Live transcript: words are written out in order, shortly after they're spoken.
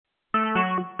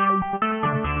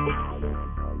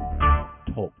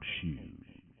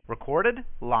recorded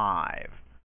live.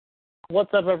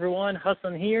 What's up, everyone?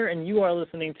 Hassan here, and you are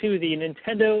listening to the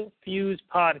Nintendo Fuse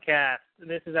podcast.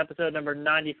 This is episode number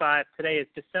 95. Today is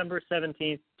December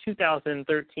 17th,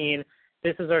 2013.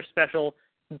 This is our special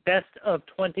Best of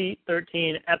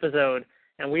 2013 episode,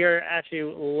 and we are actually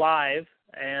live,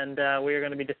 and we are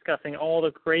going to be discussing all the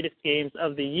greatest games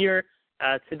of the year.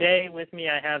 Today with me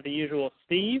I have the usual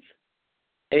Steve.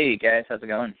 Hey guys, how's it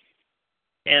going?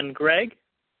 And Greg.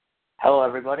 Hello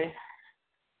everybody.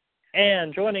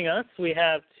 And joining us, we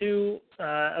have two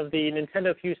of the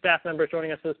Nintendo Fuse staff members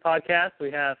joining us for this podcast. We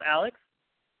have Alex.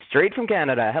 Straight from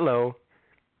Canada, hello.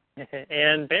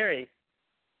 And Barry.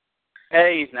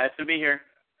 Hey, nice to be here.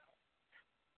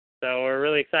 So we're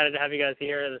really excited to have you guys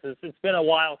here. It's been a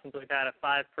while since we've had a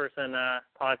 5-person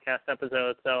podcast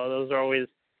episode, so those are always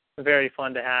very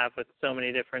fun to have with so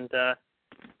many different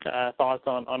thoughts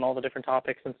on all the different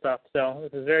topics and stuff. So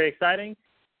this is very exciting.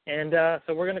 And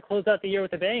so we're going to close out the year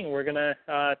with a bang. We're going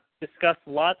to discuss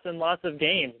lots and lots of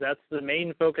games. That's the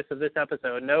main focus of this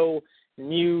episode. No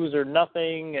news or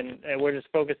nothing, and we're just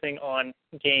focusing on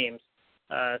games.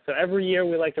 So every year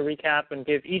we like to recap and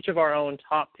give each of our own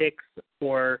top picks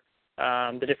for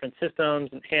the different systems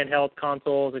and handheld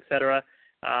consoles, etc.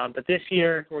 But this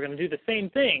year we're going to do the same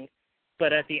thing,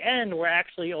 but at the end we're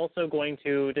actually also going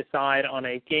to decide on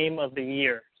a game of the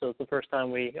year. So it's the first time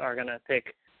we are going to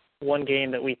pick one game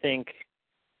that we think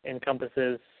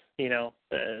encompasses,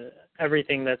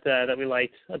 everything that we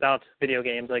liked about video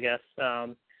games, I guess,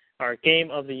 our game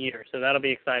of the year. So that'll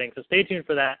be exciting. So stay tuned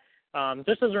for that.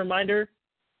 Just as a reminder,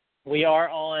 we are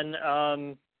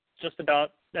on just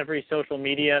about every social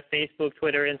media: Facebook,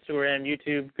 Twitter, Instagram,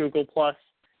 YouTube, Google+,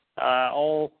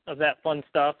 all of that fun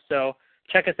stuff. So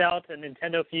check us out at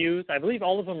Nintendo Fuse. I believe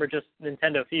all of them are just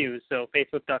Nintendo Fuse. So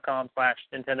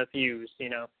Facebook.com/Nintendo Fuse,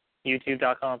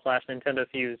 YouTube.com/Nintendo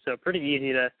Fuse. So pretty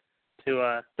easy to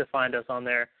find us on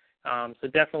there. So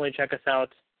definitely check us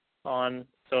out on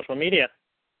social media.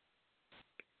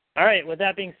 All right, with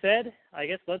that being said, I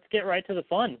guess let's get right to the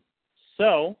fun.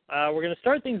 So we're going to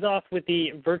start things off with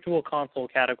the Virtual Console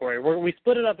category. We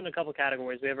split it up in a couple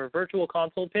categories. We have our Virtual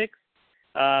Console picks.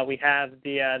 We have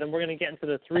then we're going to get into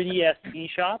the 3DS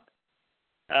eShop,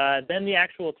 then the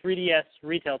actual 3DS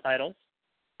retail titles,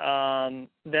 then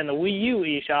the Wii U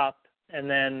eShop, and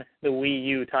then the Wii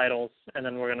U titles, and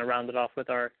then we're going to round it off with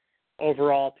our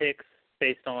overall picks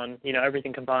based on,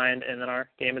 everything combined, and then our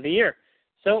game of the year.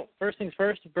 So first things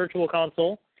first, Virtual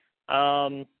Console,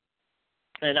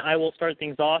 and I will start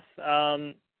things off.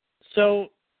 So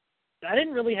I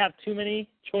didn't really have too many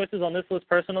choices on this list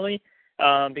personally,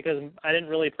 because I didn't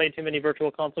really play too many Virtual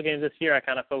Console games this year. I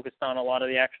kind of focused on a lot of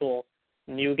the actual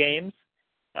new games.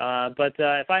 But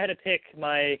if I had to pick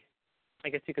I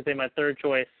guess you could say my third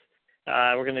choice,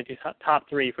 we're going to do top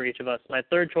three for each of us. My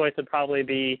third choice would probably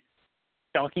be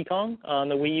Donkey Kong on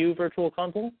the Wii U Virtual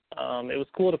Console. It was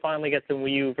cool to finally get some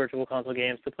Wii U Virtual Console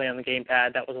games to play on the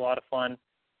gamepad. That was a lot of fun.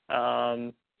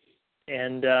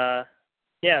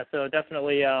 So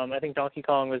definitely I think Donkey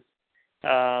Kong was,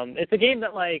 it's a game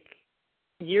that,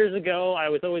 years ago I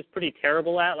was always pretty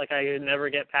terrible at. I could never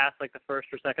get past, the first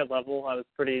or second level. I was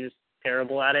pretty just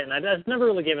terrible at it, and I just never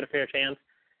really gave it a fair chance.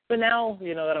 But now,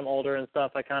 that I'm older and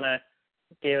stuff, I kind of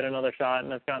gave it another shot,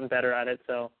 and I've gotten better at it,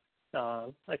 so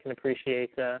I can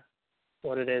appreciate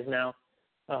what it is now.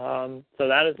 So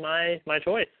that is my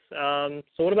choice. So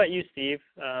what about you, Steve?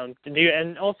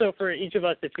 And also for each of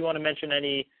us, if you want to mention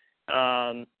any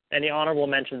honorable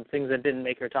mentions, things that didn't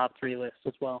make your top three list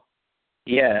as well.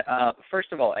 Yeah.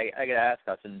 First of all, I gotta ask,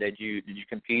 Hudson, did you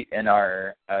compete in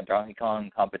our Donkey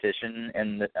Kong competition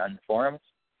on the forums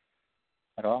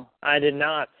at all? I did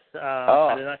not.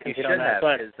 I did not compete on that.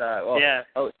 Yeah.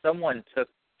 Oh, someone took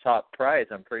top prize.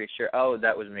 I'm pretty sure. Oh,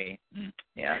 that was me.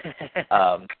 Yeah.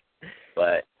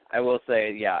 But I will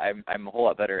say, yeah, I'm a whole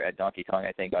lot better at Donkey Kong,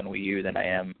 I think, on Wii U than I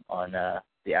am on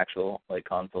the actual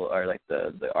console or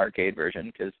the arcade version,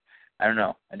 because I don't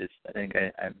know. I think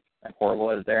I'm horrible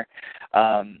at it there.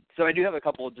 So I do have a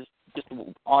couple just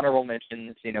honorable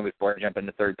mentions, before I jump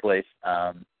into third place.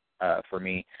 For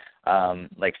me,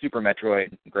 Super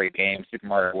Metroid, great game. Super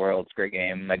Mario World, great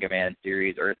game. Mega Man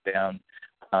series, Earthbound,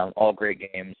 all great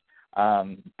games.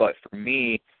 But for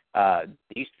me,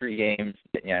 these three games,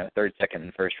 third, second,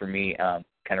 and first for me,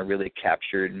 kind of really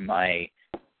captured my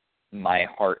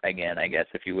heart again, I guess,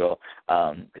 if you will,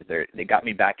 because they got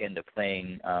me back into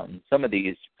playing some of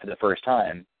these for the first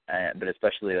time, but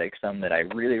especially some that I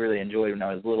really, really enjoyed when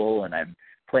I was little, and I'm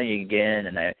playing again,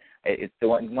 and it's the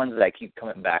ones that I keep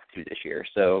coming back to this year.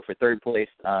 So for third place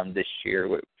this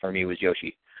year for me was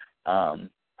Yoshi.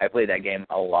 I played that game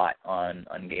a lot on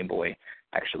Game Boy,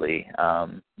 actually,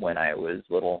 when I was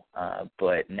little.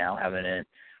 But now having it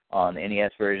on the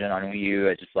NES version on Wii U,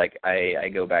 it's just like I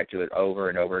go back to it over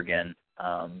and over again.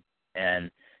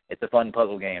 And it's a fun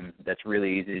puzzle game that's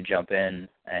really easy to jump in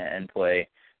and play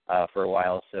for a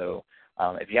while. So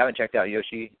if you haven't checked out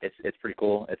Yoshi, it's pretty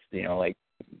cool. It's like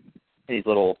these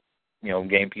little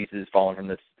game pieces falling from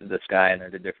the sky, and they're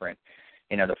the different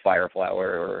the fire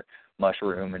flower or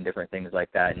mushroom and different things like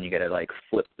that, and you got to like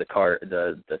flip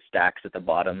the stacks at the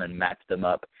bottom and match them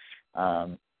up.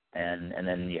 And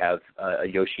then you have a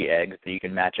Yoshi egg that you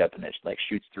can match up, and it like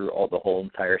shoots through the whole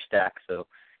entire stack. So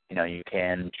you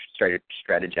can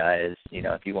strategize,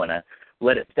 if you want to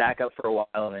let it stack up for a while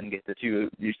and then get the two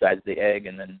sides of the egg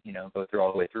and then, go through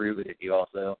all the way through. But if you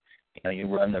also, you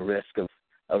run the risk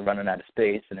of running out of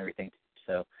space and everything.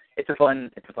 So it's a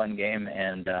fun game.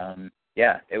 And,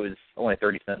 it was only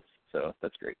 30 cents. So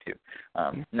that's great too.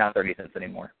 Not 30 cents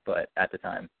anymore, but at the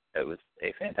time it was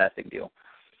a fantastic deal.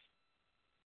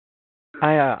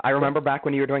 I remember back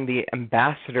when you were doing the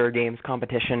Ambassador Games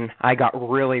competition, I got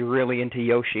really, really into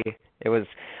Yoshi. It was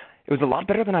a lot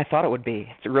better than I thought it would be.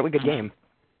 It's a really good game.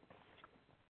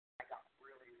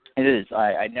 It is.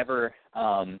 I never,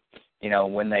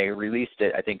 when they released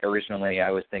it, I think originally I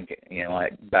was thinking,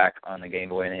 like back on the Game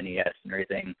Boy and NES and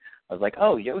everything, I was like,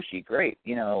 oh, Yoshi, great,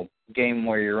 game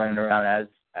where you're running around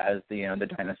as the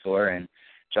dinosaur and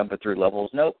jumping through levels.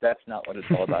 Nope, that's not what it's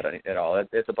all about at all.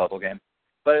 It's a puzzle game.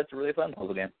 But it's a really fun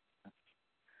puzzle game.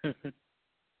 The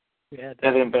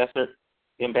Ambassador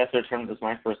Tournament was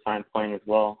my first time playing as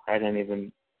well. I didn't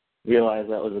even realize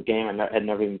that was a game. I had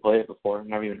never even played it before.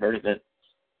 Never even heard of it.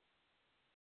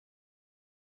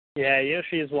 Yeah,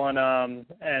 Yoshi's one, and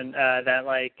that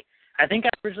I think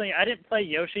I didn't play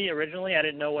Yoshi originally. I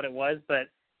didn't know what it was, but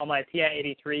on my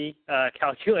TI-83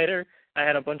 calculator, I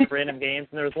had a bunch of random games,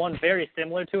 and there was one very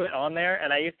similar to it on there,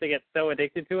 and I used to get so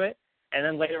addicted to it. And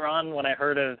then later on, when I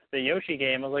heard of the Yoshi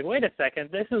game, I was like, wait a second,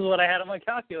 this is what I had on my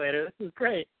calculator. This is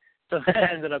great. So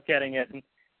I ended up getting it, and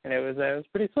it was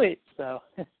pretty sweet. So,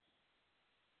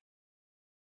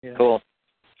 yeah. Cool.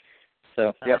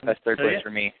 So, that's third place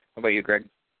for me. How about you, Greg?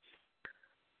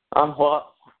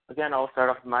 Well, again, I'll start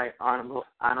off with my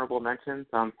honorable mentions.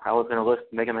 I was going to list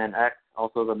Mega Man X,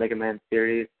 also the Mega Man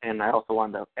series, and I also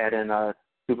wanted to add in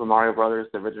Super Mario Brothers,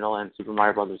 the original, and Super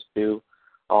Mario Brothers 2.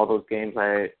 All those games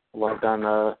I loved on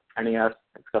the NES,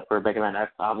 except for Mega Man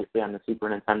X, obviously, on the Super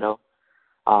Nintendo.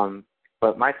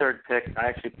 But my third pick, I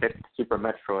actually picked Super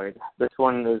Metroid. This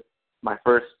one is my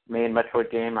first main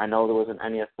Metroid game. I know there was an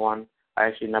NES one. I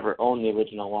actually never owned the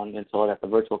original one until I got the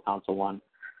Virtual Console one.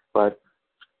 But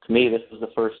to me, this was the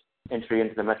first entry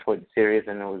into the Metroid series,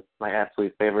 and it was my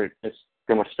absolute favorite. It's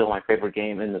pretty much still my favorite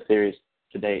game in the series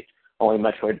to date. Only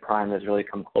Metroid Prime has really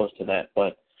come close to that.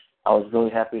 But I was really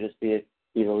happy to see it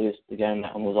be released again.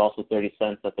 That one was also 30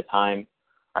 cents at the time.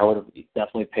 I would have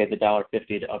definitely paid the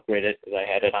 $1.50 to upgrade it because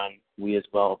I had it on Wii as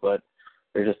well. But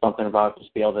there's just something about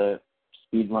just be able to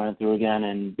speed run it through again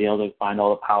and be able to find all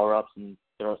the power-ups, and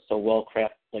they're so well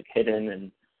crafted, hidden,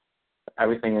 and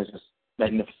everything is just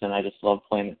magnificent. I just love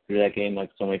playing through that game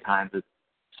so many times. It's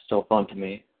so fun to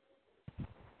me.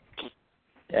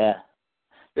 Yeah.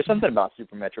 There's something about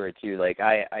Super Metroid too.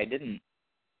 I didn't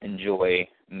enjoy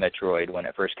Metroid when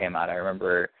it first came out. I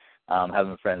remember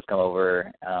having friends come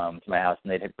over to my house,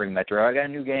 and they'd bring Metroid. I got a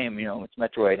new game, it's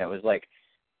Metroid. And it was like,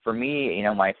 for me,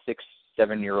 my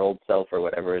 6-7-year-old self or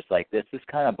whatever is like, this is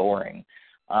kind of boring.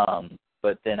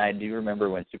 But then I do remember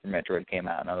when Super Metroid came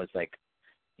out, and I was like,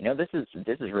 this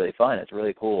is really fun. It's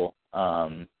really cool.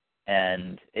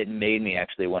 And it made me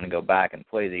actually want to go back and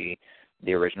play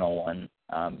the original one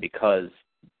because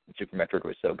Super Metroid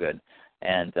was so good.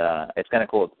 And it's kind of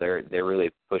cool. They're really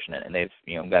pushing it, and they've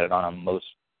got it on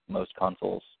most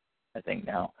consoles, I think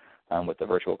now, with the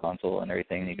Virtual Console and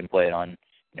everything. You can play it on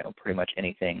pretty much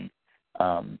anything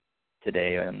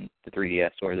today on the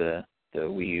 3DS or the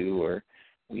Wii U or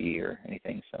Wii or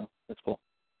anything. So that's cool.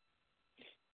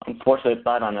 Unfortunately, it's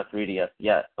not on the 3DS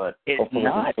yet, but it's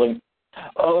not.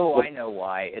 Oh, I know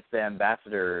why. It's the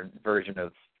Ambassador version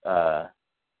of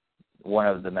one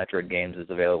of the Metroid games is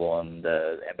available on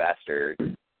the Ambassador.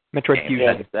 Metroid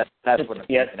Fusion. That's what I'm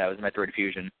thinking. That was Metroid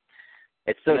Fusion.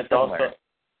 It's so similar.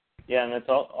 And it's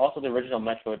also the original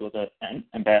Metroid was an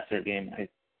Ambassador game.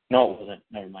 No, it wasn't.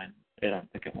 Never mind. I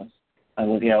don't think it was. It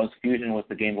was Fusion was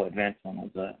the Game Boy Advance one.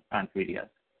 Was on 3DS.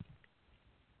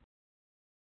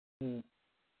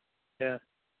 Yeah.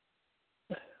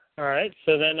 All right.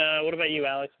 So then, what about you,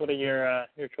 Alex? What are your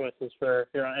choices for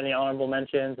any honorable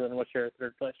mentions, and what's your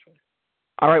third place choice?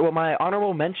 All right. Well, my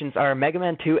honorable mentions are Mega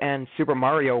Man 2 and Super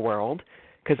Mario World.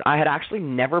 because I had actually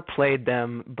never played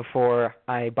them before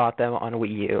I bought them on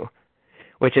Wii U,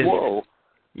 which is Whoa.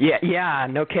 yeah,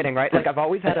 no kidding, right? Like I've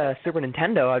always had a Super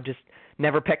Nintendo, I've just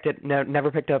never picked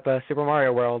up a Super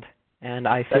Mario World, and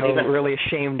I feel really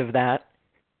ashamed of that.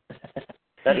 Is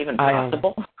that even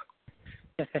possible?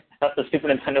 I thought the Super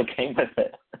Nintendo came with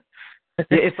it.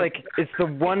 It's the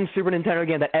one Super Nintendo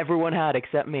game that everyone had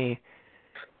except me.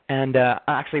 And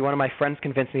actually, one of my friends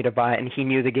convinced me to buy it, and he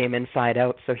knew the game inside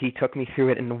out, so he took me through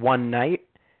it in one night,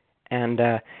 and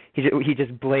he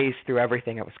just blazed through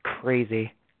everything. It was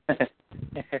crazy.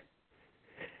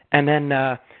 And then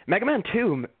Mega Man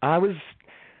 2, I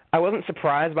wasn't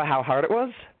surprised by how hard it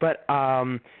was, but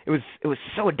it was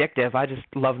so addictive. I just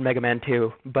loved Mega Man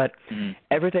 2, but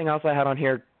everything else I had on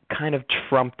here kind of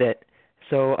trumped it.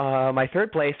 So my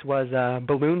third place was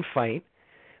Balloon Fight,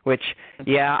 which,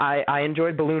 yeah, I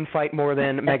enjoyed Balloon Fight more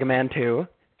than Mega Man 2,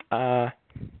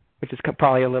 which is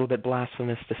probably a little bit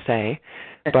blasphemous to say,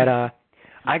 but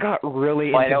I got really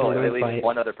into Balloon Fight. At least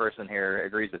one other person here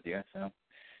agrees with you, so.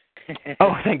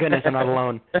 Oh, thank goodness I'm not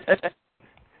alone.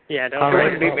 Yeah, don't It worry.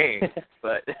 wouldn't be me,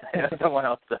 but someone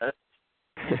else does.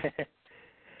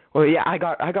 Well, yeah, I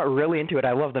got really into it.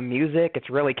 I love the music. It's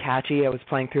really catchy. I was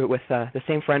playing through it with the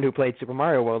same friend who played Super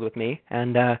Mario World with me,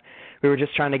 and we were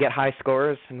just trying to get high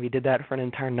scores, and we did that for an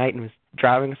entire night, and it was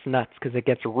driving us nuts because it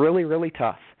gets really, really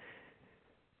tough.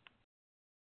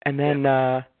 And then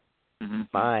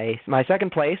my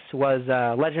second place was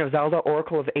Legend of Zelda: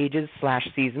 Oracle of Ages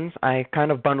 / Seasons. I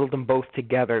kind of bundled them both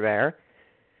together there.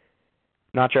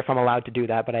 Not sure if I'm allowed to do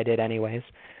that, but I did anyways.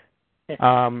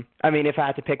 I mean, if I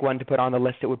had to pick one to put on the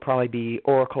list, it would probably be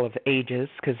Oracle of Ages,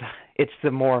 because it's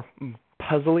the more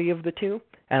puzzly of the two,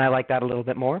 and I like that a little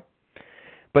bit more.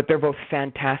 But they're both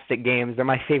fantastic games. They're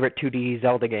my favorite 2D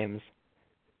Zelda games.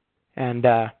 And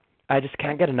I just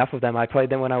can't get enough of them. I played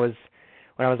them when I was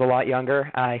a lot younger.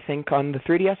 I think on the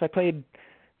 3DS I played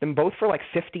them both for like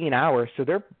 15 hours, so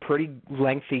they're pretty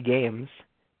lengthy games.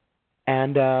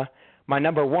 And my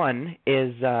number one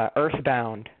is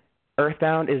Earthbound.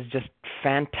 Earthbound is just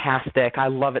fantastic. I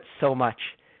love it so much.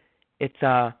 It's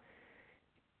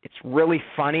really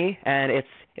funny, and it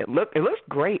looks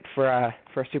great for a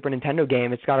Super Nintendo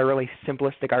game. It's got a really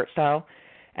simplistic art style,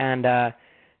 and what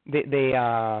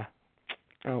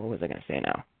was I gonna say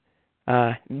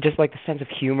now? Just like the sense of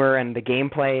humor and the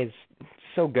gameplay is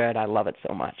so good. I love it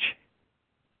so much.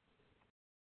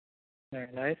 Very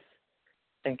nice.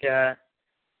 I think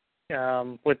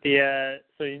with the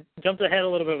so you jumped ahead a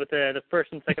little bit with the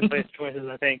first and second place choices,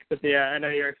 I think. But I know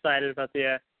you're excited about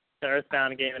the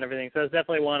Earthbound game and everything. So it's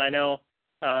definitely one I know.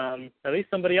 At least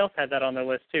somebody else had that on their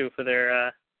list too for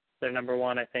their number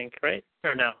one, I think, right?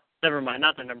 Or no, never mind,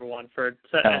 not their number one.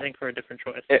 I think for a different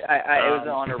choice. It was an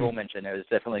honorable mention. It was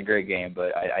definitely a great game,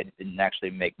 but I didn't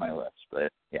actually make my list.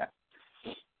 But yeah.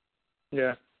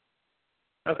 Yeah.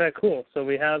 Okay, cool. So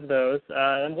we have those.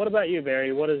 And what about you,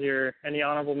 Barry? What is any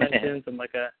honorable mentions and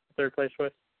like a third place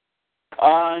choice?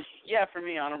 Yeah, for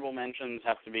me, honorable mentions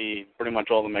have to be pretty much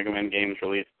all the Mega Man games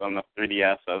released on the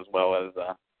 3DS as well as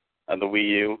the Wii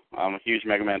U. I'm a huge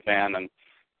Mega Man fan, and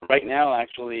right now,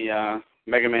 actually,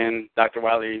 Mega Man Dr.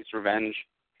 Wily's Revenge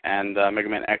and Mega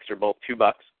Man X are both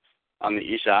 $2 on the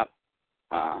eShop.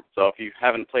 So if you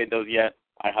haven't played those yet,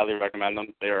 I highly recommend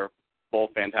them. They are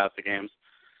both fantastic games.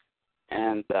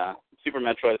 And Super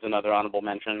Metroid is another honorable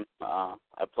mention. I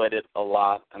played it a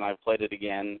lot, and I've played it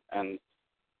again, and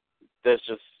there's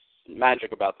just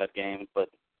magic about that game. But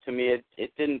to me,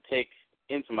 it didn't take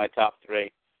into my top three.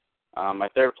 My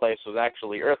third place was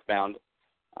actually Earthbound,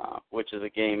 which is a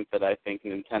game that I think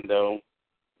Nintendo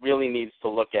really needs to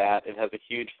look at. It has a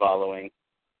huge following,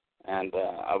 and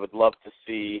I would love to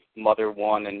see Mother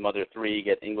 1 and Mother 3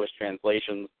 get English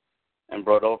translations and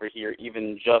brought over here,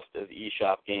 even just as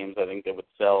eShop games. I think they would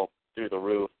sell through the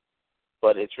roof.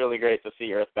 But it's really great to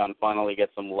see Earthbound finally get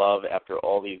some love after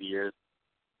all these years.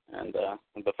 And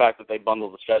the fact that they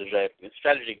bundled the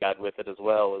strategy guide with it as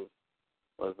well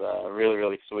was really,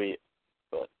 really sweet.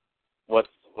 But what's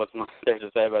there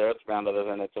to say about Earthbound other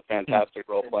than it's a fantastic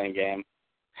role-playing game?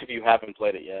 If you haven't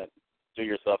played it yet, do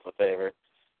yourself a favor,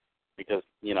 because,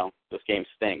 this game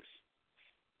stinks.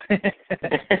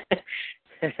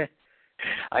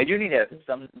 I do need it's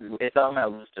on my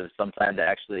list of sometime that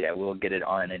actually I will get it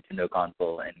on a Nintendo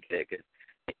console and get it, because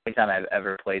the only time I've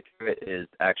ever played through it is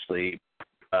actually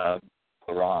a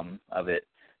ROM of it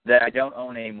that I don't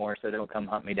own anymore, so don't come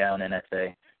hunt me down,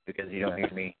 NSA, because you don't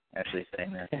hear me actually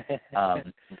saying that.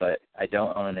 But I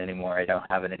don't own it anymore. I don't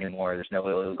have it anymore. There's no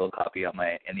illegal copy on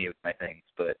any of my things,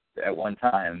 but at one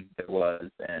time there was,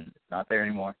 and it's not there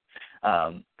anymore.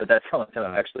 But that's the only time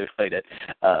I've actually played it.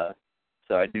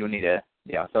 So I do need to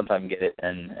yeah, sometime get it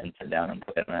and sit down and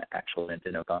play it on an actual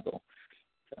Nintendo console.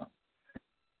 So.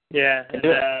 Yeah, and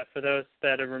for those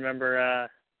that remember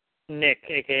Nick,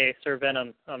 a.k.a. Sir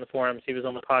Venom, on the forums, he was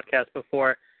on the podcast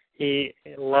before. He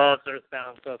loves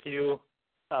Earthbound, so if you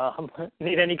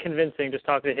need any convincing, just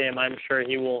talk to him. I'm sure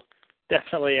he will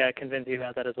definitely convince you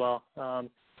about that as well.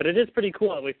 But it is pretty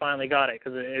cool that we finally got it,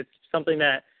 because it's something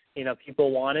that, you know,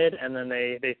 people wanted, and then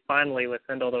they finally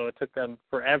listened, although it took them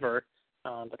forever,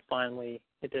 but finally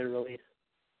it did release.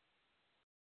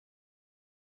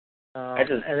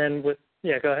 And then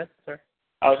go ahead, sorry.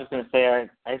 I was just going to say,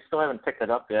 I still haven't picked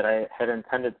it up yet. I had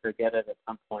intended to get it at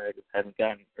some point. I just haven't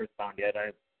gotten Earthbound yet.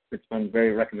 It's been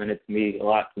very recommended to me a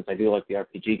lot since I do like the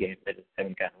RPG games. I just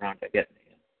haven't gotten around to getting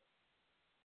it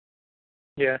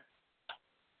yet. Yeah.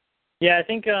 Yeah, I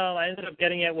think I ended up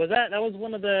getting it. Was that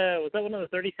one of the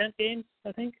 30-cent games,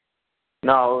 I think?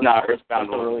 No, Earthbound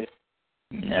was release.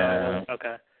 No.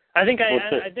 Okay. I think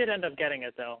I did end up getting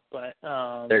it though, but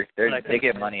they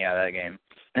get money out of that game.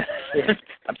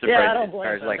 I'm surprised I don't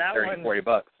blame it's like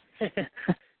 $30-$40.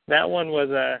 That one was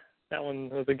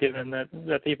a given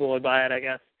that people would buy it, I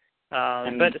guess.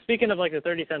 But speaking of like the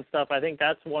 30-cent stuff, I think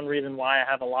that's one reason why I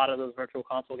have a lot of those virtual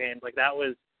console games. Like that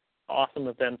was awesome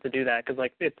of them to do that, because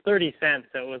like it's 30 cents,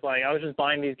 so it was like I was just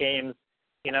buying these games,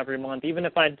 you know, every month, even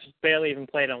if I just barely even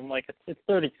played them. Like it's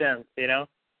 30 cents, you know.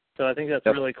 So I think that's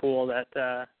really cool that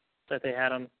they had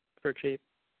them for cheap.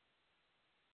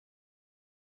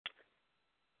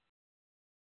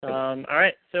 All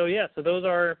right, so those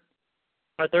are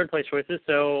our third place choices.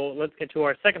 So let's get to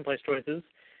our second place choices.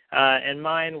 And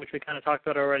mine, which we kind of talked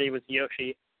about already, was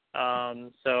Yoshi.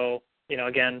 So, you know,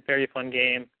 again, very fun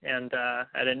game. And I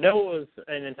didn't know it was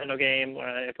a Nintendo game.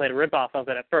 I played a ripoff of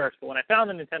it at first, but when I found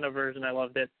the Nintendo version, I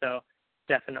loved it. So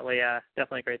definitely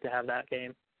great to have that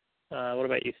game. What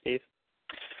about you, Steve?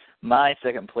 My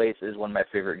second place is one of my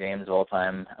favorite games of all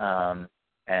time,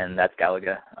 and that's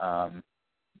Galaga.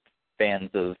 Fans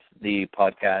of the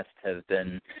podcast have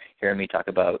been hearing me talk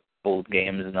about old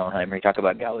games and Alzheimer. We talk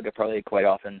about Galaga probably quite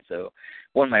often, so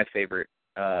one of my favorite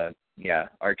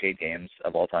arcade games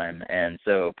of all time. And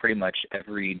so pretty much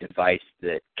every device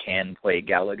that can play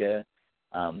Galaga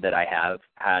that I have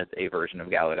has a version of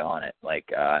Galaga on it. Like,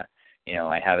 you know,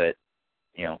 I have it,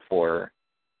 you know, for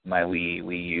my Wii,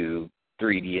 Wii U,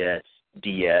 3DS,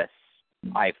 DS,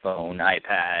 iPhone,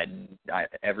 iPad,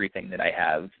 everything that I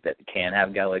have that can have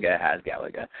Galaga has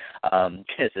Galaga.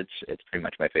 Because it's pretty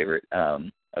much my favorite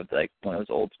of like one of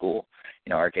those old school, you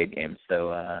know, arcade games.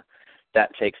 So that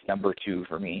takes number 2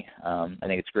 for me. I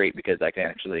think it's great because I can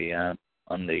actually on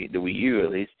the Wii U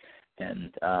at least,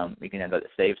 and you can have that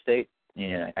save state.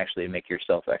 You know, actually make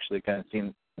yourself actually kind of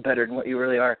seem better than what you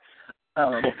really are.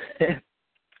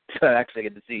 So I actually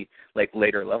get to see like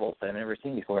later levels that I've never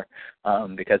seen before,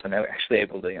 because I'm actually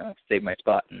able to, you know, save my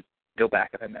spot and go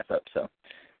back if I mess up. So,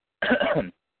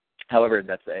 however,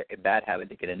 that's a bad habit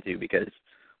to get into, because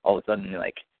all of a sudden,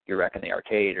 like, you're wrecking the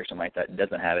arcade or something like that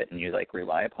doesn't have it, and you like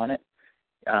rely upon it.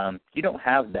 You don't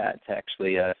have that to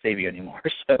actually save you anymore.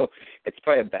 So it's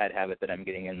probably a bad habit that I'm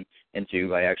getting into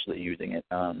by actually using it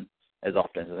as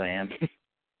often as I am. Do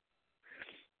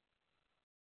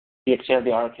you have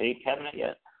the arcade cabinet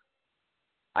yet?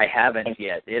 I haven't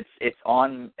yet. It's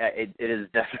on. It is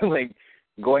definitely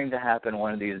going to happen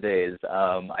one of these days.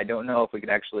 I don't know if we can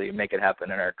actually make it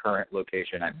happen in our current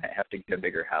location. I might have to get a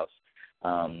bigger house.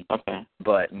 Okay.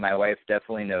 But my wife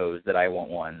definitely knows that I want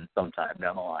one sometime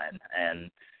down the line, and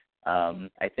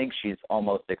I think she's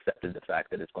almost accepted the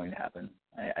fact that it's going to happen.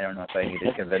 I don't know if I need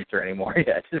to convince her anymore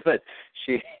yet, but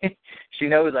she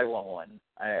knows I want one.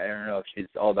 I don't know if she's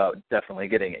all about definitely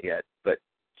getting it yet, but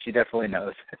she definitely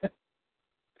knows.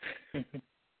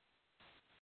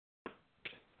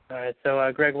 All right,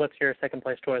 so Greg, what's your second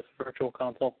place choice for Virtual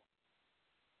Console?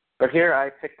 But here I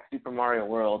picked Super Mario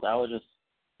World.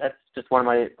 That's just one of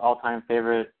my all-time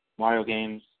favorite Mario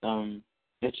games.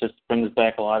 It just brings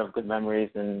back a lot of good memories,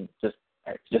 and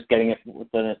just getting it with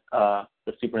the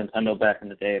Super Nintendo back in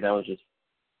the day, that was just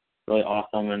really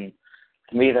awesome. And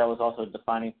to me, that was also a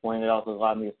defining point. It also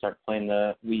allowed me to start playing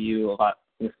the Wii U a lot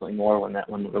significantly more when that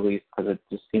one released, because it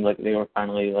just seemed like they were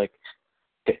finally like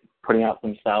putting out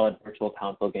some solid Virtual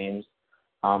Console games.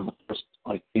 First,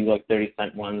 like these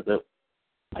 30-cent ones that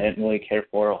I didn't really care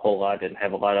for a whole lot, didn't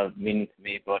have a lot of meaning to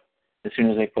me, but as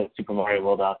soon as they put Super Mario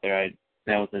World out there,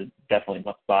 that was a definitely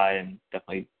must buy, and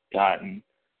definitely got and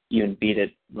even beat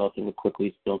it relatively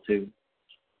quickly still too.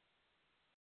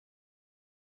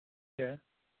 Yeah.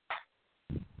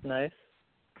 Nice.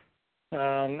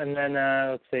 And then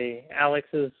let's see, Alex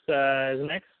is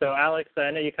next. So Alex, I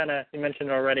know you mentioned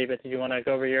it already, but did you want to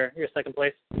go over your second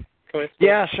place? choice?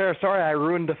 Yeah, sure. Sorry, I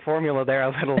ruined the formula there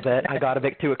a little bit. I got a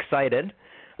bit too excited.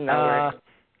 No worries.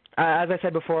 As I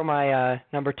said before, my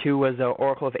number 2 was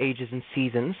Oracle of Ages and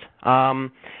Seasons.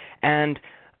 And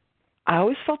I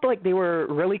always felt like they were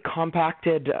really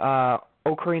compacted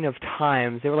Ocarina of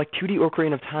Times. They were like 2D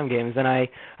Ocarina of Time games, and I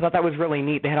thought that was really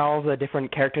neat. They had all the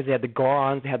different characters. They had the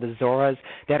Gorons, they had the Zoras.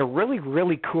 They had really,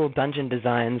 really cool dungeon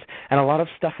designs and a lot of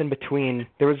stuff in between.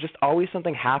 There was just always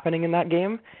something happening in that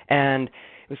game, and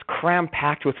it was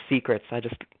cram-packed with secrets.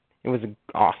 It was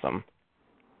awesome.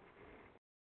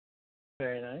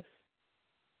 Very nice.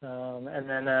 And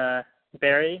then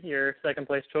Barry, your second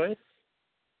place choice?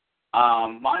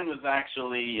 Mine was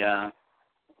actually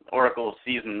Oracle of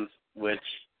Seasons, which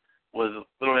was a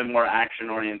little bit more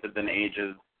action-oriented than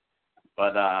Ages.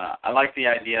 But I like the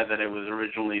idea that it was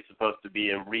originally supposed to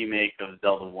be a remake of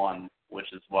Zelda 1,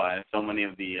 which is why so many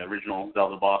of the original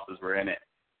Zelda bosses were in it.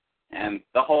 And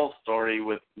the whole story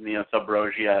with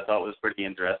Subrosia I thought was pretty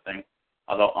interesting,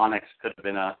 although Onyx could have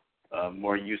been a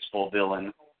more useful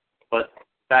villain. But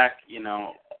back,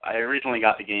 I originally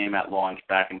got the game at launch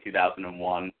back in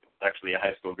 2001. It was actually a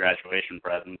high school graduation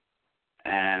present.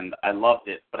 And I loved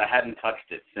it, but I hadn't touched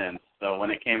it since. So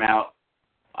when it came out,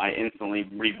 I instantly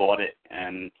rebought it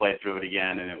and played through it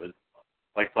again, and it was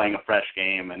like playing a fresh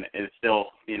game, and it still,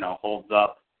 holds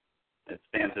up. It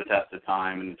stands the test of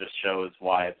time, and it just shows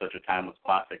why it's such a timeless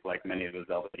classic like many of the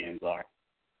Zelda games are.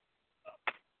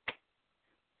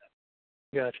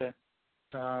 Gotcha.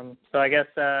 So I guess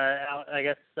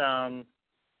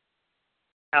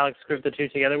Alex grouped the two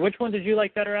together. Which one did you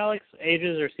like better, Alex?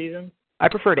 Ages or Seasons? I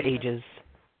preferred Ages.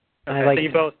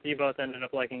 Okay, so you both ended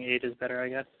up liking Ages better, I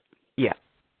guess. Yeah.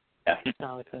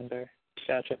 Alex and Barry.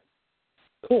 Gotcha.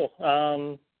 Cool.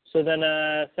 So then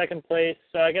second place.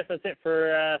 So I guess that's it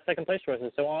for second place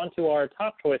choices. So on to our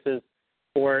top choices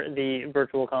for the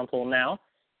Virtual Console now.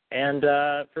 And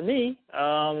for me,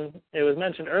 it was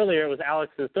mentioned earlier, it was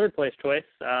Alex's third place choice,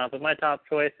 but my top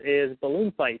choice is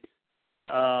Balloon Fight.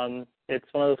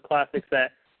 It's one of those classics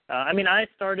that, I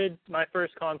started, my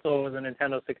first console was a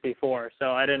Nintendo 64,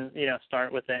 so I didn't,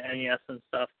 start with the NES and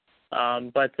stuff.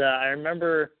 But I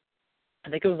remember, I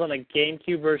think it was on the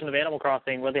GameCube version of Animal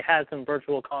Crossing where they had some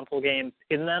Virtual Console games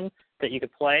in them that you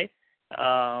could play.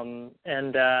 So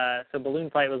Balloon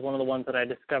Fight was one of the ones that I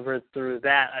discovered through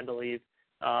that, I believe.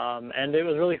 And it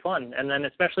was really fun. And then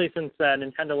especially since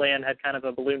Nintendo Land had kind of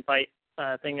a Balloon Fight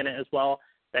thing in it as well,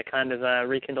 that kind of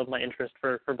rekindled my interest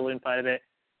for Balloon Fight a bit.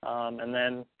 And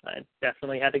then I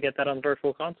definitely had to get that on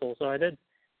Virtual Console, so I did.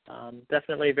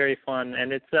 Definitely very fun.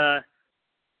 And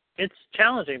it's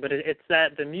challenging, but it's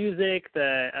that the music,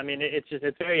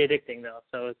 it's very addicting though,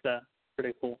 so it's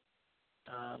pretty cool.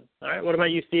 All right, what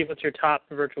about you, Steve? What's your top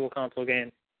Virtual Console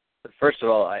game? First of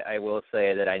all, I will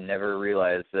say that I never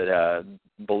realized that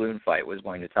Balloon Fight was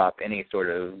going to top any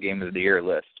sort of Game of the Year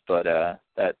list, but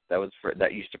that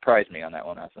you surprised me on that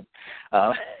one, Austin.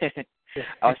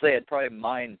 I'll say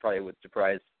mine would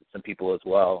surprise some people as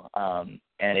well,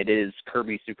 and it is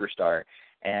Kirby Superstar.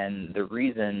 And the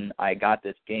reason I got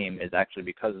this game is actually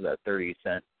because of that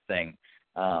 30-cent thing.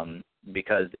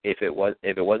 Because if it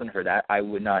wasn't for that, I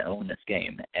would not own this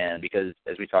game. And because,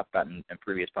 as we talked about in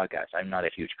previous podcasts, I'm not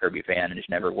a huge Kirby fan, and just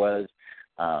never was.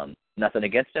 Nothing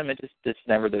against them,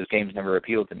 those games never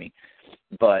appealed to me.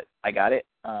 But I got it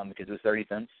because it was 30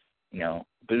 cents.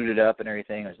 Booted it up and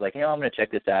everything. I was like, I'm going to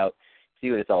check this out,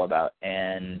 see what it's all about.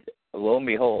 And lo and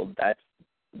behold, that's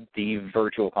the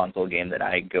Virtual Console game that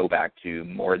I go back to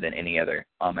more than any other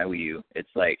on my Wii U. It's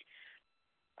like,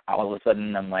 all of a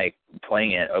sudden I'm like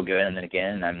playing it again and then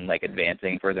again, and I'm like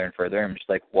advancing further and further. I'm just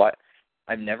like, what?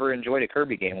 I've never enjoyed a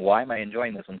Kirby game. Why am I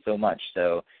enjoying this one so much?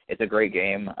 So it's a great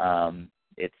game.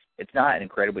 It's not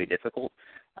incredibly difficult,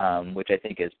 which I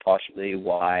think is partially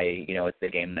why, it's the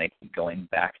game that I keep going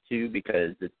back to,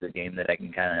 because it's the game that I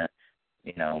can kind of,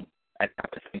 I don't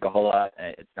have to think a whole lot.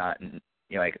 It's not,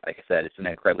 like I said, it's not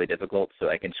incredibly difficult, so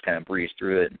I can just kind of breeze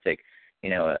through it and take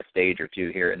a stage or two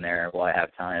here and there while I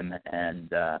have time. And,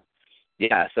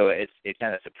 so it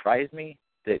kind of surprised me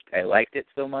that I liked it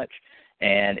so much.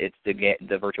 And it's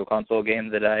the Virtual Console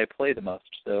game that I play the most.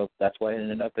 So that's why it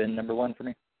ended up in number 1 for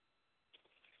me.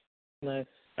 Nice.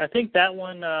 I think that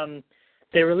one,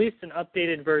 they released an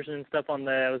updated version and stuff on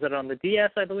the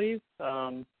DS, I believe?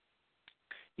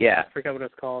 Yeah. I forgot what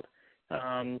it's called.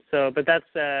 But that's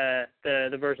the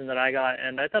version that I got,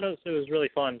 and I thought it was really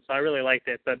fun, so I really liked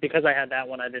it. But because I had that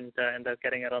one, I didn't end up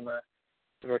getting it on the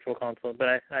Virtual Console.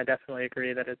 But I definitely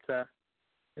agree that it's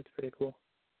pretty cool.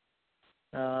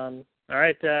 All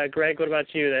right, Greg, what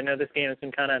about you? I know this game has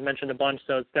been kind of mentioned a bunch,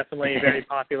 so it's definitely a very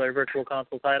popular Virtual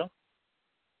Console title.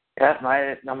 Yeah,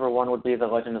 my number one would be The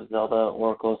Legend of Zelda: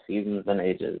 Oracle of Seasons and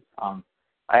Ages. I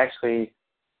actually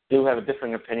do have a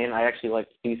differing opinion. I actually like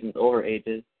Seasons over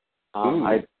Ages.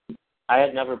 I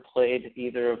had never played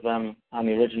either of them on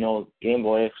the original Game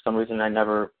Boy. For some reason, I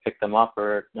never picked them up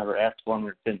or never asked for them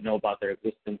or didn't know about their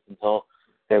existence until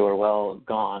they were well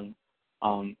gone.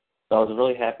 So I was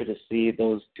really happy to see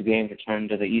those two games return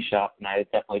to the eShop, and I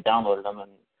definitely downloaded them.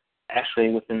 And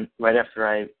actually, right after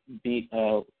I beat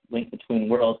Link Between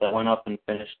Worlds, I went up and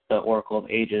finished the Oracle of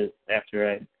Ages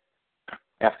after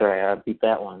I beat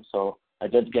that one. So I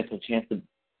did get the chance to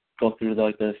go through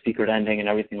the secret ending and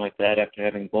everything like that after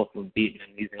having both of them beaten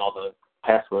and using all the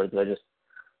passwords. I just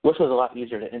wish it was a lot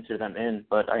easier to enter them in,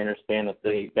 but I understand that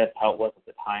that's how it was at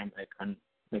the time. I couldn't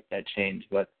make that change.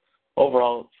 But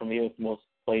overall, for me, it was the most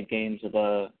played games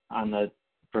for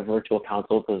Virtual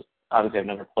Console, because obviously I've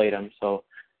never played them, so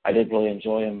I did really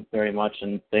enjoy them very much,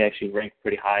 and they actually ranked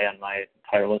pretty high on my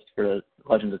entire list for the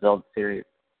Legend of Zelda series.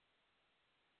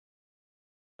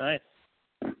 Nice.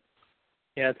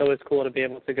 Yeah, it's always cool to be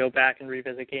able to go back and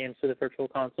revisit games to the Virtual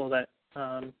Console that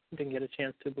didn't get a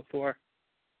chance to before.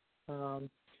 All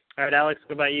right, Alex,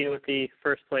 what about you with the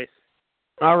first place?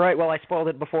 All right, well, I spoiled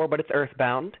it before, but it's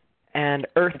Earthbound. And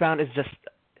Earthbound is just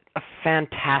a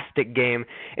fantastic game.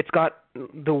 It's got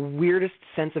the weirdest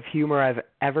sense of humor I've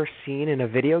ever seen in a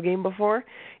video game before.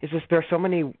 It's just there are so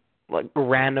many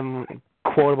random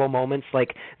quotable moments,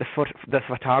 like the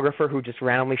photographer who just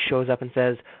randomly shows up and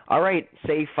says, "All right,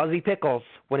 say Fuzzy Pickles,"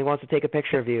 when he wants to take a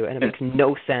picture of you, and it makes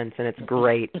no sense, and it's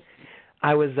great.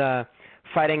 I was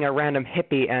fighting a random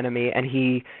hippie enemy, and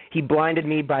he blinded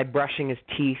me by brushing his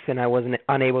teeth, and I wasn't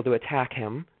unable to attack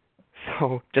him.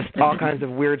 So just all kinds of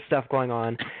weird stuff going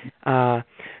on.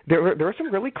 There were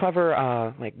some really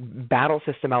clever battle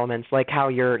system elements, like how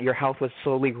your health was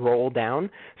slowly rolled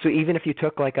down. So even if you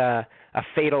took a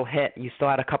fatal hit, you still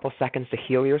had a couple seconds to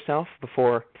heal yourself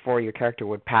before your character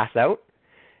would pass out.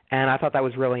 And I thought that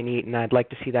was really neat, and I'd like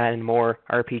to see that in more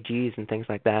RPGs and things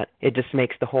like that. It just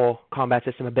makes the whole combat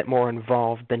system a bit more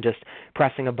involved than just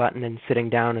pressing a button and sitting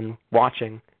down and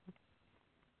watching.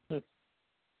 Nice.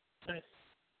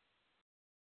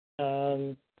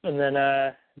 And then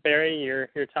Barry, your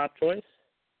top choice?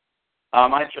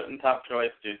 My top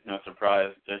choice, to no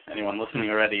surprise to anyone listening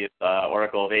already, is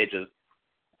Oracle of Ages.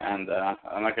 And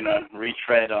I'm not going to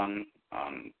retread on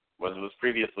what was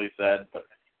previously said, but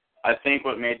I think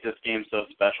what made this game so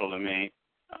special to me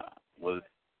was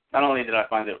not only did I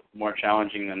find it more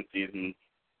challenging than Seasons,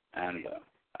 and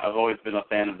I've always been a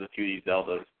fan of the 2D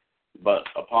Zeldas, but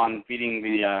upon beating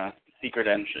the secret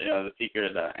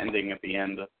ending at the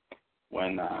end,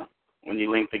 when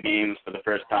you link the games for the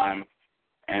first time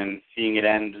and seeing it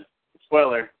end,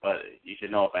 spoiler, but you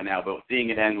should know it by now, but seeing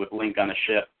it end with Link on a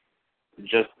ship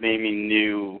just made me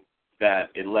knew that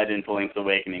it led into Link's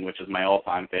Awakening, which is my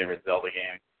all-time favorite Zelda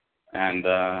game.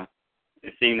 And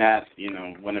seeing that,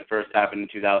 when it first happened in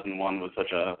 2001 was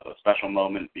such a special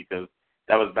moment, because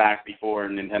that was back before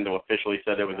Nintendo officially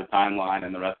said there was a timeline,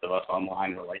 and the rest of us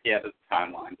online were like, yeah, there's a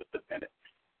timeline, just admit it.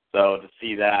 So to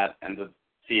see that and to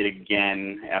see it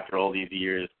again after all these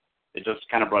years, it just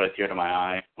kind of brought a tear to my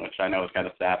eye, which I know is kind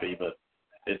of sappy, but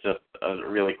it's just a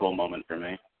really cool moment for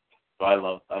me. So I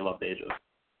love Ages.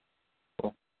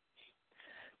 Cool.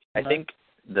 I think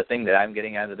the thing that I'm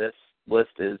getting out of this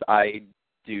list is I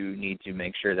do need to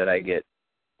make sure that I get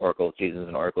Oracle of Seasons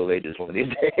and Oracle of Ages one of these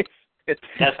days.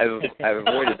 I've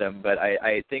avoided them, but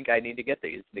I think I need to get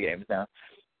the games now.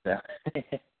 So.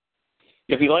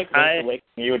 If you like Link's Awakening,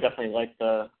 you would definitely like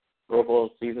the Oracle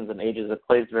of Seasons and Ages. It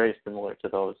plays very similar to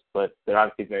those, but they're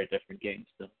obviously very different games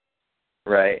still.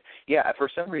 Right. Yeah, for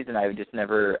some reason I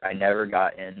never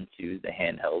got into the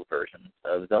handheld versions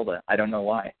of Zelda. I don't know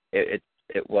why. It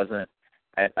wasn't.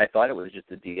 I thought it was just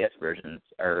the DS versions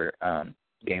or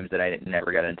games that I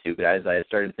never got into, but as I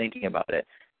started thinking about it,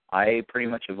 I pretty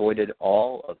much avoided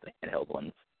all of the handheld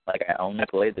ones. Like, I only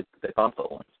played the console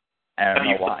ones. I don't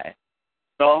know why.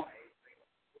 So,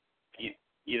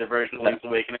 either version of Link's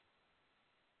Awakening?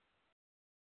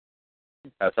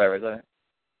 Oh, sorry, what was that?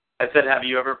 I said, have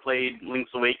you ever played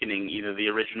Link's Awakening, either the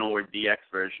original or DX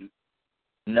version?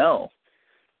 No.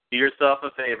 Do yourself a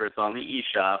favor. It's on the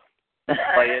eShop.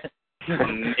 Play it.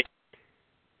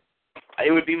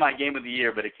 It would be my game of the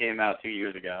year, but it came out 2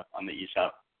 years ago on the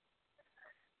eShop.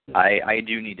 I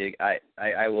do need to.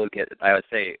 I will get. I would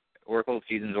say Oracle of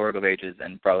Seasons, Oracle of Ages,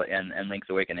 and probably and Link's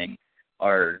Awakening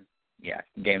are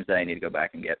games that I need to go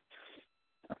back and get.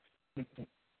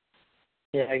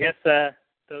 Yeah, I guess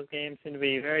those games seem to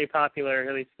be very popular.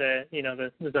 At least the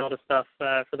Zelda stuff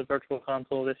for the Virtual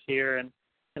Console this year and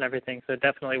everything. So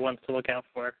definitely ones to look out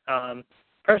for.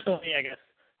 Personally, I guess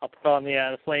I'll put on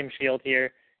the flame shield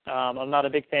here. I'm not a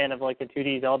big fan of like the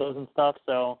 2D Zeldas and stuff,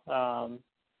 so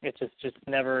it's just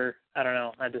never, I don't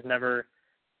know, I just never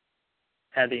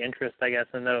had the interest, I guess,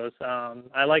 in those.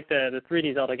 I like the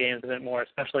 3D Zelda games a bit more,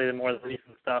 especially the more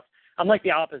recent stuff. I'm like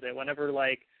the opposite. Whenever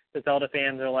like the Zelda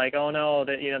fans are like, oh no,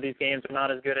 that these games are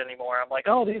not as good anymore, I'm like,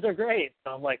 oh, these are great.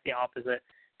 So I'm like the opposite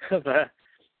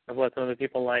of what some other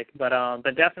people like. But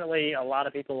definitely a lot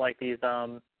of people like these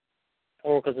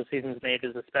Oracles of Seasons and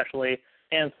Ages especially,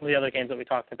 and some of the other games that we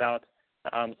talked about.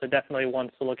 So definitely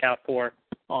ones to look out for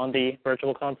on the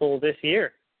Virtual Console this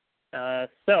year.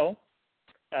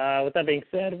 With that being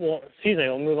said, we'll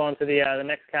move on to the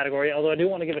next category. Although I do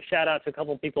want to give a shout out to a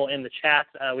couple of people in the chat.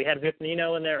 We had Vip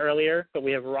Nino in there earlier, but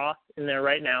we have Ross in there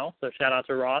right now. So shout out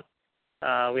to Ross.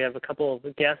 We have a couple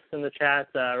of guests in the chat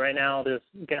right now. There's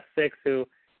guest 6 who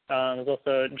is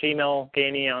also Gmail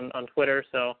Gainey on Twitter.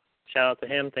 So shout out to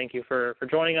him. Thank you for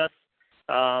joining us.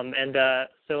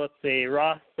 So let's see.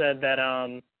 Ross said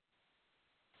that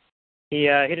he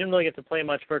didn't really get to play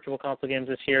much Virtual Console games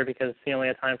this year because he only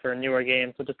had time for newer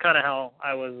games, which is kind of how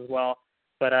I was as well.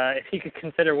 But if he could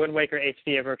consider Wind Waker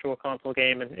HD a Virtual Console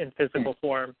game in physical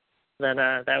form, then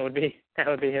that would be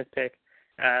his pick.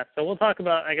 So we'll talk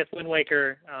about, I guess, Wind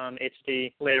Waker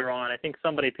HD later on. I think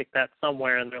somebody picked that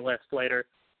somewhere in their list later.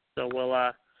 So we'll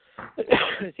talk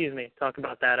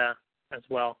about that as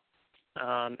well.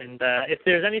 If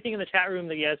there's anything in the chat room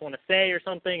that you guys want to say or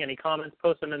something, any comments,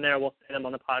 post them in there. We'll say them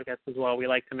on the podcast as well. We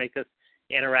like to make this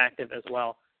interactive as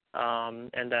well.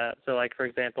 So, like, for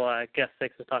example, Guest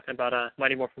 6 is talking about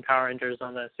Mighty Morphin Power Rangers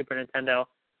on the Super Nintendo.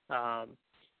 I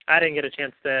didn't get a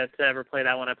chance to ever play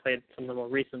that one. I played some of the more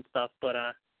recent stuff, but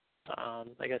I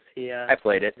guess he... I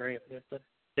played it.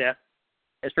 Yeah.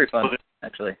 It's pretty fun,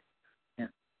 actually. Yeah.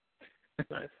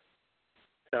 Nice.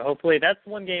 So hopefully that's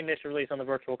one game they should release on the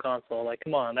Virtual Console. Like,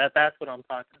 come on, that's what I'm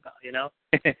talking about,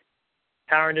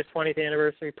 Power Rangers 20th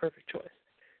anniversary, perfect choice.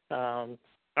 All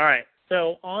right,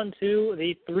 so on to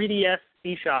the 3DS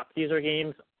eShop. These are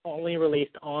games only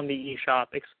released on the eShop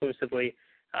exclusively.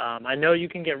 I know you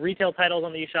can get retail titles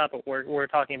on the eShop, but we're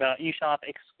talking about eShop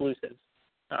exclusives.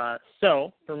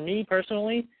 So for me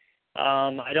personally,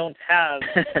 I don't have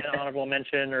an honorable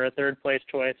mention or a third place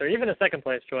choice or even a second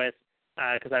place choice.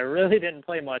 Because I really didn't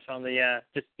play much on the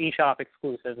just eShop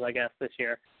exclusives, I guess, this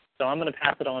year. So I'm going to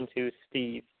pass it on to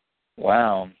Steve.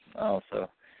 Wow. Oh, so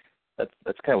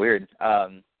that's kind of weird.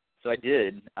 So I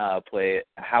did play it.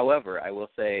 However, I will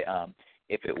say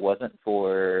if it wasn't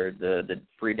for the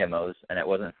free demos and it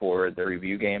wasn't for the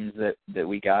review games that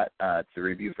we got to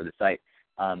review for the site,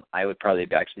 I would probably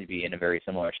actually be in a very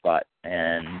similar spot.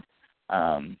 And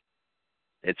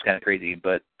it's kind of crazy.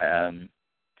 But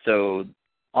so...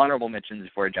 honorable mentions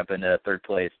before I jump into third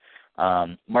place.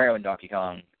 Mario and Donkey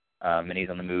Kong, Minis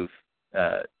on the Move.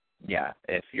 Yeah,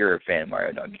 if you're a fan of Mario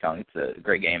and Donkey Kong, it's a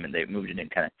great game, and they've moved it in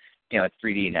kind of, it's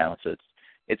 3D now, so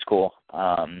it's cool.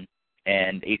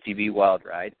 And ATV Wild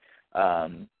Ride.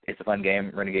 It's a fun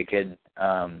game, Renegade Kid.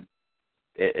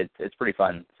 It's pretty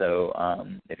fun. So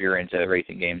if you're into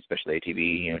racing games, especially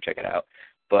ATV, check it out.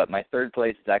 But my third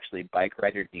place is actually Bike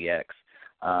Rider DX.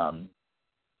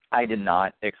 I did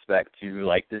not expect to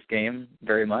like this game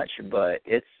very much, but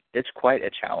it's quite a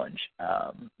challenge,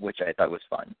 which I thought was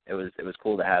fun. It was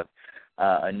cool to have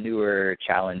a newer,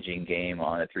 challenging game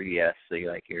on a 3DS. So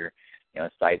you're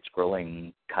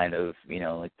side-scrolling kind of,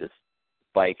 like this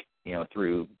bike,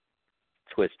 through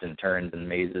twists and turns and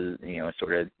mazes,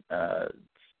 sort of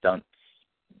stunts,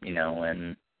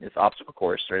 and this obstacle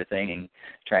course sort of thing, and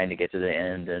trying to get to the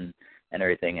end and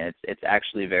everything, and it's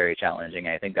actually very challenging.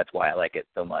 I think that's why I like it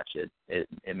so much. It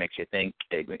makes you think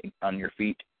on your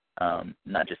feet,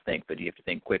 not just think, but you have to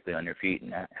think quickly on your feet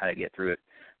and how to get through it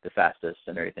the fastest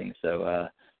and everything. So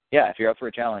if you're up for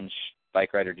a challenge,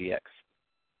 Bike Rider DX.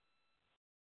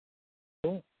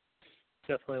 Cool.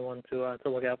 Definitely one to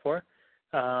look out for.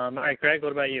 All right, Greg,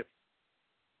 what about you?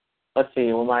 Let's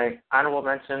see. Well, my honorable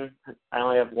mention, I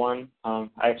only have one. I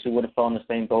actually would have fallen in the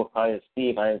same boat probably as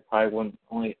Steve. I probably wouldn't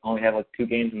only have like 2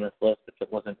 games in this list if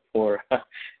it wasn't for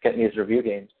getting these review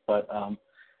games. But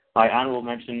my honorable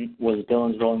mention was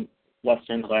Dylan's Rolling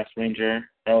Western: The Last Ranger.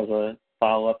 That was a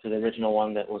follow-up to the original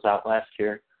one that was out last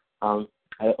year.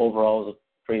 Overall, it was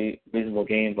a pretty reasonable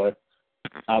game, but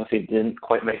obviously didn't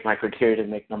quite make my criteria to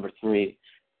make number 3.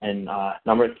 And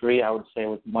number 3, I would say,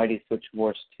 was Mighty Switch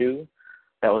Wars 2.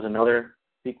 That was another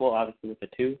sequel, obviously, with the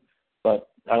 2. But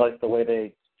I like the way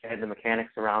they had the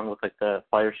mechanics around with, like, the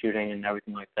fire shooting and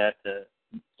everything like that to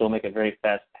still make it very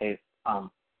fast-paced.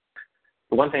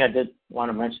 The one thing I did want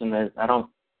to mention is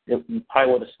it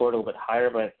probably would have scored a little bit higher,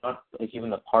 but I thought like even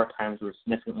the power times were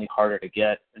significantly harder to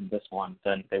get in this one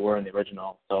than they were in the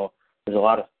original. So there's a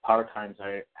lot of power times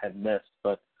I had missed,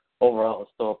 but overall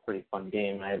it's still a pretty fun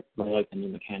game. I really like the new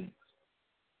mechanics.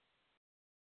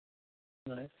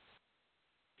 Nice.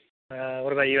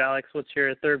 What about you, Alex? What's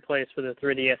your third place for the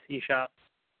 3DS eShop?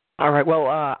 All right. Well,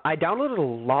 I downloaded a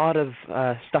lot of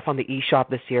stuff on the eShop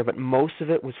this year, but most of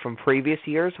it was from previous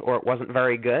years, or it wasn't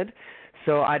very good.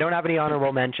 So I don't have any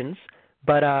honorable mentions.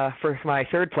 But for my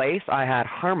third place, I had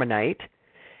Harmonite,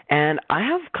 and I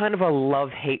have kind of a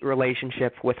love-hate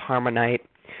relationship with Harmonite.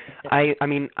 I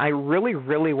mean, I really,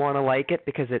 really want to like it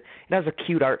because it has a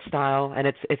cute art style, and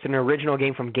it's an original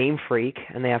game from Game Freak,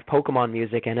 and they have Pokemon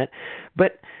music in it.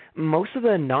 But most of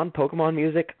the non-Pokemon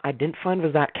music I didn't find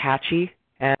was that catchy.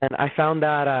 And I found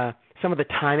that some of the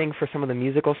timing for some of the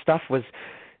musical stuff was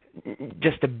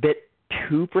just a bit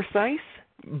too precise,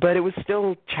 but it was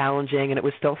still challenging and it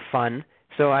was still fun.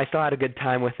 So I still had a good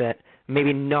time with it.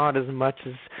 Maybe not as much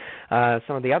as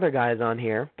some of the other guys on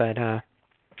here, but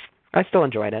I still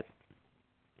enjoyed it.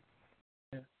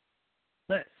 Yeah.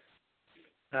 Nice.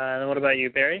 And what about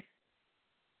you, Barry?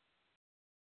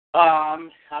 I'm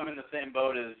in the same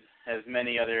boat as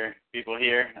many other people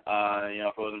here.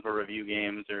 If it wasn't for review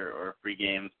games or free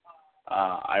games,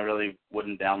 I really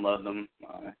wouldn't download them.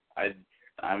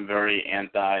 I'm very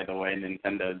anti the way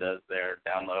Nintendo does their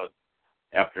downloads.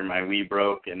 After my Wii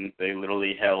broke, and they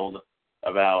literally held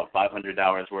about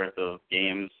 $500 worth of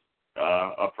games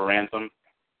up for ransom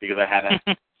because I had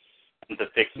to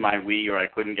fix my Wii or I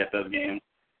couldn't get those games.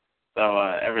 So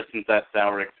ever since that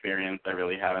sour experience, I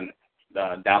really haven't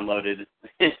downloaded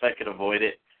if I could avoid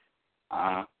it.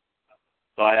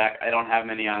 So I don't have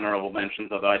many honorable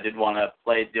mentions, although I did want to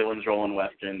play Dylan's Rolling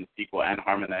Western sequel and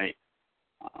Harmonite,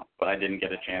 but I didn't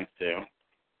get a chance to.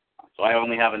 So I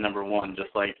only have a number one,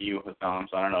 just like you, Hassan.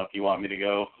 So I don't know if you want me to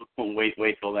go wait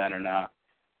till then or not.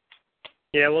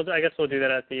 Yeah, well, I guess we'll do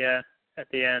that at the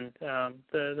end.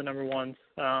 The number ones.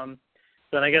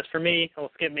 Then I guess for me,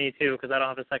 I'll skip me too because I don't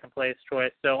have a second place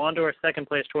choice. So on to our second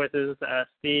place choices.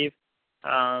 Steve,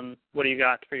 what do you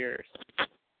got for yours?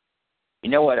 You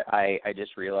know what I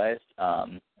just realized,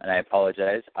 and I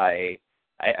apologize. I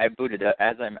booted up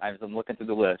as I'm looking through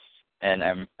the list, and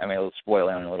I'm a little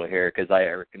spoiling a little here because I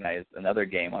recognized another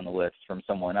game on the list from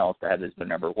someone else that had this as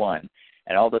number one,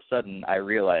 and all of a sudden I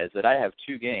realized that I have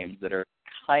two games that are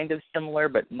kind of similar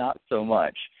but not so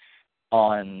much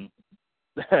on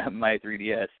my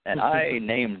 3DS, and I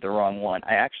named the wrong one.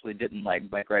 I actually didn't like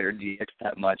Bike Rider DX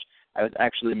that much. I was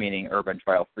actually meaning Urban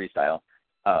Trial Freestyle.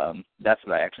 That's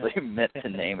what I actually meant to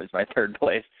name as my third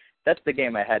place. That's the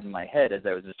game I had in my head as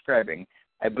I was describing.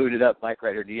 I booted up Bike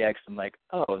Rider DX. I'm like,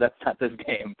 oh, that's not this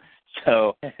game.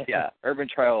 So, yeah, Urban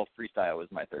Trial Freestyle was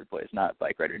my third place, not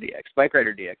Bike Rider DX. Bike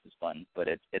Rider DX is fun, but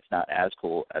it's not as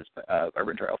cool as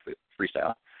Urban Trial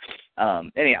Freestyle.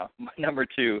 Anyhow, number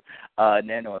two,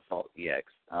 Nano Assault EX.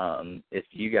 If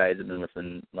you guys have been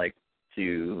listening,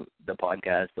 to the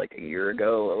podcast a year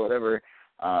ago or whatever,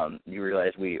 you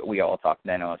realize we all talked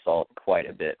Nano Assault quite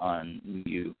a bit on Wii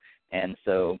U, and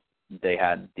so they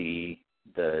had the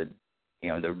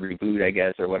reboot, I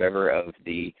guess, or whatever of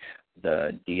the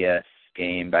DS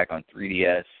game back on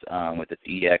 3DS with its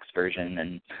EX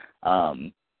version,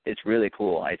 and it's really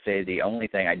cool. I'd say the only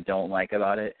thing I don't like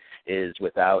about it is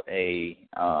without a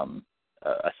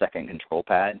second control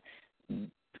pad,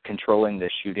 controlling the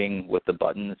shooting with the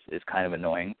buttons is kind of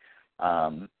annoying.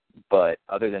 But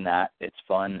other than that, it's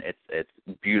fun. It's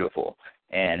beautiful,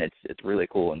 and it's really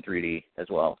cool in 3D as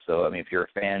well. So I mean, if you're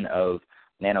a fan of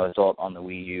Nano Assault on the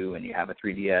Wii U and you have a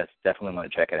 3DS, definitely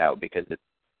want to check it out because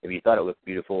if you thought it looked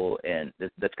beautiful, and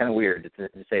that's kind of weird to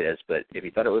say this, but if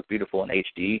you thought it looked beautiful in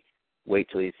HD, wait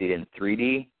till you see it in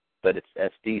 3D. But it's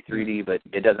SD 3D, but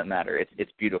it doesn't matter.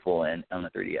 It's beautiful on the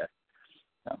 3DS.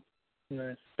 So.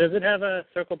 Nice. Does it have a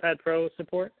Circle Pad Pro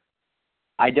support?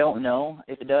 I don't know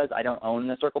if it does. I don't own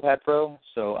the Circle Pad Pro,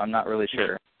 so I'm not really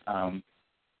sure.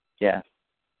 Yeah.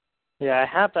 Yeah, I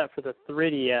have that for the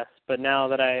 3DS, but now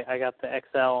that I got the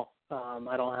XL,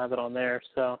 I don't have it on there,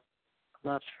 so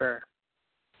I'm not sure.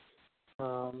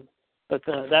 But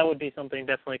that would be something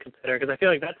definitely consider because I feel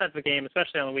like that type of game,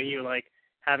 especially on the Wii U,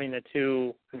 having the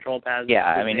two control pads. Yeah,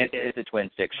 I mean it's a twin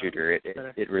stick shooter.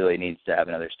 It really needs to have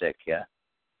another stick. Yeah.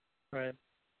 Right.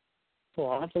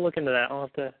 Well, I'll have to look into that. I'll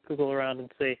have to Google around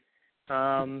and see.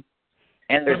 And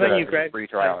there's a free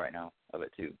trial right now of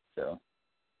it too. So.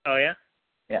 Oh yeah.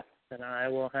 Yeah. Then I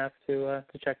will have to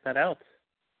check that out.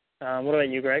 What about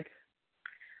you, Greg?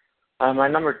 My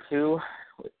number two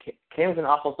came as an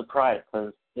awful surprise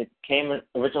because it came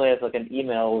originally as like an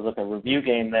email. It was like a review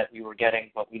game that we were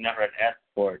getting, but we never had asked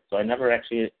for it. So I never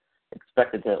actually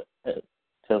expected to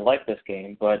like this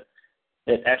game, but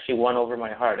it actually won over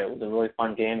my heart. It was a really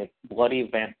fun game. It's Bloody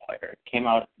Vampire. It came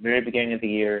out at the very beginning of the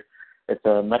year. It's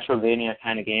a Metroidvania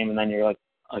kind of game, and then you're like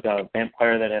a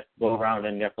vampire that has to go around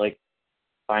and you have to like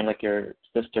find like your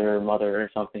sister or mother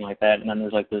or something like that. And then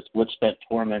there's like this witch that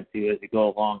torments you as you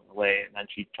go along the way, and then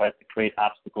she tries to create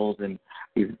obstacles and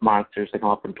these monsters that come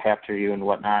up and capture you and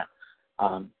whatnot.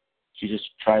 She just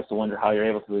tries to wonder how you're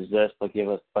able to resist, like you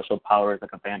have a special powers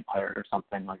like a vampire or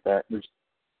something like that.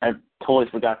 I totally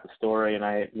forgot the story, and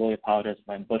I really apologize if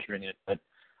I'm butchering it, but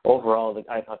overall,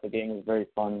 I thought the game was very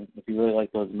fun. If you really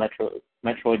like those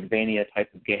Metroidvania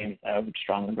type of games, I would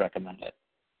strongly recommend it.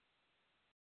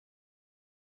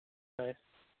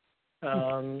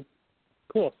 Nice.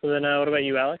 Cool. So then what about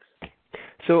you, Alex?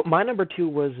 So my number 2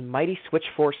 was Mighty Switch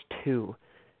Force 2.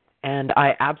 And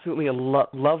I absolutely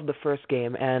loved the first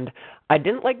game, and I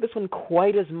didn't like this one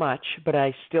quite as much, but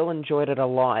I still enjoyed it a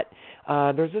lot.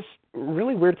 There's this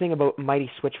really weird thing about Mighty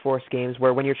Switch Force games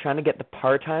where when you're trying to get the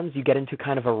par times, you get into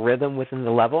kind of a rhythm within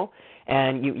the level,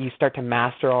 and you start to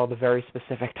master all the very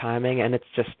specific timing, and it's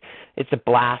a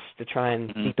blast to try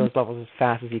and beat those levels as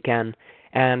fast as you can.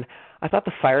 And I thought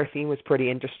the fire theme was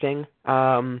pretty interesting.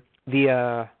 What's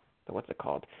it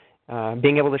called?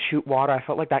 Being able to shoot water, I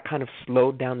felt like that kind of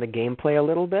slowed down the gameplay a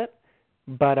little bit.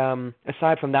 But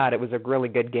aside from that, it was a really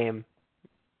good game.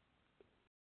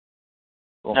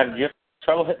 Cool. Have you had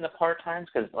trouble hitting the par times?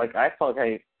 Because like I felt like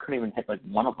I couldn't even hit like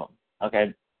one of them. Like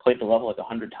I played the level like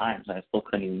 100 times and I still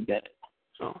couldn't even get it.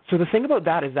 So the thing about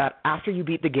that is that after you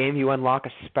beat the game, you unlock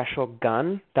a special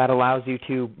gun that allows you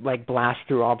to like blast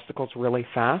through obstacles really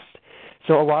fast.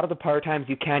 So a lot of the par times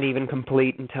you can't even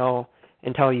complete until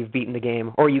you've beaten the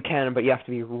game, or you can, but you have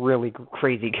to be really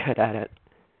crazy good at it.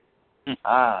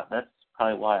 That's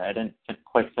probably why I didn't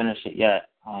quite finish it yet.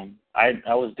 I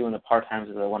was doing the par times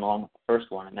as I went along with the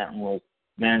first one, and that one was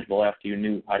manageable after you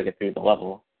knew how to get through the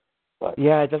level. But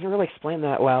yeah, it doesn't really explain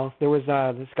that well. There was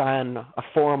this guy on a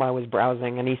forum I was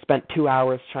browsing, and he spent 2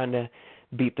 hours trying to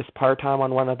beat this par time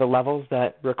on one of the levels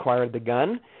that required the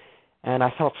gun, and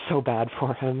I felt so bad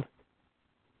for him.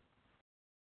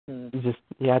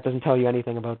 It doesn't tell you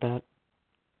anything about that.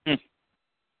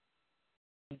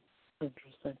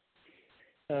 Interesting.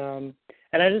 And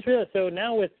I just realized, so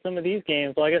now with some of these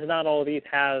games, well, I guess not all of these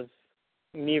have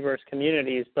Miiverse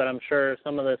communities, but I'm sure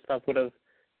some of this stuff would have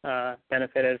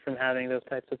benefited from having those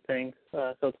types of things.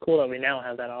 So it's cool that we now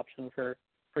have that option for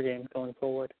games going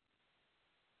forward.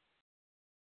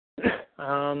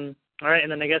 All right,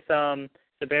 and then I guess so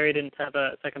Barry didn't have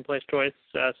a second place choice,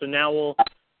 so now we'll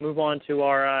move on to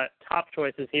our top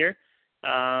choices here.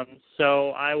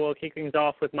 So I will kick things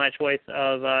off with my choice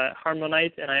of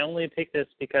Harmonite, and I only picked this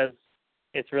because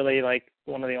it's really like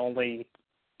one of the only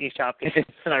eShop games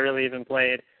that I really even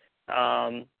played.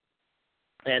 I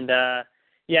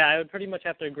would pretty much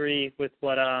have to agree with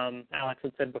what Alex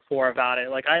had said before about it.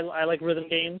 Like I like rhythm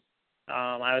games.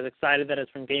 I was excited that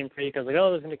it's from Game Freak. I was like, oh,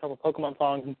 there's gonna be a couple Pokemon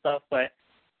songs and stuff, but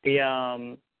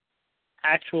the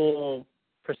actual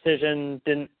precision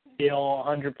didn't feel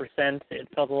 100%. It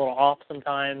felt a little off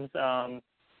sometimes,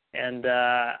 and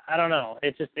I don't know.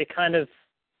 It kind of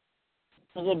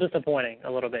was a little disappointing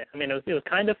a little bit. I mean, it was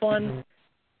kind of fun,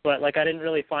 but like I didn't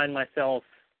really find myself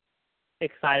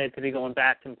excited to be going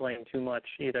back and playing too much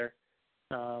either.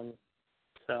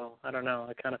 So I don't know.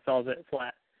 It kind of fell a bit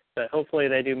flat. But hopefully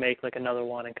they do make like another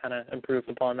one and kind of improve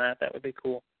upon that. That would be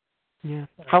cool. Yeah.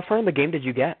 How far in the game did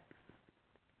you get?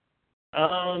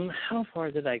 How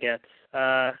far did I get?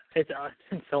 It's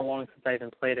been so long since I even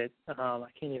played it. I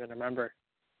can't even remember.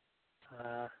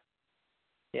 I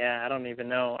don't even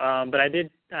know. But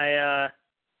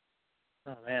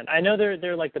oh man, I know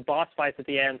they're like the boss fights at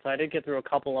the end, so I did get through a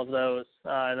couple of those,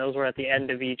 and those were at the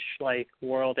end of each like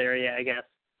world area, I guess.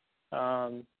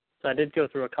 So I did go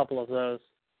through a couple of those,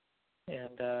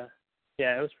 and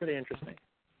it was pretty interesting.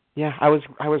 Yeah, I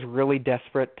was really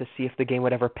desperate to see if the game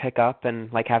would ever pick up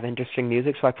and like have interesting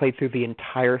music, so I played through the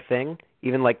entire thing,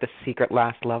 even like the secret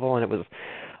last level, and it was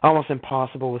almost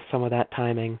impossible with some of that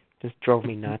timing. Just drove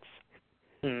me nuts.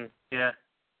 Yeah.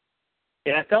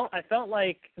 Yeah, I felt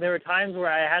like there were times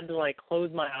where I had to like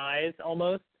close my eyes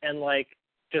almost and like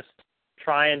just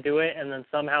try and do it, and then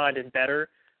somehow I did better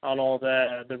on all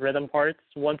the rhythm parts.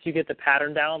 Once you get the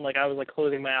pattern down, like I was like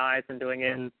closing my eyes and doing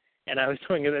it, and I was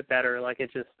doing a bit better. Like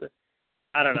it just,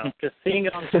 I don't know, just seeing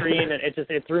it on screen, and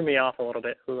it threw me off a little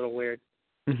bit. It was a little weird.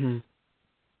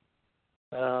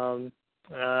 So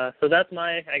that's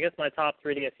my top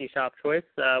 3DS eShop choice.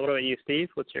 What about you, Steve?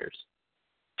 What's yours?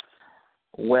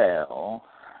 Well,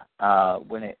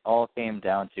 when it all came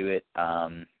down to it,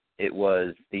 it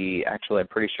was I'm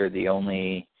pretty sure the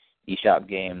only eShop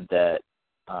game that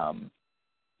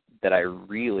I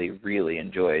really, really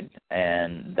enjoyed,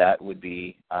 and that would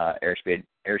be Air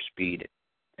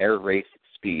Race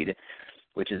Speed,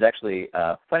 which is actually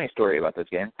a funny story about this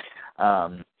game.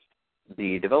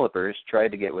 The developers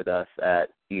tried to get with us at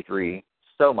E3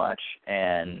 so much,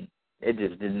 and it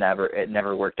just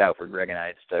never worked out for Greg and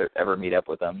I to ever meet up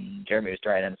with them. Jeremy was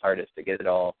trying his hardest to get it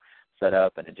all set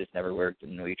up, and it just never worked.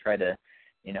 And we tried to,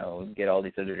 get all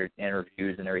these other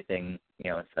interviews and everything,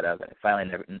 set up. And it finally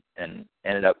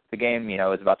ended up, the game,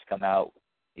 was about to come out,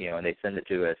 and they send it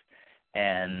to us.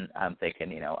 And I'm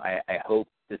thinking, I hope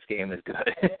this game is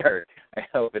good, or I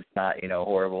hope it's not,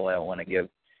 horrible. I don't want to give,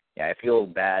 I feel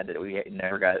bad that we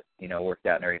never got, worked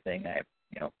out and everything. I,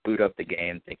 boot up the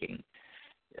game thinking,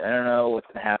 I don't know what's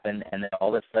going to happen. And then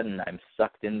all of a sudden I'm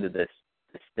sucked into this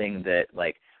thing that,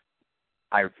 like,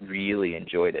 I really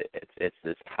enjoyed it. It's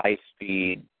this high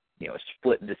speed,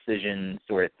 split decision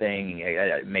sort of thing. You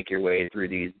gotta make your way through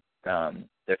these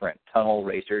different tunnel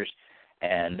racers,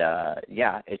 and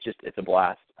it's a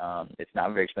blast. It's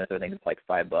not very expensive. I think it's like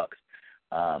 $5.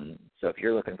 So if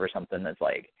you're looking for something that's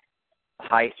like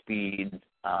high speed,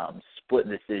 split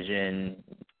decision,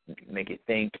 make it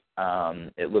think,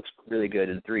 it looks really good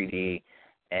in 3D.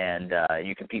 And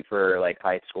you compete for like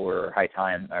high score or high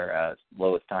time or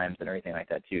lowest times and everything like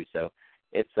that too. So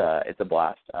it's a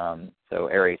blast. So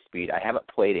Air Race Speed. I haven't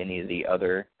played any of the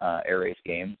other Air Race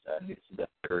games. This is the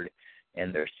third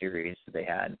in their series they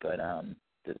had, but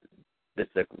this is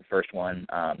the first one.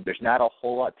 There's not a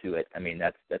whole lot to it. I mean,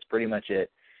 that's pretty much it.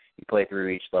 You play through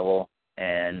each level,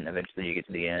 and eventually you get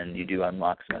to the end. You do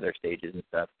unlock some other stages and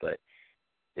stuff, but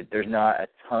there's not a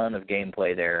ton of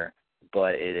gameplay there.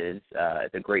 But it's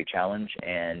a great challenge,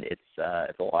 and it's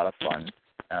a lot of fun.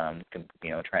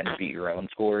 Trying to beat your own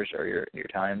scores or your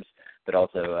times, but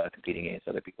also competing against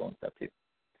other people and stuff too.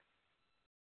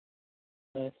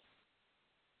 Nice.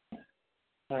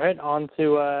 All right, on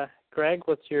to Greg.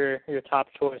 What's your top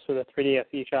choice for the 3DS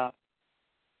eShop?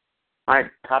 My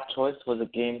top choice was a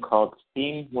game called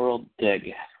SteamWorld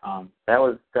Dig. That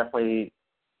was definitely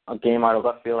a game out of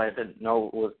left field. I didn't know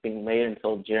it was being made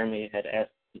until Jeremy had asked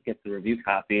to get the review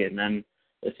copy, and then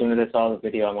as soon as I saw the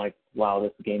video, I'm like, wow,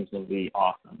 this game's going to be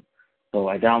awesome. So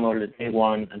I downloaded it day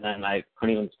one, and then I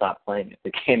couldn't even stop playing it.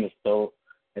 The game is so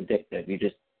addictive.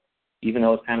 Even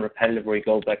though it's kind of repetitive where you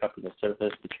go back up to the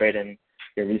surface to trade in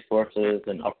your resources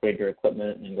and upgrade your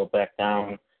equipment and go back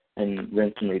down and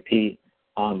rinse and repeat,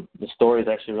 the story is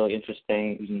actually really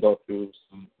interesting. You can go through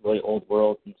some really old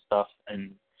worlds and stuff,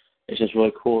 and it's just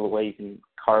really cool the way you can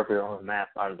carve your own map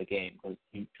out of the game, because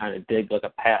you kind of dig like a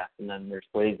path, and then there's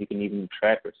ways you can even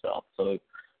track yourself. So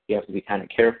you have to be kind of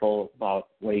careful about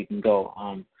where you can go.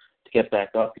 To get back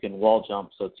up, you can wall jump.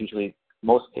 So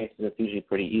most cases it's usually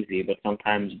pretty easy, but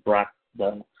sometimes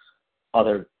the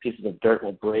other pieces of dirt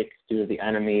will break due to the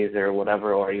enemies or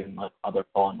whatever, or even like other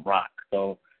fallen rock.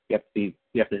 So you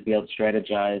have to be able to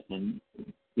strategize and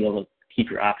be able to keep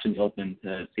your options open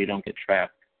so you don't get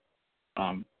trapped.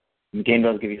 The game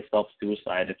does give you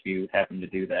self-suicide if you happen to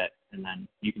do that, and then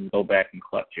you can go back and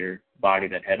collect your body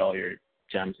that had all your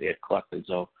gems that you had collected.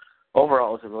 So overall,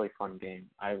 it was a really fun game.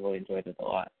 I really enjoyed it a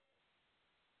lot.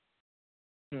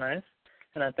 Nice.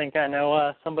 And I think I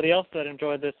know somebody else that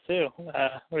enjoyed this too. What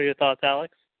are your thoughts,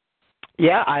 Alex?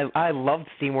 Yeah, I loved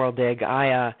SteamWorld Dig.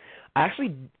 I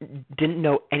actually didn't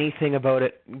know anything about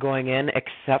it going in,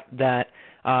 except that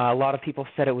a lot of people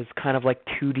said it was kind of like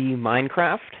 2D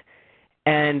Minecraft.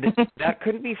 And that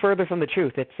couldn't be further from the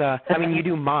truth. It's you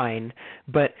do mine,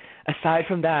 but aside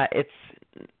from that, it's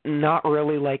not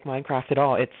really like Minecraft at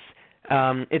all.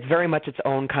 It's very much its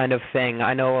own kind of thing.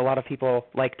 I know a lot of people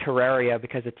like Terraria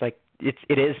because it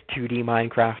is 2D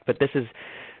Minecraft, but this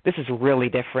is really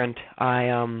different.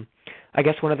 I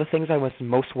guess one of the things I was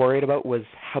most worried about was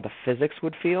how the physics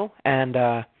would feel, and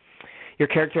your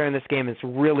character in this game is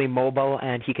really mobile,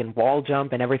 and he can wall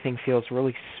jump, and everything feels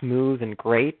really smooth and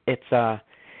great. It's a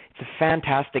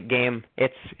fantastic game.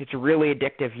 It's really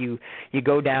addictive. You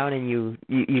go down and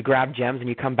you grab gems and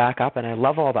you come back up, and I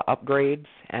love all the upgrades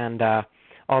and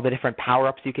all the different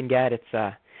power-ups you can get. It's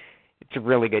a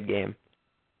really good game.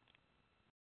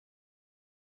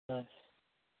 Nice.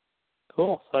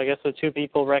 Cool. So I guess the two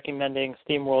people recommending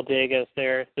SteamWorld Dig as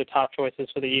their top choices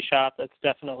for the eShop, that's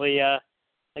definitely a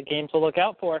game to look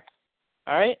out for.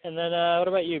 All right, and then what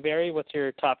about you, Barry? What's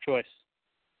your top choice?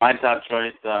 My top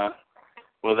choice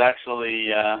was actually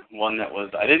one that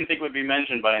I didn't think would be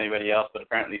mentioned by anybody else, but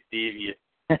apparently, Steve, you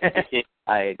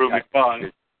can't prove me wrong.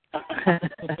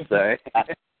 Sorry.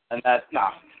 And that's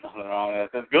nothing wrong.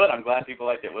 That's good. I'm glad people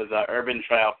liked it. It was Urban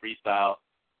Trial Freestyle,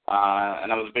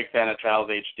 and I was a big fan of Trials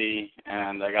HD.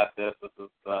 And I got this. This was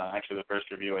actually the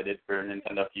first review I did for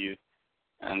Nintendo Fuse,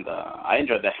 and I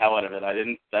enjoyed the hell out of it. I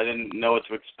didn't know what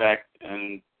to expect,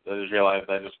 and I just realized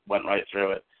I just went right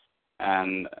through it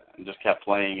and just kept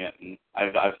playing it. And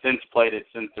I've since played it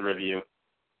since the review.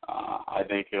 I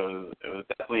think it was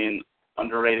definitely an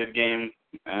underrated game,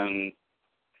 and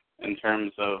in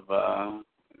terms of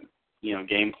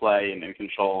gameplay and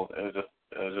control, it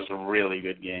was just a really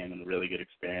good game and a really good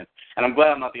experience. And I'm glad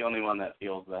I'm not the only one that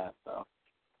feels that. So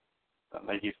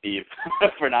thank you, Steve,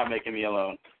 for not making me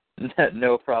alone.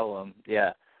 No problem.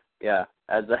 Yeah.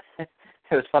 As it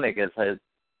was funny because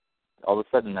all of a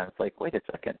sudden I was like, wait a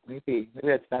second, maybe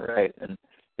that's not right. And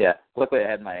yeah, luckily I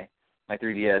had my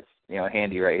 3DS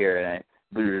handy right here, and I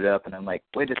booted it up, and I'm like,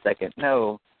 wait a second,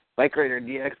 no, Bike Rider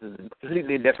DX is a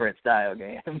completely different style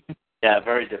game. Yeah,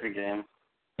 very different game.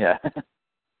 Yeah.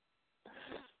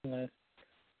 Nice.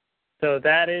 So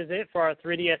that is it for our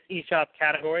 3DS eShop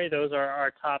category. Those are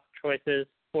our top choices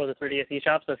for the 3DS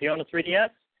eShop. So if you own a 3DS,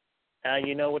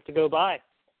 you know what to go buy.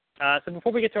 So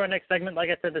before we get to our next segment, like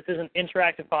I said, this is an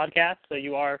interactive podcast, so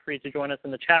you are free to join us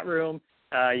in the chat room.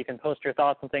 You can post your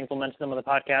thoughts and things. We'll mention them on the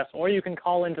podcast, or you can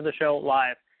call into the show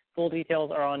live. Full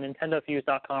details are on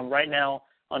nintendofuse.com right now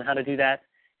on how to do that.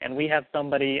 And we have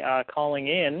somebody calling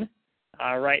in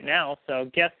right now.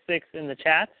 So guest 6 in the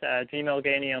chat, Gmail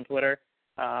Gainey on Twitter.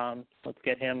 Let's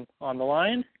get him on the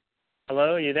line.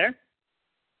 Hello, are you there?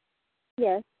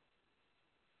 Yes.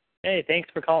 Hey, thanks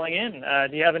for calling in.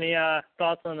 Do you have any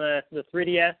thoughts on the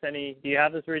 3DS? Do you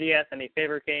have the 3DS? Any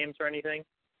favorite games or anything?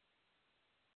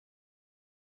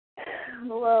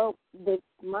 Well,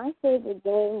 my favorite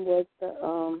game was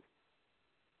the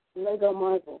Lego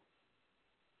Marvel.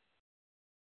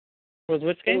 Was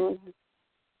which game?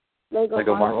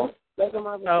 Lego Marvel. Lego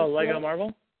Marvel. Oh, Lego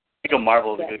Marvel? Lego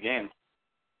Marvel is a good game.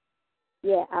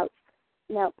 Yeah,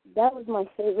 now that was my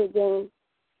favorite game.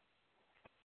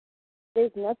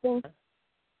 There's nothing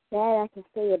bad I can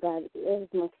say about it. It was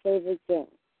my favorite game.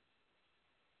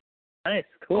 Nice,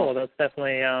 cool. That's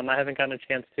definitely. I haven't gotten a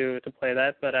chance to play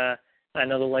that, but I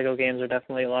know the Lego games are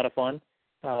definitely a lot of fun.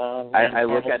 I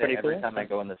look at it every cool. time I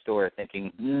go in the store,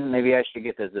 thinking maybe I should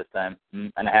get this time,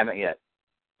 and I haven't yet.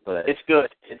 But it's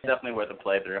good. It's definitely worth a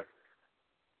playthrough.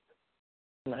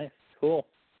 Nice, cool.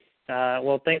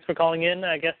 Well, thanks for calling in,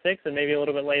 guest 6, and maybe a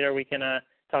little bit later we can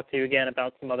talk to you again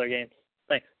about some other games.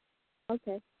 Thanks.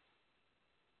 Okay.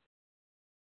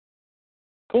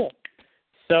 Cool.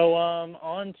 So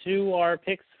on to our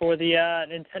picks for the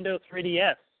Nintendo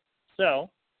 3DS. So,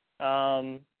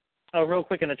 real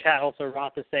quick in the chat, also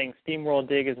Roth is saying SteamWorld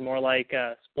Dig is more like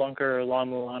Splunker or La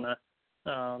Mulana.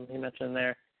 He mentioned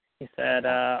there. He said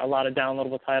a lot of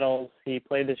downloadable titles he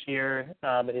played this year,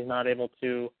 but he's not able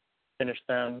to finish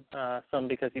them, some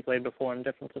because he played before in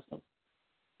different systems.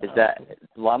 Is that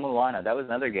La Mulana? That was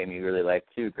another game you really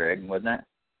liked too, Greg, wasn't it?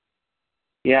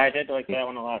 Yeah, I did like that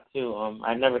one a lot too.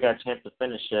 I never got a chance to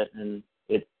finish it, and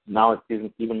now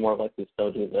it's even more likely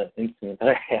so to the incident that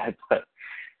I had. But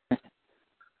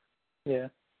yeah,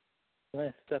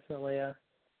 nice, definitely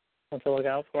one to look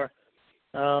out for.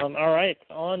 All right,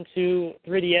 on to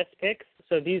 3DS picks.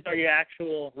 So these are your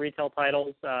actual retail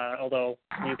titles, although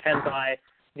you can buy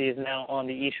these now on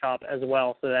the eShop as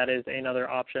well, so that is another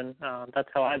option. That's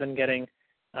how I've been getting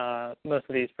most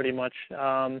of these pretty much.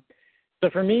 So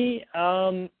for me,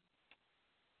 I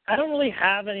don't really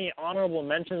have any honorable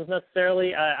mentions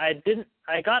necessarily. I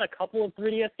got a couple of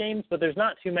 3DS games, but there's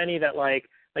not too many that like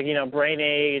Brain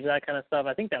Age, that kind of stuff.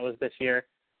 I think that was this year.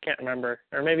 Can't remember,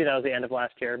 or maybe that was the end of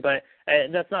last year. But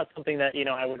that's not something that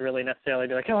I would really necessarily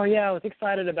be like, oh yeah, I was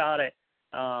excited about it.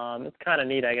 It's kind of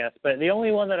neat, I guess. But the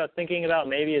only one that I was thinking about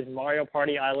maybe is Mario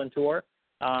Party Island Tour.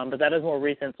 But that is more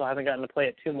recent, so I haven't gotten to play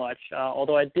it too much.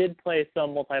 Although I did play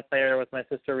some multiplayer with my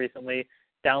sister recently.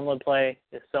 Download play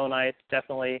is so nice.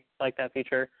 Definitely like that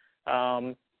feature.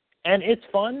 And it's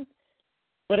fun,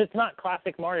 but it's not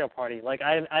classic Mario Party. Like,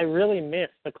 I really miss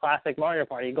the classic Mario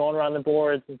Party, going around the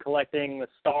boards and collecting the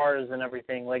stars and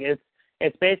everything. Like,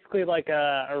 it's basically like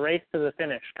a race to the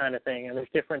finish kind of thing, and there's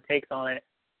different takes on it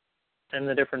and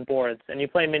the different boards. And you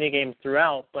play mini games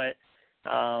throughout, but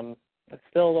it's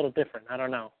still a little different. I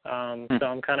don't know. So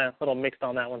I'm kind of a little mixed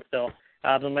on that one still.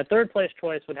 But my third place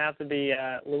choice would have to be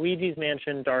Luigi's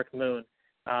Mansion Dark Moon.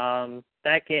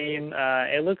 That game,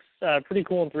 it looks pretty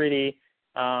cool in 3D,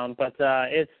 but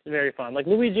it's very fun. Like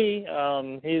Luigi,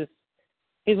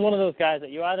 he's one of those guys that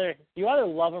you either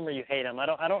love him or you hate him.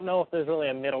 I don't know if there's really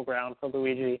a middle ground for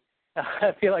Luigi.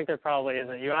 I feel like there probably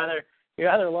isn't. You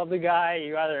either love the guy,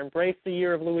 you either embrace the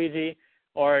year of Luigi,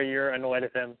 or you're annoyed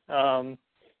at him.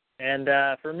 And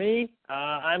for me,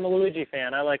 I'm a Luigi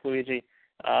fan. I like Luigi,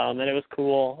 and it was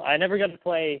cool. I never got to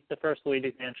play the first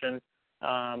Luigi's Mansion,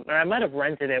 or I might have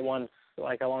rented it once,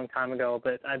 like a long time ago,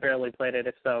 but I barely played it,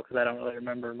 if so, because I don't really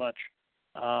remember much.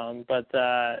 But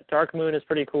Dark Moon is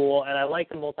pretty cool, and I like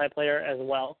the multiplayer as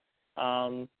well.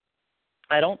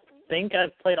 I don't think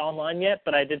I've played online yet,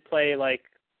 but I did play like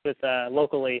with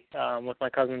locally with my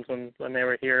cousins when they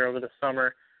were here over the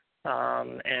summer,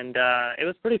 and it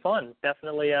was pretty fun.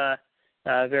 Definitely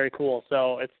very cool.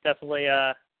 So it's definitely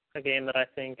a game that I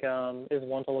think is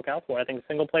one to look out for. I think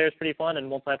single player is pretty fun,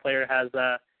 and multiplayer has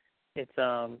its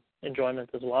enjoyment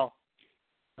as well.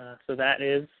 So that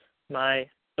is my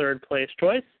third place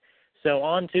choice. So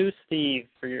on to Steve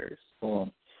for yours.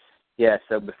 Cool. Yeah,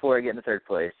 so before I get into third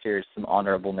place, here's some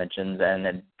honorable mentions, and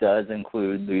it does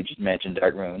include Luigi's Mansion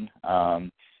Dark Moon.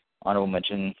 Honorable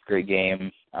mention, great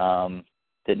game.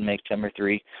 Didn't make number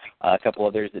 3. A couple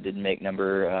others that didn't make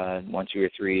number 1, 2, or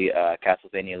 3.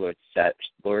 Castlevania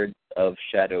Lord of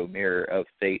Shadow, Mirror of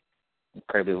Fate.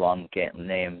 Incredibly long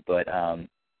name, but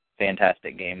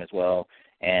fantastic game as well.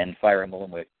 And Fire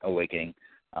Emblem Awakening.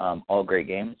 All great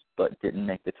games, but didn't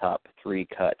make the top 3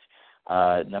 cut.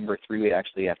 Number 3 would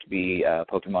actually have to be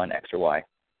Pokemon X or Y.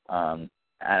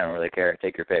 I don't really care.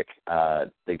 Take your pick.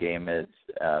 The game is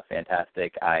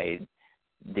fantastic.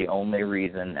 The only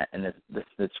reason, and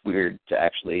it's weird to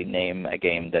actually name a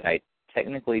game that I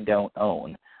technically don't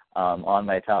own on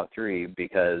my top 3,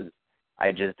 because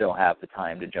I just don't have the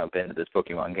time to jump into this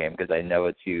Pokemon game, because I know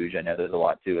it's huge. I know there's a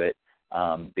lot to it,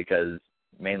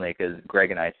 mainly because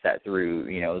Greg and I sat through,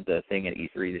 the thing at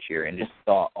E3 this year and just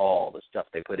saw all the stuff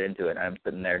they put into it. And I'm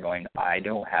sitting there going, I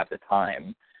don't have the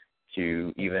time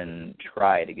to even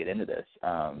try to get into this.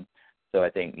 So I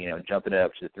think, jumping it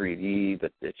up to the 3D,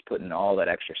 but it's putting all that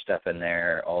extra stuff in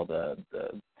there, all the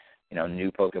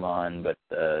new Pokemon, but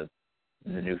the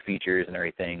new features and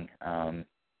everything,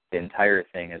 the entire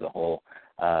thing as a whole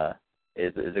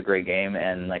is a great game.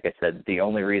 And like I said, the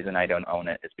only reason I don't own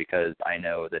it is because I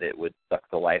know that it would suck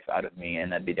the life out of me,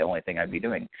 and that'd be the only thing I'd be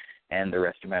doing, and the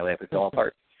rest of my life would fall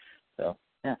apart. So,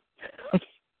 yeah.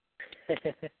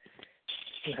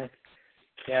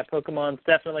 Yeah, Pokemon's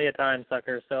definitely a time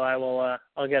sucker, so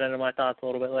I'll get into my thoughts a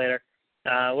little bit later.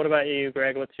 What about you,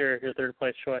 Greg? What's your third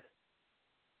place choice?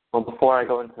 Well, before I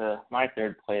go into my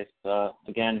third place,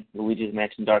 again, Luigi's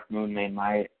Mansion Dark Moon made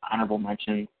my honorable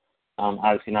mention.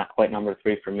 Obviously not quite number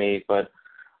 3 for me, but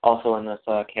also in this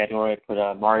category I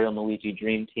put Mario and Luigi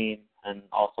Dream Team, and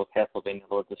also Castlevania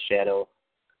Lords of Shadow,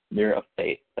 Mirror of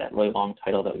Fate, that really long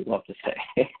title that we love to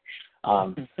say.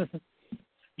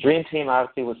 Dream Team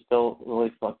obviously was still a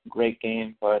really fun, great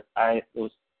game, but it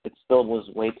still was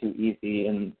way too easy,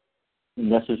 and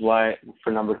this is why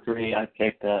for number 3 I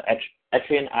picked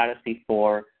Etrian Odyssey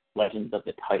 4: Legends of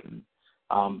the Titan.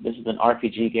 This is an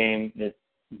RPG game. It's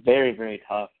very, very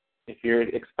tough. If you're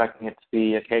expecting it to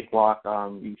be a cakewalk,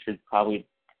 you should probably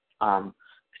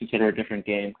consider a different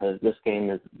game, because this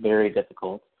game is very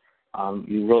difficult.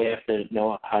 You really have to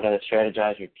know how to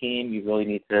strategize your team. You really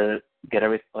need to get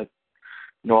everything,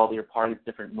 know all your party's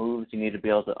different moves. You need to be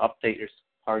able to update your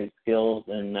party skills,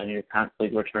 and then you're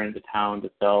constantly returning to town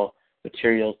to sell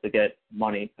materials to get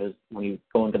money, because when you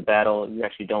go into battle, you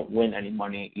actually don't win any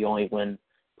money. You only win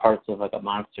parts of like a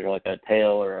monster, like a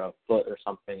tail or a foot or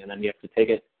something, and then you have to take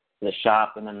it to the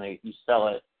shop, and then you sell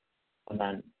it. And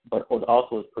then, but what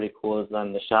also is pretty cool is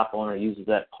then the shop owner uses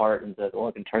that part and says,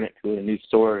 I can turn it to a new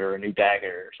sword or a new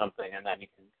dagger or something, and then you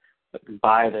can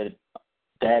buy the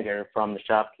dagger from the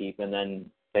shopkeep, and then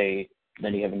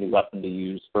you have a new weapon to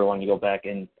use for when you go back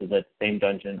into the same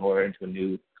dungeon or into a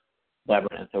new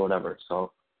labyrinth or whatever.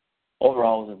 So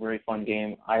overall, it was a very fun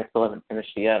game. I still haven't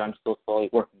finished it yet. I'm still slowly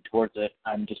working towards it.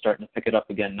 I'm just starting to pick it up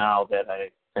again now that I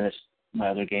finished my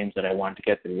other games that I wanted to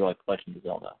get through, like Legend of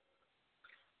Zelda.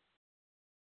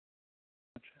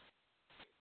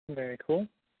 Very cool.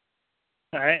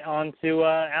 All right, on to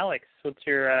Alex. What's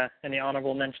your any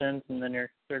honorable mentions and then your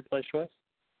third place choice?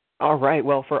 All right.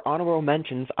 Well, for honorable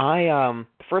mentions, the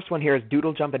first one here is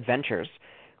Doodle Jump Adventures,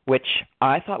 which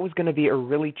I thought was going to be a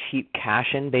really cheap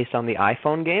cash-in based on the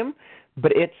iPhone game,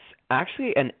 but it's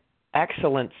actually an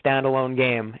excellent standalone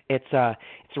game. It's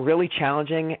really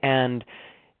challenging, and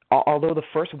although the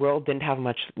first world didn't have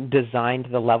much design to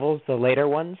the levels, the later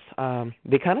ones,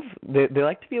 they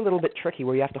like to be a little bit tricky,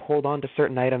 where you have to hold on to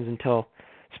certain items until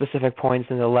specific points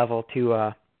in the level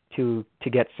to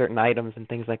get certain items and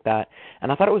things like that.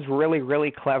 And I thought it was really, really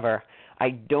clever. I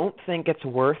don't think it's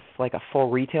worth like a full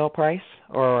retail price,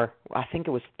 or I think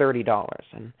it was $30,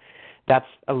 and that's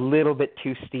a little bit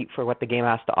too steep for what the game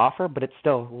has to offer, but it's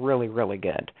still really, really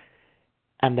good.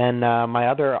 And then my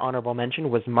other honorable mention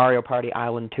was Mario Party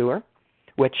Island Tour,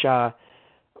 which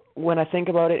when I think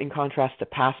about it in contrast to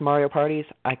past Mario Parties,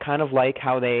 I kind of like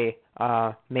how they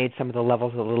made some of the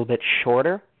levels a little bit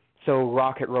shorter. So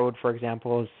Rocket Road, for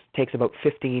example, takes about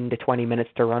 15 to 20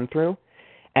 minutes to run through.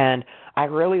 And I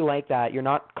really like that. You're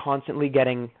not constantly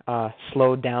getting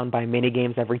slowed down by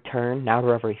mini-games every turn. Now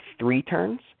they're every 3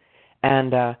 turns.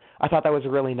 And I thought that was a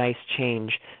really nice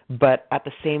change. But at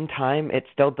the same time, it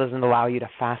still doesn't allow you to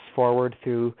fast forward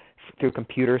through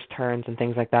computers' turns and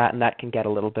things like that, and that can get a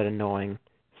little bit annoying.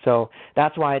 So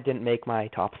that's why it didn't make my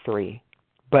top 3.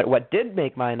 But what did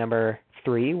make my number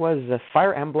 3 was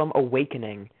Fire Emblem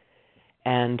Awakening.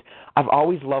 And I've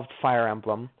always loved Fire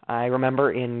Emblem. I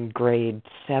remember in grade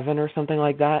 7 or something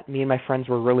like that, me and my friends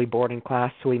were really bored in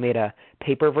class, so we made a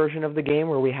paper version of the game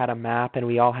where we had a map and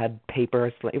we all had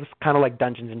papers. It was kind of like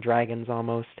Dungeons and Dragons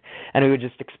almost. And we would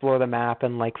just explore the map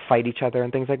and like fight each other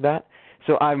and things like that.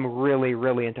 So I'm really,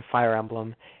 really into Fire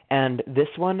Emblem. And this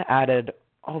one added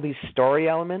all these story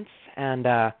elements and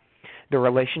the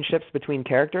relationships between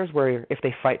characters, where if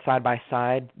they fight side by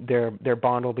side, their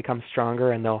bond will become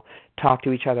stronger and they'll talk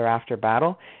to each other after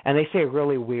battle. And they say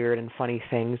really weird and funny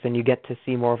things, and you get to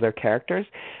see more of their characters.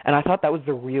 And I thought that was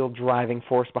the real driving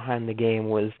force behind the game,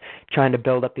 was trying to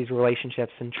build up these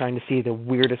relationships and trying to see the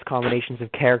weirdest combinations of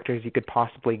characters you could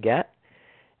possibly get.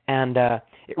 And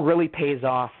it really pays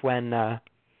off when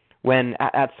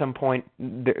at some point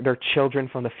their children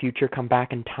from the future come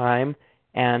back in time,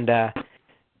 and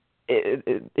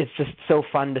it's just so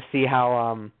fun to see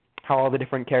how all the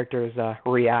different characters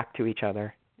react to each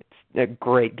other. It's a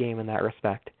great game in that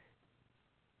respect.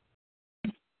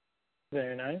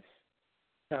 Very nice.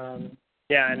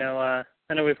 Yeah, I know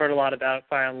we've heard a lot about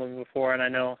Fire Emblem before, and I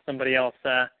know somebody else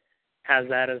has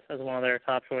that as one of their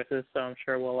top choices. So I'm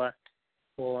sure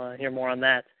we'll hear more on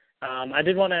that. I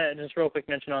did want to just real quick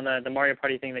mention on the Mario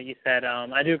Party thing that you said.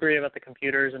 I do agree about the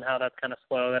computers and how that's kind of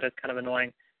slow. That is kind of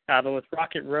annoying. But with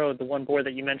Rocket Road, the one board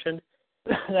that you mentioned,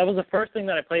 that was the first thing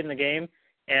that I played in the game,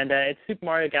 and it's Super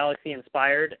Mario Galaxy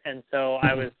inspired, and so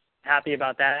I was happy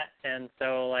about that. And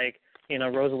so, like, you know,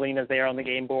 Rosalina's there on the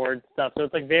game board stuff, so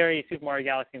it's like very Super Mario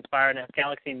Galaxy inspired, and has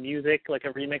Galaxy music, like a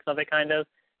remix of it kind of.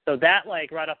 So that,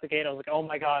 like, right off the gate, I was like, oh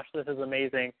my gosh, this is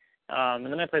amazing. And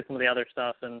then I played some of the other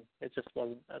stuff, and it just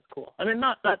wasn't as cool. I mean,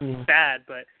 not bad,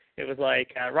 but it was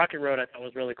like Rocket Road I thought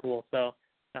was really cool, so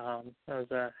I was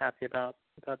happy about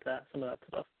that, some of that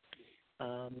stuff.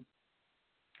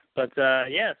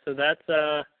 Yeah, so that's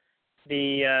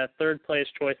the third place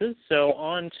choices. So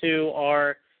on to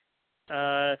our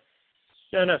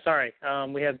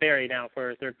we have Barry now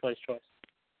for third place choice.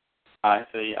 I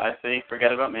see.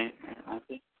 Forget about me.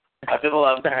 I feel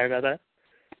loved. Sorry about that.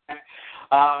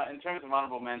 In terms of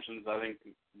honorable mentions, I think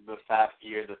this past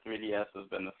year the 3DS has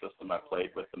been the system I've played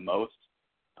with the most,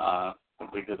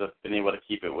 simply because I've been able to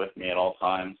keep it with me at all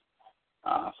times.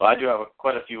 So I do have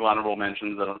quite a few honorable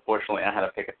mentions, and unfortunately I had to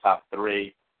pick a top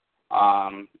 3.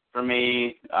 For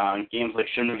me, games like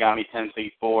Shin Megami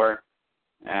Tensei 4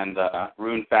 and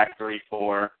Rune Factory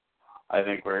 4, I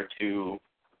think were 2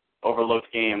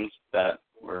 overlooked games that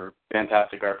were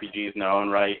fantastic RPGs in their own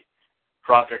right.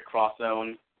 Project Cross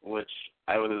Zone, which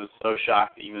I was so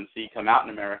shocked to even see come out in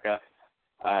America.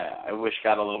 I wish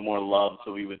got a little more love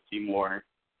so we would see more,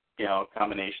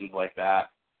 combinations like that.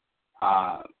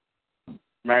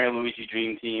 Mario Luigi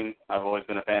Dream Team. I've always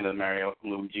been a fan of the Mario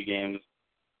Luigi games.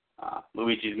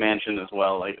 Luigi's Mansion as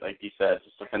well, like you said,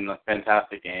 just a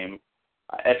fantastic game.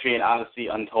 Etrian Odyssey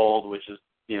Untold, which is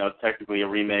technically a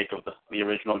remake of the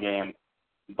original game,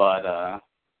 but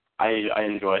I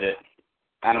enjoyed it.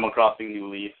 Animal Crossing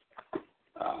New Leaf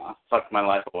sucked my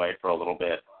life away for a little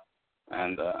bit,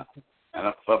 and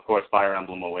of course Fire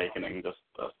Emblem Awakening, just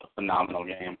a phenomenal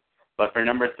game. But for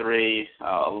number 3,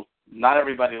 not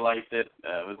everybody liked it.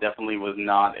 It definitely was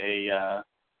not a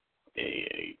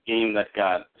game that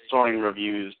got soaring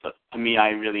reviews, but to me, I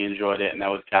really enjoyed it, and that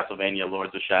was Castlevania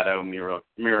Lords of Shadow Mirror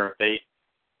of Fate.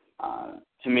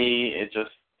 To me,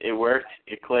 it worked,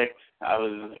 it clicked. I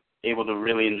was able to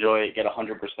really enjoy it, get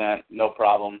 100%, no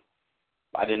problem.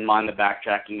 I didn't mind the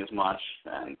backtracking as much,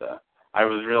 and I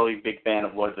was really a big fan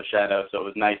of Lords of Shadow, so it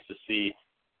was nice to see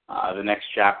the next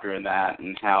chapter in that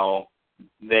and how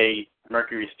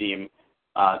Mercury Steam,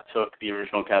 took the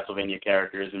original Castlevania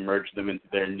characters and merged them into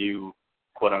their new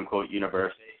quote-unquote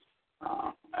universe.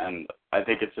 And I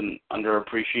think it's an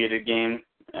underappreciated game,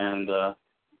 and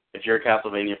if you're a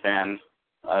Castlevania fan,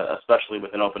 especially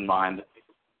with an open mind,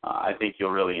 I think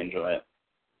you'll really enjoy it.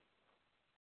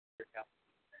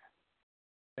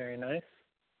 Very nice.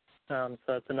 So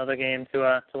it's another game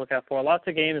to look out for. Lots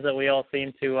of games that we all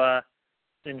seem to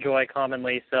enjoy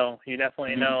commonly. So you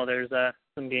definitely know there's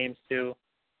some games to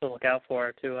look out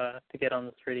for to get on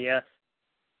the 3DS.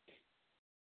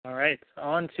 All right,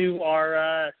 on to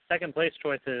our second place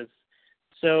choices.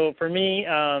 So for me,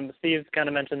 Steve kind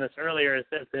of mentioned this earlier as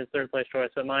his third place choice,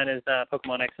 but mine is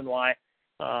Pokemon X and Y.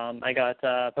 I got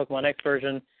Pokemon X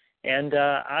version, and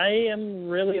I am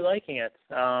really liking it.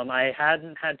 I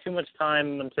hadn't had too much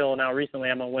time until now recently.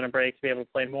 I'm on winter break to be able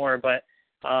to play more, but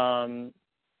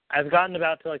I've gotten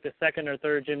about to like the second or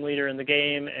third gym leader in the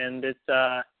game, and it's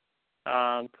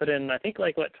put in, I think,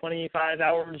 25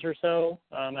 hours or so,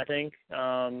 I think.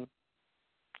 And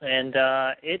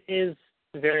it is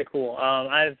very cool.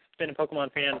 I've been a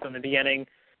Pokemon fan from the beginning,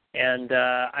 and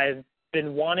I've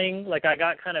been wanting, I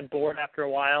got kind of bored after a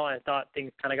while. I thought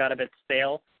things kind of got a bit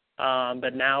stale.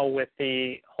 But now with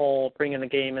the whole bringing the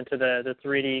game into the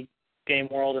 3D game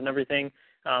world and everything,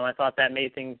 I thought that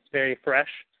made things very fresh,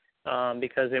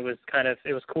 because it was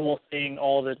cool seeing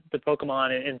all the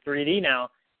Pokemon in 3D now.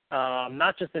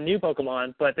 Not just the new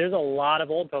Pokemon, but there's a lot of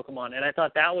old Pokemon, and I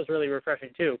thought that was really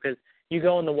refreshing too, because you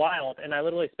go in the wild, and I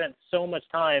literally spent so much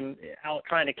time out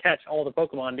trying to catch all the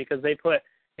Pokemon because they put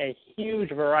a huge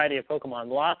variety of Pokemon,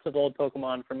 lots of old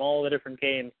Pokemon from all the different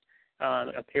games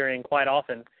appearing quite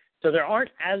often. So there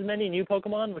aren't as many new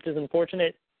Pokemon, which is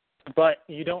unfortunate, but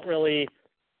you don't really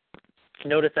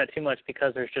notice that too much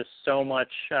because there's just so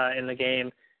much in the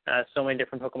game, so many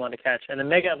different Pokemon to catch. And the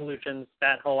Mega Evolutions,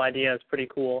 that whole idea is pretty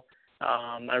cool.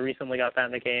 I recently got that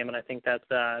in the game, and I think that's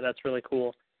really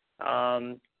cool.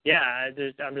 I'm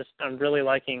really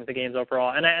liking the games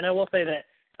overall. And I will say that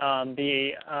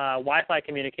the Wi-Fi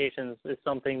communications is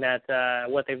something that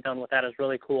what they've done with that is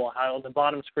really cool. How on the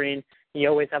bottom screen, you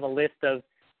always have a list of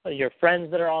your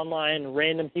friends that are online,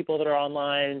 random people that are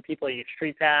online, people you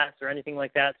Street Pass or anything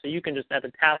like that. So you can just at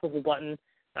the tap of the button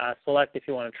select if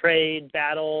you want to trade,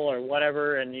 battle, or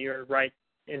whatever, and you're right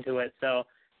into it. So,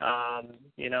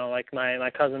 my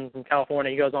cousin from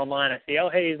California, he goes online. I see, oh,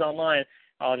 hey, he's online.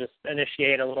 I'll just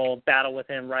initiate a little battle with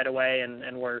him right away,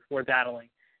 and we're battling.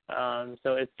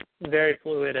 So it's very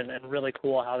fluid and really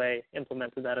cool how they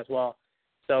implemented that as well.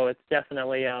 So it's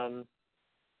definitely,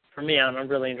 for me, I'm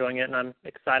really enjoying it, and I'm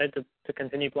excited to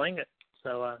continue playing it.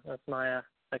 So that's my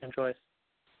second choice.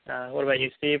 What about you,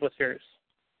 Steve? What's yours?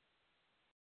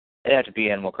 It had to be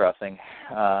Animal Crossing.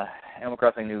 Animal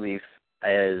Crossing New Leaf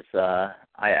is,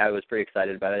 I was pretty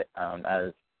excited about it,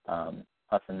 as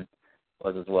Hudson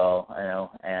was as well, I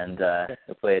know, and I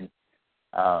played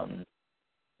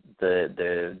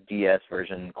the DS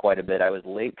version quite a bit. I was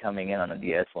late coming in on the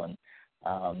DS one.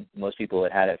 Most people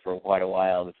had it for quite a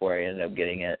while before I ended up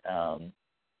getting it.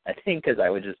 I think because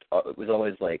it was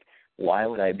always like, why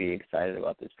would I be excited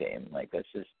about this game?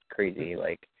 That's just crazy.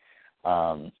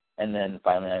 And then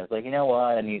finally I was like, you know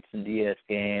what, I need some DS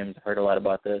games. I heard a lot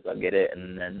about this. I'll get it.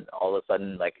 And then all of a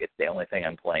sudden, it's the only thing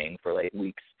I'm playing for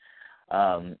weeks.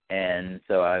 And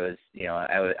so I was,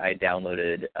 I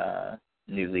downloaded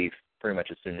New Leaf pretty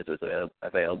much as soon as it was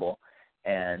available,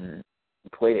 and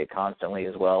played it constantly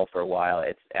as well for a while.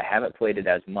 I haven't played it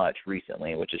as much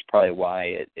recently, which is probably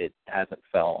why it hasn't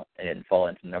fall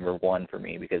into number one for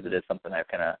me, because it is something I've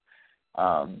kind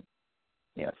of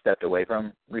stepped away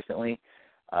from recently.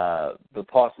 But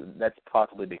that's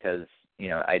possibly because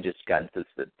I just gotten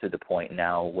to the point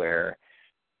now where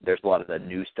there's a lot of the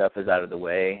new stuff is out of the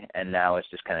way, and now it's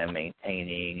just kind of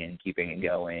maintaining and keeping it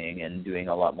going and doing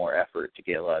a lot more effort to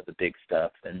get a lot of the big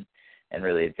stuff and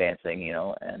really advancing,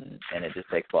 and it just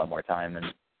takes a lot more time, and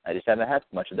I just haven't had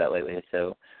much of that lately.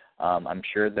 So I'm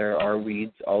sure there are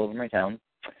weeds all over my town,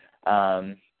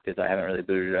 because I haven't really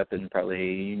booted it up in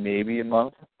probably maybe a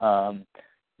month.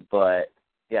 But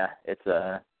yeah, it's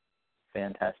a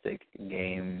fantastic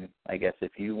game, I guess,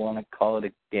 if you want to call it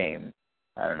a game.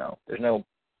 I don't know. There's no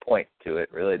point to it,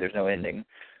 really. There's no ending.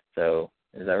 So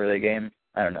is that really a game?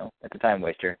 I don't know. It's a time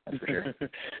waster, that's for sure.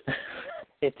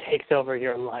 It takes over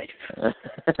your life.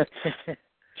 That's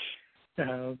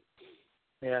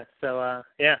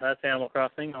Animal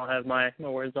Crossing. I'll have my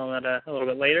words on that a little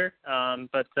bit later.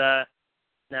 But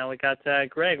now we got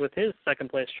Greg with his second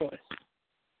place choice.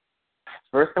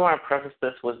 First, I want to preface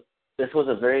this was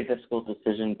a very difficult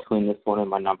decision between this one and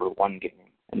my number one game.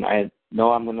 And I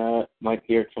know might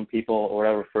hear from people or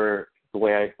whatever for the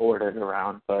way I ordered it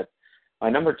around, but my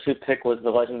number two pick was The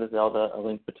Legend of Zelda: A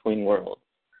Link Between Worlds.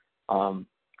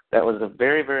 That was a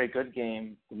very, very good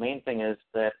game. The main thing is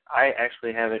that I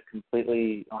actually have it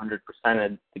completely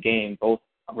 100%ed the game, both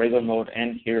regular mode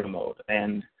and hero mode.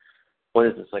 And what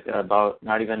is this, about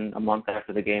not even a month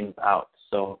after the game is out.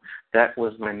 So that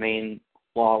was my main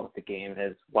flaw with the game,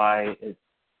 is why it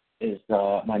is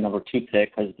my number two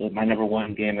pick, because my number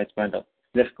one game I spent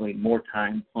significantly more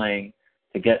time playing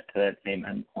to get to that same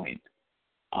end point.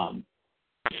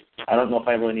 I don't know if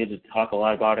I really need to talk a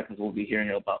lot about it because we'll be hearing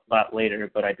it a lot later,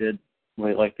 but I did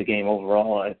really like the game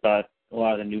overall. I thought a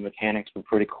lot of the new mechanics were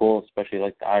pretty cool, especially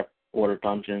like the out-order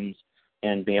dungeons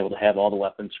and being able to have all the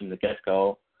weapons from the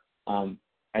get-go.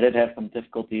 I did have some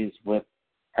difficulties with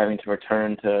having to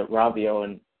return to Ravio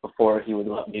and before he would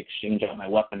let me exchange out my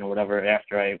weapon or whatever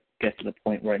after I get to the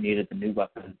point where I needed the new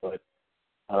weapon, but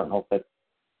I don't know if that's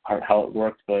how it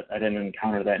works, but I didn't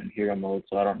encounter that in hero mode,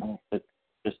 so I don't know if it's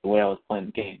just the way I was playing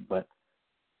the game. But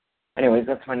anyways,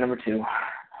 that's my number 2.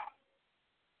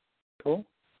 Cool.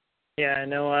 Yeah, I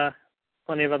know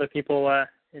plenty of other people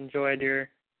enjoyed your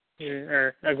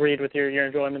or agreed with your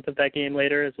enjoyment of that game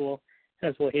later, as we'll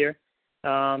hear.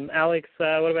 Alex,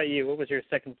 what about you? What was your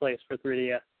second place for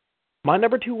 3DS? My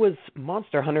number 2 was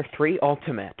Monster Hunter 3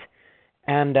 Ultimate.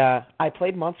 And I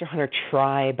played Monster Hunter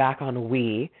Tri back on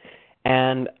Wii,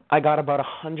 and I got about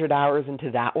 100 hours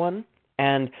into that one,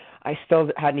 and I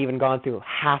still hadn't even gone through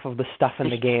half of the stuff in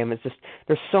the game. It's just,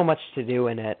 there's so much to do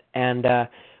in it. And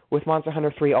with Monster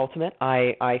Hunter 3 Ultimate,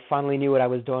 I finally knew what I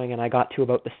was doing, and I got to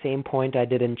about the same point I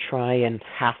did in Tri in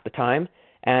half the time.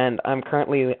 And I'm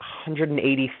currently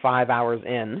 185 hours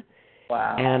in.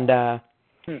 Wow. And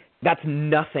that's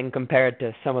nothing compared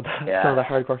to some of the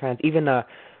hardcore fans. Even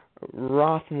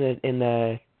Roth in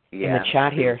the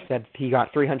chat here said he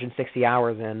got 360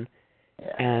 hours in,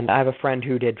 and I have a friend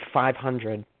who did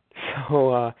 500.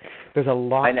 So there's a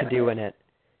lot to do in it.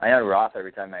 I know Roth,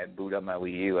 every time I boot up my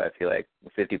Wii U, I feel like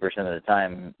 50% of the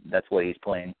time that's what he's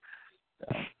playing.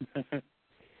 So.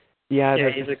 Yeah,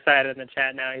 he's excited in the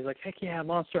chat now. He's like, heck yeah,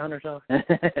 Monster Hunter talk.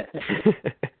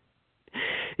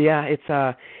 Yeah, it's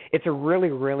a really,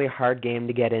 really hard game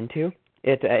to get into.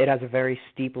 It has a very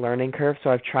steep learning curve, so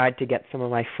I've tried to get some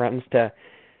of my friends to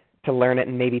learn it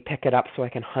and maybe pick it up so I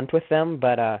can hunt with them,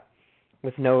 but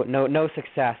with no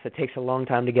success. It takes a long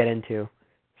time to get into.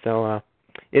 So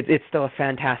it's still a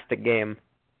fantastic game.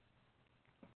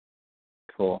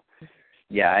 Cool.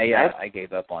 Yeah, I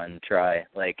gave up on Tri.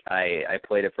 Like I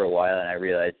played it for a while and I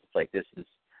realized it's like this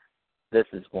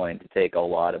is going to take a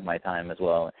lot of my time as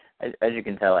well. As you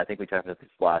can tell, I think we talked about this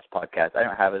last podcast. I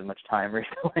don't have as much time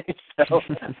recently, so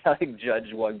I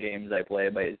judge what games I play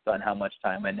based on how much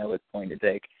time I know it's going to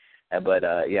take. But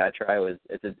Tri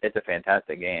it's a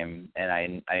fantastic game, and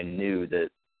I knew that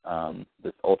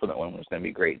this Ultimate one was going to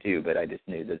be great too. But I just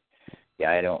knew that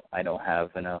I don't have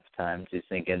enough time to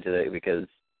sink into it because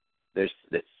there's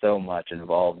so much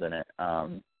involved in it.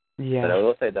 But I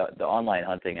will say the online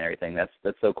hunting and everything,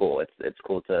 that's so cool. It's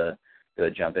cool to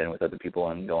jump in with other people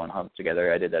and go on hunts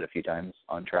together. I did that a few times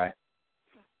on Tri.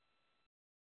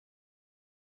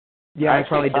 Yeah, I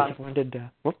probably disappointed.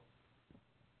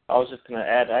 I was just going to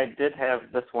add, I did have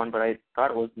this one, but I thought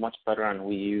it was much better on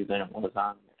Wii U than it was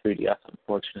on 3DS,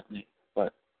 unfortunately.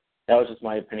 But that was just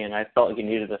my opinion. I felt like you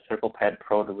needed a Circle Pad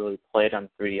Pro to really play it on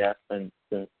 3DS, and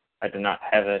since I did not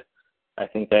have it, I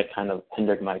think that kind of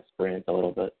hindered my experience a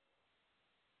little bit.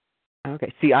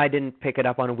 Okay. See, I didn't pick it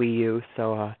up on Wii U,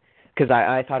 so because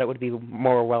I thought it would be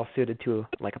more well suited to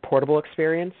like a portable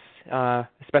experience,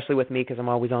 especially with me because I'm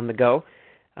always on the go.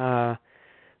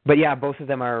 But yeah, both of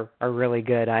them are really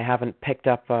good. I haven't picked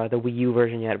up the Wii U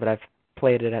version yet, but I've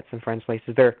played it at some friends'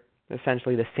 places. They're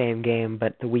essentially the same game,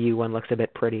 but the Wii U one looks a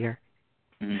bit prettier,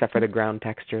 except for the ground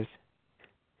textures.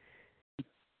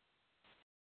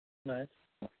 Nice.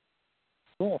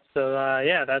 Cool. So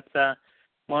that's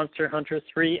Monster Hunter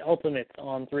 3 Ultimate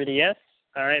on 3DS.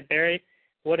 All right, Barry,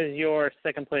 what is your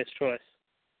second place choice?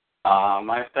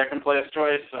 My second place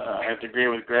choice, I have to agree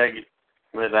with Greg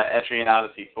with Etrian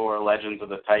Odyssey 4 Legends of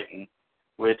the Titan,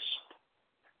 which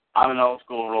I'm an old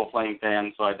school role-playing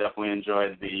fan, so I definitely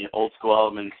enjoyed the old school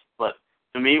elements, but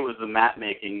to me it was the map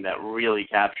making that really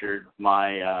captured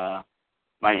my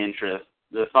my interest.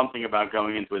 There's something about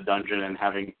going into a dungeon and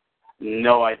having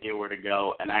no idea where to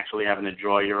go and actually having to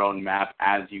draw your own map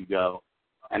as you go.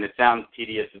 And it sounds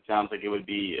tedious, it sounds like it would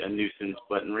be a nuisance,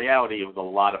 but in reality it was a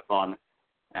lot of fun.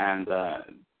 And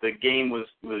the game was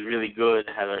really good,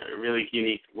 had a really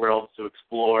unique world to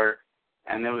explore,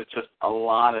 and there was just a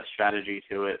lot of strategy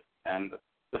to it. And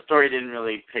the story didn't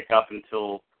really pick up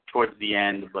until towards the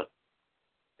end, but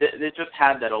it just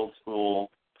had that old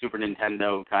school Super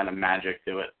Nintendo kind of magic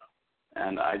to it.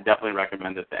 And I definitely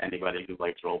recommend it to anybody who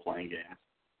likes role-playing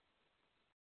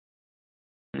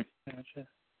games. Gotcha.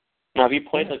 Now, have you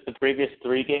played like the previous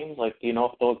 3 games? Like, do you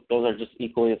know if those are just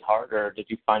equally as hard, or did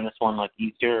you find this one like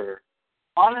easier? Or?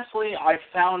 Honestly, I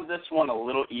found this one a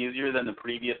little easier than the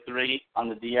previous 3 on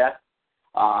the DS,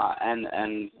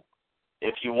 and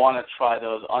if you want to try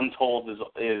those, Untold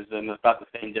is in about the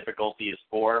same difficulty as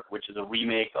 4, which is a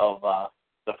remake of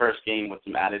the first game with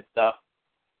some added stuff.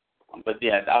 But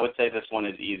yeah, I would say this one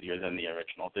is easier than the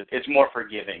original. It's more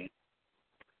forgiving.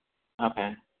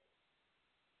 Okay.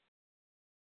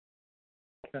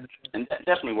 Gotcha. And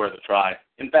definitely worth a try.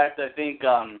 In fact, I think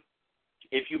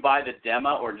if you buy the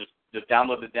demo or just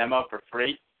download the demo for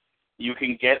free, you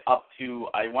can get up to,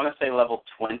 I want to say, level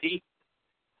 20.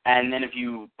 And then if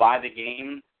you buy the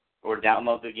game or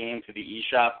download the game to the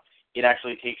eShop, it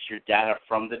actually takes your data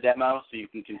from the demo, so you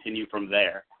can continue from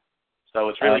there. So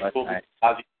it's really cool nice. to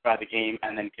allow you to try the game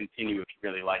and then continue if you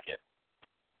really like it.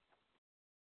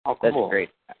 Oh, cool. That's great.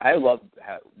 I love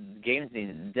how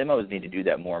demos need to do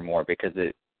that more and more, because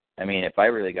if I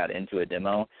really got into a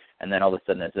demo and then all of a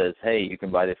sudden it says, hey, you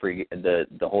can buy the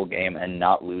whole game and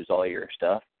not lose all your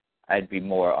stuff, I'd be a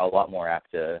lot more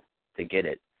apt to get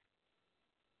it.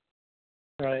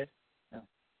 Right.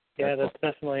 Yeah, that's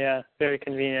definitely very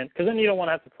convenient, because then you don't want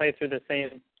to have to play through the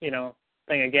same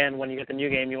thing again when you get the new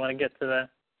game. You want to get to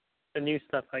the new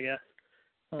stuff, I guess.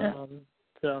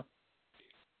 So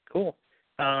cool.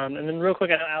 And then real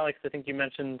quick, Alex, I think you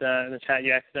mentioned in the chat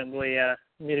you accidentally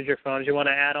muted your phone. Do you want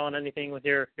to add on anything with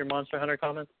your Monster Hunter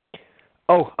comments?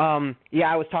 Oh,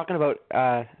 yeah, I was talking about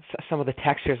some of the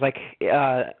textures. Like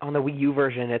on the Wii U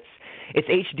version, it's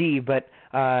HD, but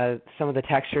some of the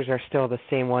textures are still the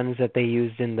same ones that they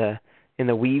used in the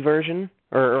Wii version,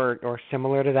 or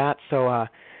similar to that. So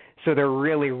they're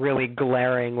really, really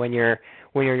glaring when you're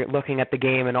looking at the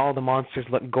game, and all the monsters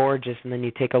look gorgeous, and then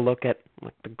you take a look at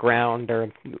the ground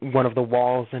or one of the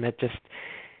walls, and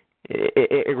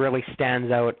it really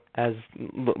stands out as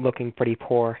looking pretty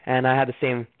poor. And I had the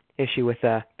same issue with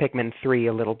Pikmin 3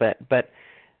 a little bit, but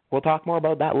we'll talk more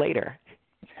about that later.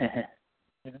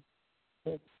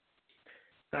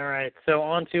 All right, so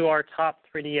on to our top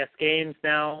 3DS games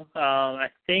now. I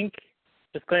think,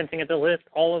 just glancing at the list,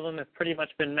 all of them have pretty much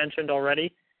been mentioned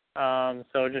already.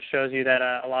 So it just shows you that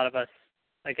a lot of us,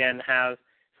 again, have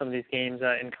some of these games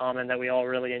in common that we all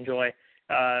really enjoy.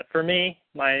 For me,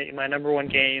 my number one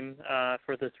game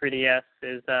for the 3DS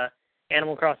is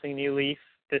Animal Crossing New Leaf.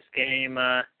 This game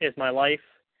is my life.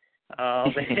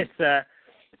 There's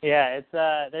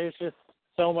just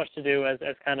so much to do, as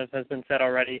kind of has been said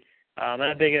already.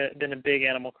 I've been a big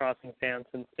Animal Crossing fan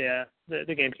since the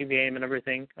GameCube game and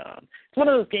everything. It's one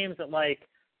of those games that, like,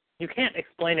 you can't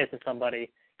explain it to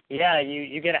somebody. Yeah,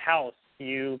 you get a house,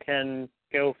 you can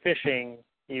go fishing,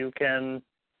 you can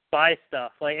buy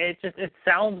stuff. Like, it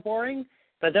sounds boring,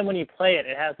 but then when you play it,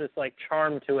 it has this like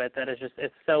charm to it that is just,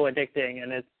 it's so addicting,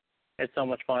 and it's so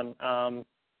much fun.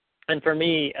 And for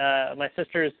me, my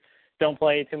sisters don't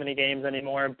play too many games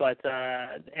anymore, but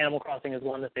Animal Crossing is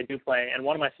one that they do play. And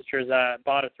one of my sisters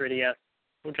bought a 3DS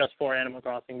just for Animal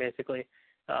Crossing, basically.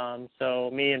 So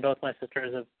me and both my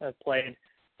sisters have played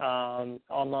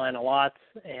online a lot,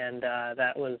 and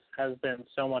that has been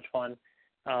so much fun.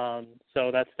 So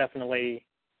that's definitely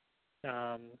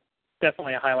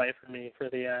a highlight for me for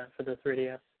the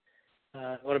 3DS.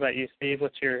 What about you, Steve?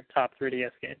 What's your top 3DS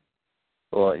game?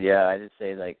 Well, yeah, I just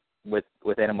say, like, with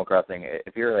Animal Crossing,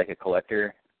 if you're like a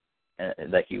collector,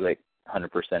 like you like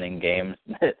 100%ing games,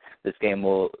 this game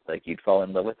will, like, you'd fall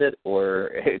in love with it, or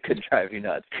it could drive you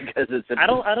nuts, because it's I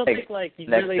don't think like you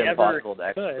really ever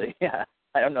could. Yeah,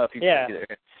 I don't know if you could either.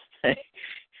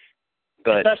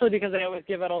 But especially because they always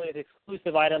give out all these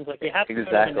exclusive items, like you have to go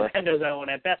to the Nintendo Zone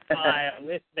at Best Buy on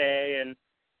this day, and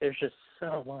there's just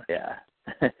so much. Yeah.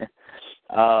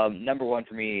 Number one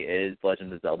for me is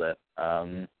Legend of Zelda,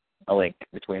 A Link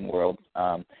Between Worlds.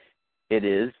 It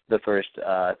is the first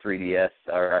 3DS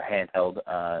or handheld.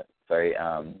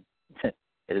 It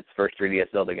is the first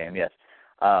 3DS Zelda game, yes.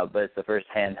 But it's the first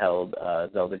handheld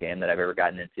Zelda game that I've ever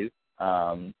gotten into.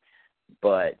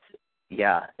 But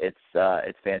yeah, it's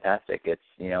fantastic. It's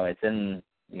it's in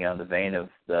the vein of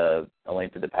the A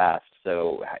Link to the Past,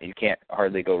 so you can't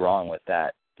hardly go wrong with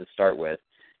that to start with.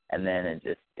 And then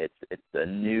it's a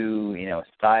new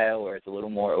style where it's a little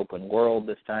more open world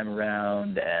this time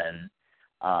around, and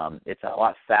it's a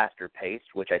lot faster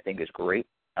paced, which I think is great.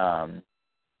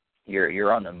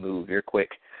 You're on the move, you're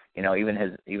quick.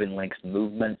 Even Link's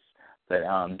movements, but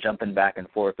jumping back and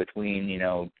forth between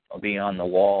being on the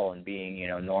wall and being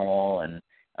normal and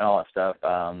all that stuff.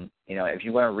 If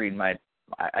you want to read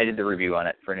I did the review on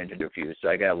it for Nintendo Fuse, so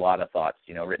I got a lot of thoughts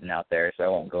written out there. So I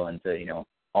won't go into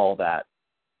all that.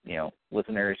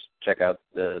 Listeners, check out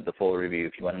the full review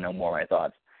if you want to know more of my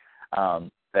thoughts.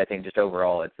 But I think just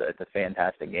overall, it's a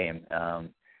fantastic game.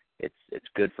 It's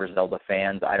good for Zelda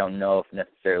fans. I don't know if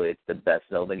necessarily it's the best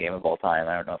Zelda game of all time.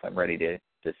 I don't know if I'm ready to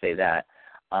say that.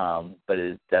 but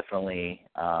it is definitely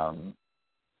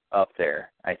up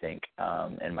there, I think,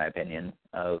 in my opinion,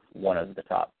 of one of the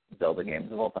top Zelda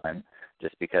games of all time,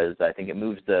 just because I think it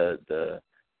moves the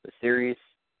series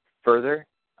further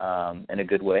in a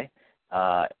good way,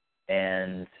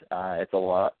 and it's a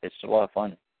lot of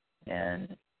fun,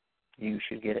 and you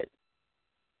should get it.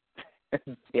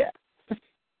 Yeah.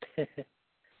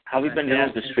 How have you been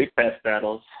doing with the Street Pass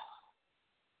battles?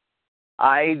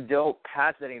 I don't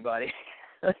pass anybody,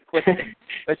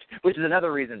 which is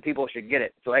another reason people should get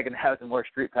it, so I can have some more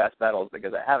Street Pass battles,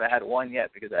 because I haven't had one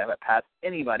yet, because I haven't passed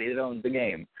anybody that owns the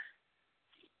game.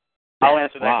 I'll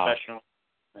answer that question.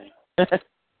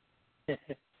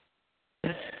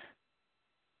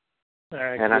 All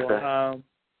right, And cool.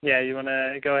 You want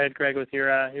to go ahead, Greg, with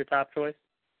your top choice?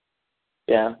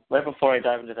 Yeah, right before I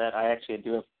dive into that, I actually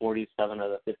do have 47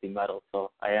 of the 50 medals,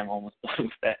 so I am almost done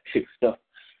with that too. So,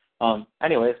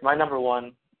 anyways, my number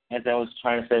one, as I was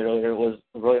trying to say earlier, was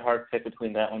a really hard pick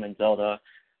between that one and Zelda.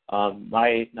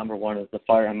 My number one is the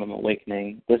Fire Emblem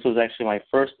Awakening. This was actually my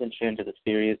first entry into the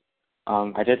series.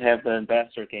 I did have the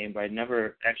Ambassador game, but I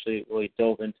never actually really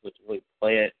dove into it to really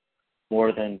play it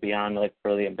more than beyond like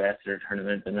for the Ambassador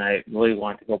tournament, and I really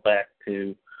want to go back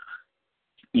to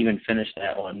even finish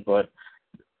that one. But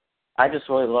I just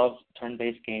really love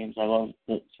turn-based games. I love,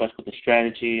 especially the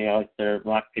strategy. I like their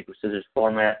rock, paper, scissors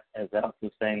format. As Alex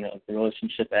was saying, the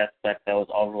relationship aspect, that was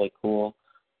all really cool.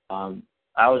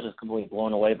 I was just completely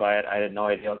blown away by it. I had no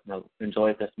idea I was going to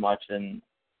enjoy it this much, and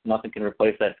nothing can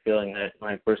replace that feeling that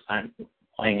my first time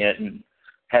playing it and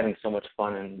having so much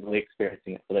fun and really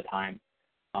experiencing it for the time.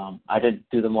 I did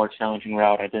do the more challenging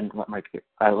route.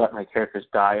 I let my characters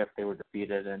die if they were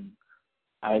defeated, and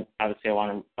I would say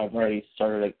I've already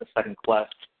started like the second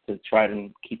quest to try to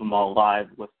keep them all alive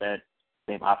with that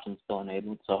same option still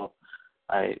enabled. So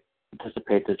I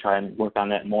anticipate to try and work on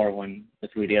that more when the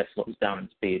 3DS slows down in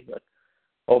speed. But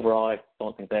overall, I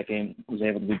don't think that game was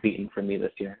able to be beaten for me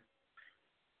this year.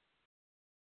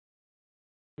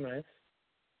 Nice.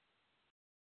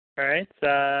 All right,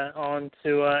 on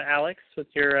to Alex with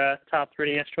your top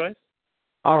 3DS choice.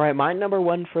 All right, my number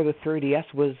one for the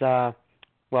 3DS was,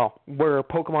 were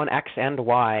Pokemon X and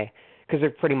Y, because they're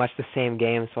pretty much the same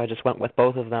game, so I just went with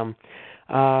both of them.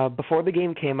 Before the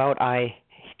game came out, I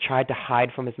tried to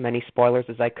hide from as many spoilers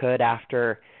as I could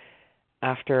after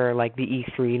like the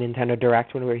E3 Nintendo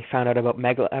Direct when we found out about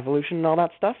Mega Evolution and all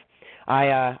that stuff.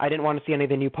 I didn't want to see any of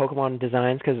the new Pokemon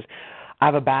designs because I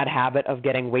have a bad habit of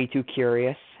getting way too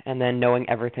curious and then knowing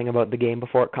everything about the game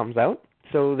before it comes out.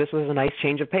 So this was a nice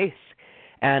change of pace.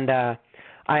 And I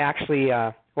actually,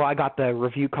 I got the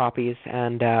review copies,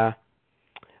 and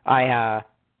I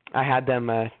had them.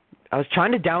 I was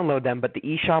trying to download them, but the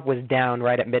eShop was down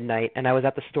right at midnight, and I was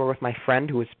at the store with my friend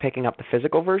who was picking up the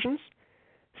physical versions.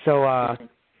 So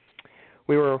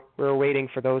we were waiting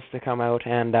for those to come out,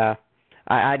 and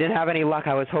I didn't have any luck.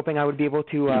 I was hoping I would be able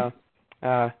to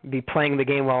be playing the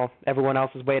game while everyone else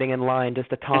was waiting in line just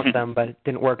to taunt them, but it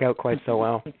didn't work out quite so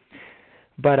well.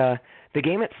 But the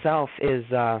game itself is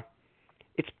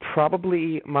it's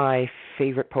probably my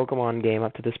favorite Pokemon game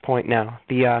up to this point now.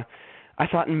 I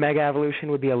thought Mega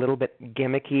Evolution would be a little bit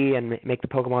gimmicky and make the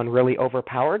Pokemon really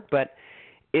overpowered, but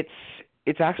it's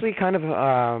actually kind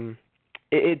of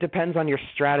it depends on your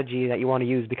strategy that you want to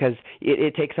use, because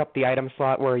it takes up the item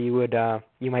slot where you would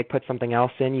you might put something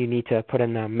else in. You need to put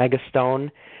in a Mega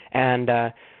Stone, and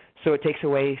so it takes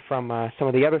away from some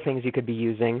of the other things you could be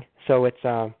using. So it's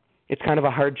kind of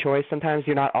a hard choice. Sometimes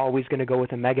you're not always going to go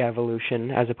with a Mega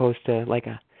Evolution as opposed to like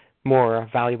a more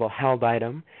valuable held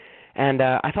item. And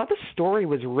I thought the story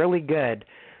was really good.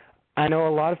 I know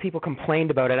a lot of people complained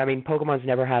about it. I mean, Pokemon's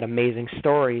never had amazing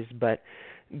stories, but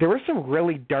there were some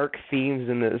really dark themes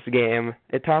in this game.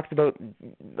 It talks about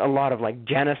a lot of like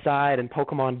genocide and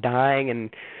Pokemon dying and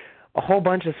a whole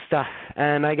bunch of stuff.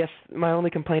 And I guess my only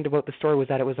complaint about the story was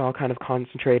that it was all kind of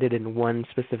concentrated in one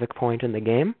specific point in the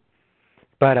game.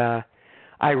 But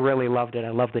I really loved it. I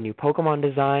loved the new Pokemon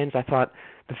designs. I thought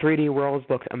the 3D worlds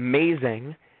looked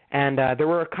amazing. And there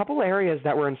were a couple areas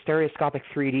that were in stereoscopic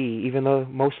 3D, even though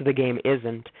most of the game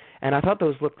isn't. And I thought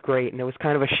those looked great, and it was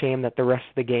kind of a shame that the rest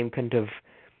of the game couldn't have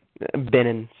been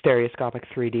in stereoscopic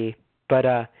 3D. But,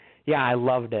 yeah, I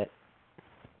loved it.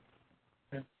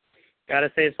 Got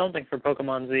to save something for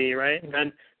Pokemon Z, right?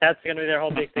 And that's going to be their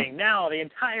whole big thing. Now, the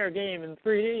entire game in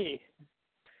 3D.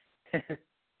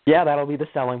 Yeah, that'll be the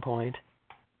selling point.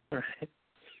 Right.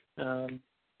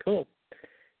 Cool.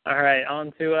 All right,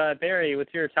 on to Barry.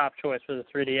 What's your top choice for the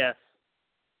 3DS?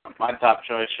 My top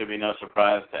choice should be no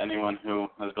surprise to anyone who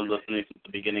has been listening since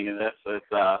the beginning of this. It's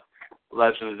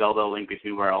Legend of Zelda: Link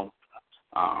Between Worlds.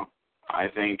 I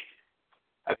think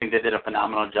I think they did a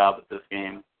phenomenal job with this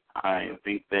game. I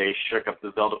think they shook up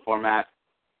the Zelda format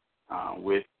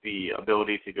with the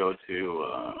ability to go to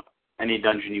any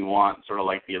dungeon you want, sort of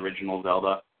like the original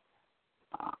Zelda.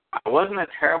 I wasn't a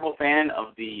terrible fan of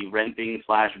the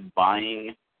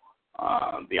renting/buying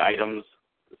the items,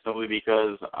 simply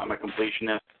because I'm a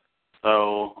completionist.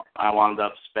 So I wound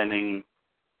up spending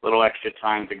a little extra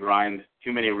time to grind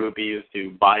too many rupees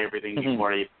to buy everything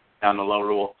before I down the low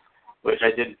rule, which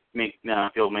I did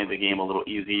feel made the game a little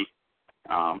easy.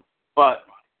 But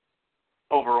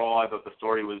overall, I thought the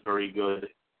story was very good.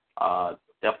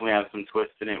 Definitely has some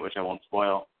twists in it, which I won't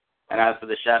spoil. And as for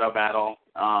the Shadow Battle,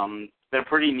 they're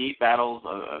pretty neat battles.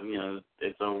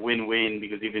 It's a win-win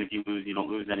because even if you lose, you don't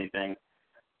lose anything.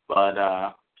 But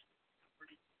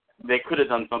they could have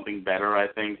done something better, I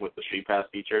think, with the Street Pass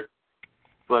feature.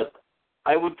 But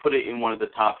I would put it in one of the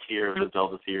top tier of the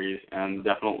Zelda series, and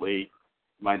definitely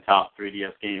my top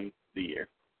 3DS game of the year.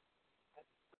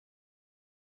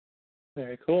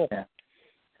 Very cool.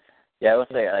 Yeah, I would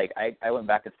say, like, I went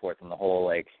back and forth on the whole,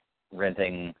 like,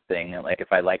 renting thing, like,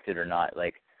 if I liked it or not.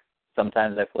 Like,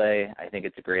 sometimes I play, I think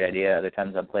it's a great idea. Other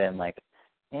times I'm playing, like,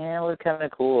 it would be kind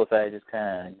of cool if I just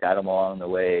kind of got them along the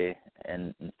way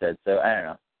and instead. So, I don't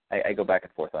know. I go back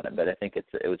and forth on it, but I think it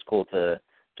was cool to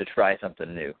try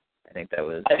something new. I think that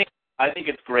was... I think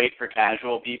it's great for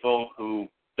casual people who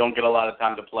don't get a lot of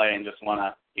time to play and just want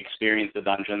to experience the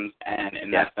dungeons, and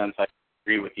in that sense, I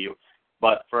agree with you.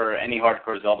 But for any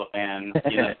hardcore Zelda fan,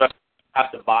 you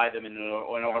have to buy them in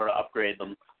order to upgrade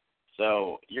them.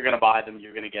 So you're going to buy them,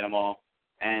 you're going to get them all.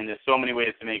 And there's so many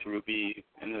ways to make rupees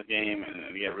in this game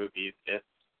and to get rupees. It's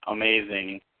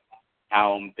amazing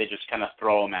how they just kind of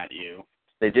throw them at you.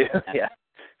 They do, yeah.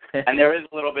 And there is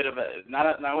a little bit of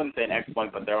I wouldn't say an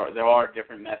exploit, but there are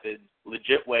different methods,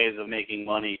 legit ways of making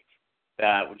money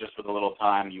that just with a little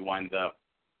time you wind up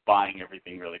buying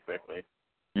everything really quickly.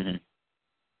 Mm-hmm.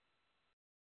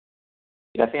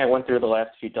 Yeah, I think I went through the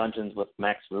last few dungeons with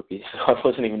max rupees, so I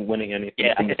wasn't even winning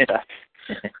anything from the stuff.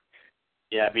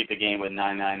 Yeah, I beat the game with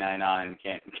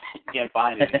 9999. Can't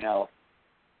find anything else.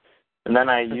 And then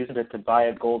I used it to buy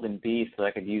a golden bee so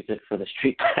I could use it for the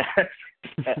Street Pass.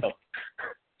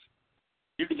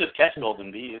 You could just catch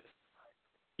golden bees.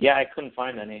 Yeah, I couldn't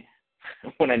find any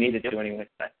when I needed to anyway.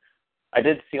 I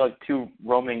did see like 2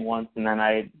 roaming once, and then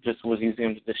I just was using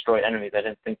them to destroy enemies. I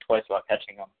didn't think twice about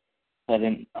catching them. I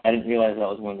didn't realize that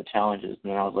was one of the challenges,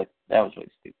 and then I was like, that was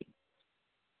really stupid.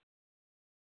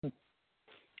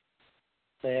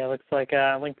 So yeah, it looks like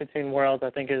Link Between Worlds, I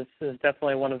think, is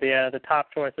definitely one of the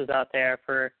top choices out there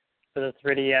for the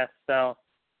 3DS. So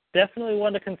definitely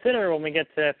one to consider when we get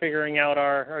to figuring out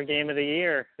our game of the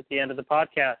year at the end of the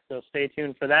podcast. So stay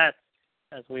tuned for that,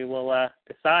 as we will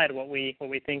decide what we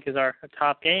think is our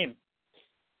top game.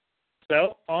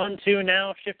 So on to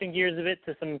now shifting gears a bit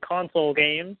to some console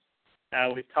games.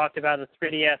 We've talked about the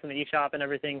 3DS and the eShop and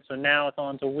everything, so now it's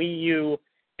on to Wii U.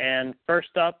 And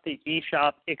first up, the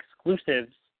eShop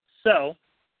exclusives. So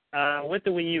with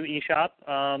the Wii U eShop,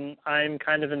 I'm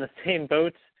kind of in the same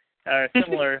boat,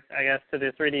 similar, I guess, to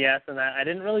the 3DS, in that I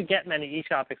didn't really get many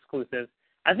eShop exclusives.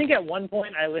 I think at one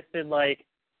point I listed, like,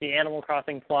 the Animal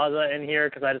Crossing Plaza in here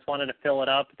because I just wanted to fill it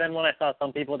up. But then when I saw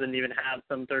some people didn't even have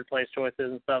some third-place choices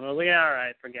and stuff, I was like, yeah, all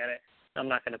right, forget it. I'm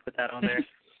not going to put that on there.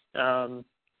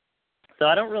 So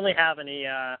I don't really have any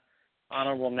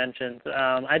honorable mentions.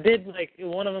 I did, like,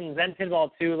 one of them, Zen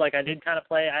Pinball 2, like, I did kind of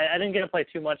play. I didn't get to play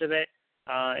too much of it.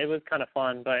 It was kind of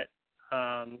fun, but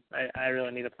I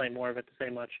really need to play more of it to say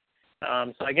much.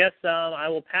 So I guess I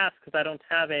will pass because I don't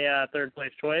have a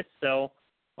third-place choice. So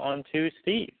on to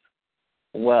Steve.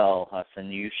 Well, Hassan,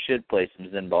 you should play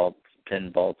some Zen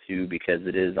Pinball 2 because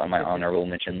it is on my honorable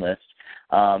mention list,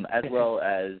 as well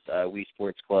as Wii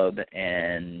Sports Club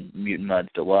and Mutant Mudds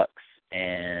Deluxe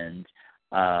and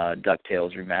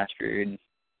DuckTales Remastered.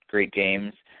 Great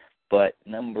games. But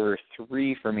number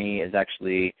 3 for me is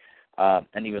actually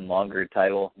an even longer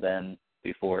title than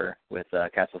before with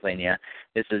Castlevania.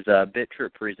 This is Bit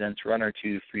Trip Presents Runner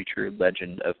 2 Future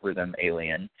Legend of Rhythm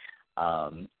Alien.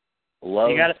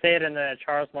 You got to say it in the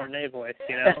Charles Martinet voice,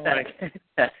 you know? Like.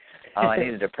 I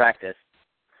needed to practice.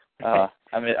 I'm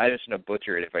just going to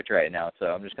butcher it if I try it now, so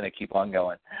I'm just going to keep on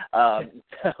going.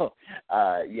 Runner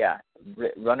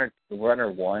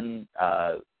 1,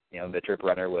 Bit Trip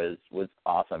Runner was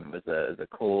awesome. It was a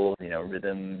cool,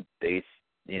 rhythm-based,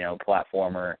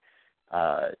 platformer,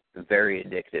 very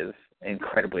addictive,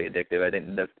 incredibly addictive. I think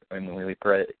when we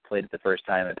played it the first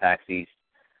time at PAX East,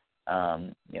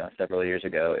 several years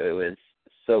ago, it was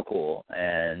so cool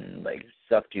and like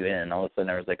sucked you in. All of a sudden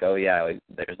I was like, oh yeah,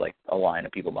 there's like a line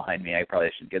of people behind me. I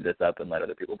probably should give this up and let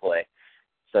other people play.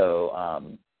 So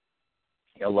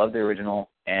love the original,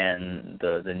 and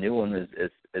the new one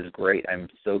is great. I'm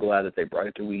so glad that they brought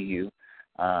it to Wii U,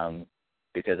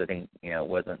 because I think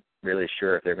wasn't really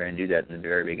sure if they're going to do that in the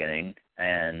very beginning,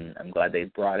 and I'm glad they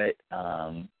brought it.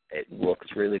 It looks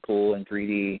really cool in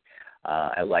 3D.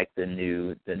 I like the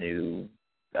new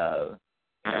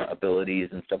abilities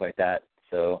and stuff like that.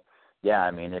 So yeah,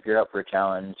 I mean, if you're up for a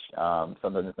challenge,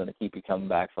 something that's going to keep you coming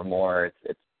back for more,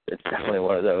 it's definitely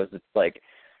one of those. It's like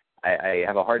I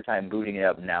have a hard time booting it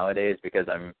up nowadays because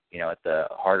I'm at the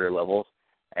harder levels,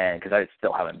 and because I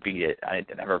still haven't beat it. I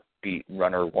never beat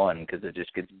Runner 1 because it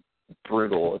just gets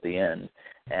brutal at the end,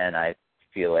 and I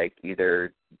feel like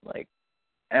either like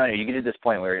I don't know, you get to this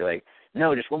point where you're like,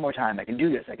 no, just one more time, I can do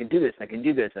this,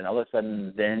 and all of a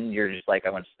sudden then you're just like, I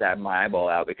want to stab my eyeball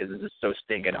out because this is so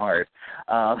stinking hard.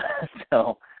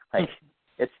 So like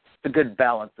it's a good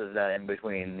balance of that in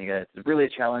between. It's really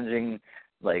challenging,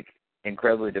 like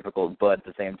incredibly difficult, but at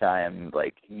the same time,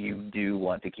 like you do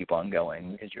want to keep on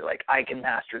going because you're like, I can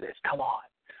master this, come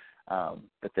on.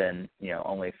 But then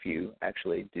only a few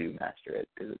actually do master it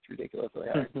because it's ridiculously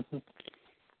hard.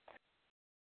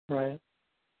 Right.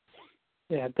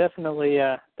 Yeah, definitely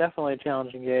a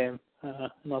challenging game, and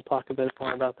I'll talk a bit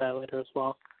more about that later as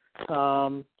well.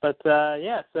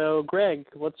 So Greg,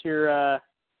 what are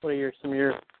some of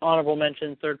your honorable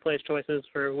mentions, third place choices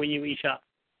for Wii U eShop?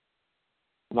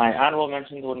 My honorable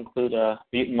mentions would include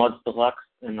Mutant Mudds Deluxe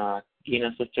and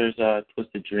Ina Sisters'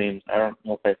 Twisted Dreams. I don't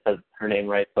know if I said her name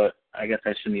right, but I guess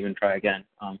I shouldn't even try again.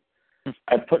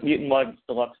 I put Mutant Mudds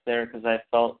Deluxe there because I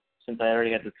felt, since I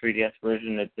already had the 3DS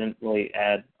version, it didn't really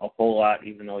add a whole lot,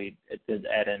 even though it did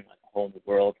add in like a whole new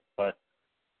world. But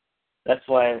that's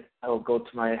why I will go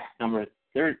to my number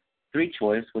 3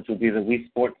 choice, which would be the Wii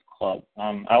Sports Club.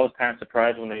 I was kind of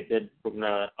surprised when they did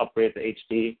upgrade the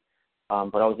HD,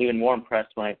 but I was even more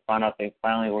impressed when I found out they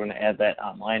finally were going to add that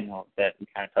online mode that we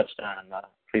kind of touched on in the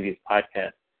previous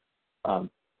podcast.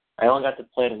 I only got to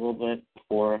play it a little bit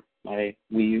before my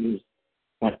Wii U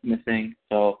went missing,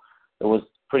 so it was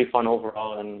pretty fun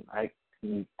overall, and I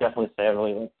can definitely say I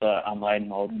really like the online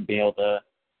mode and being able to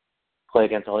play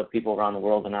against other people around the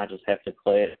world and not just have to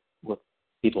play it with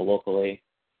people locally.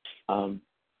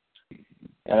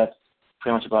 That's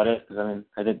pretty much about it, because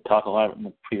I did talk a lot in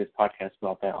the previous podcast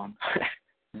about that one.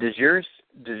 Does yours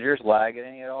lag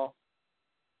any at all?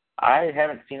 I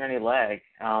haven't seen any lag.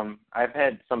 I've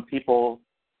had some people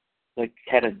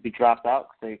had to be dropped out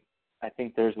because I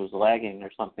think theirs was lagging or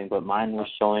something, but mine was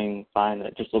showing fine.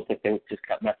 It just looked like they just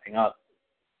kept messing up.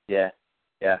 Yeah,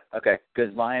 okay.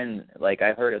 Because mine,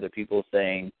 I've heard other people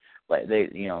saying, they,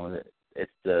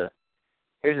 it's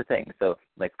here's the thing. So,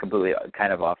 completely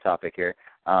kind of off topic here.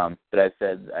 But I've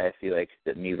said I feel like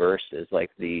that Miiverse is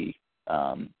like the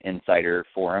Insider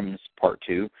Forums Part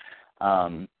 2,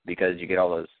 because you get all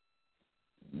those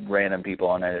random people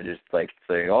on there that just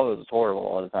say, oh, this is horrible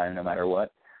all the time, no matter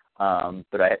what.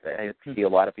 But I see a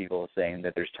lot of people saying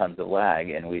that there's tons of lag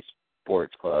in Wii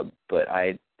Sports Club, but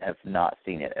I have not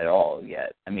seen it at all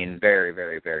yet. Very,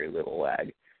 very, very little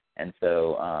lag. And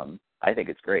so I think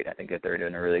it's great. I think that they're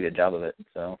doing a really good job of it.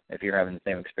 So if you're having the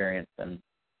same experience, then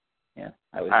yeah,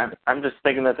 I'm just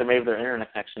thinking that maybe their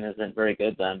internet connection isn't very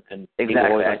good then. And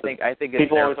exactly. I think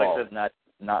it's their fault, not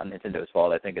Nintendo's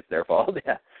fault. I think it's their fault.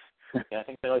 Yeah. Yeah, I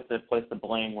think they like to place the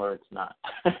blame where it's not.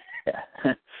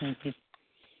 Yeah.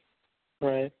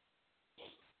 Right.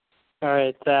 All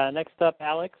right. Next up,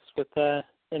 Alex, with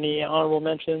any honorable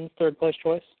mentions, third place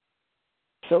choice?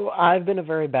 So I've been a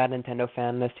very bad Nintendo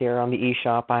fan this year on the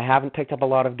eShop. I haven't picked up a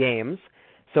lot of games,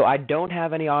 so I don't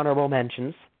have any honorable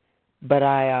mentions. But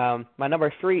my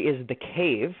number 3 is The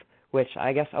Cave, which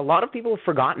I guess a lot of people have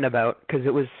forgotten about because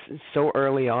it was so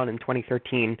early on in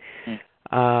 2013.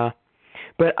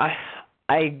 But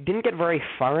I didn't get very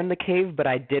far in The Cave, but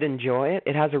I did enjoy it.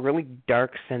 It has a really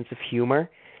dark sense of humor,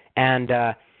 and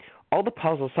all the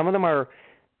puzzles, some of them are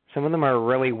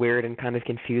really weird and kind of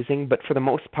confusing, but for the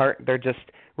most part, they're just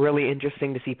really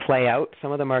interesting to see play out.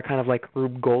 Some of them are kind of like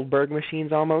Rube Goldberg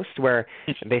machines almost, where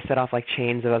they set off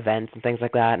chains of events and things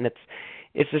like that, and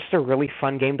it's just a really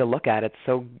fun game to look at. It's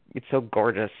so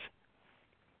gorgeous.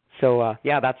 So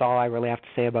that's all I really have to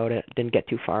say about it. Didn't get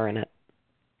too far in it.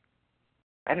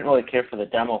 I didn't really care for the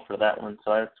demo for that one,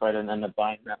 so that's why I didn't end up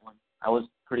buying that one. I was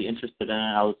pretty interested in it.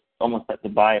 I was almost set to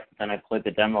buy it, but then I played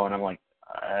the demo, and I'm like,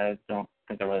 I don't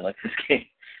think I really like this game.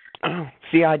 Oh,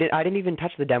 see, I didn't even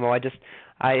touch the demo.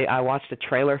 I watched a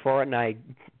trailer for it, and I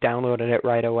downloaded it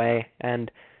right away, and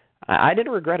I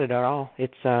didn't regret it at all.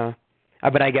 It's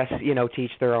but I guess to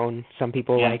each their own. Some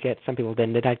people like it, some people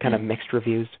didn't. It had kind of mixed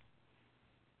reviews.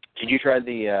 Did you try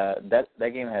that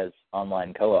game has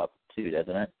online co-op too,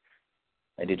 doesn't it?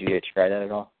 Like, did you get to try that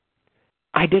at all?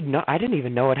 I did not. I didn't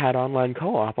even know it had online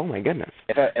co-op. Oh my goodness.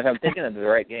 If I'm thinking of the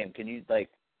right game, can you like?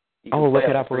 You can Look play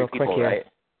it up up to real 3 people, quick here. right?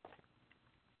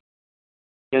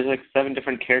 There's like 7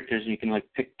 different characters, and you can like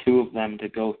pick 2 of them to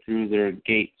go through their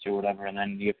gates or whatever, and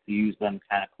then you have to use them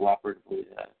kind of cooperatively.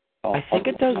 I think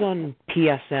it does on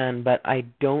PSN, but I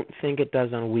don't think it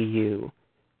does on Wii U.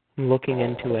 I'm looking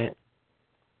into it.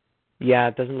 Yeah,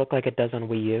 it doesn't look like it does on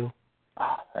Wii U.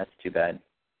 Oh, that's too bad.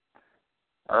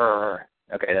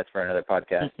 Okay, that's for another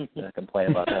podcast. To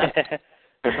complain about that.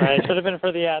 Right, should have been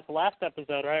for the last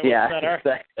episode, right? Yeah,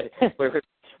 exactly.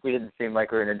 We didn't seem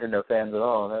like we were Nintendo fans at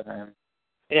all that time.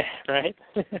 Yeah, right.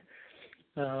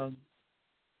 So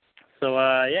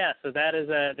that is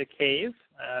the cave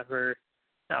for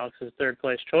Alex's third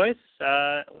place choice.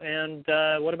 And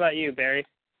what about you, Barry?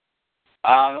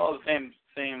 Well, the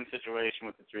same situation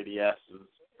with the 3DS as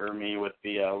for me with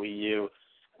the Wii U,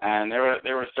 and there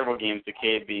were several games, the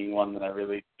cave being one that I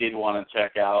really did want to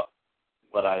check out,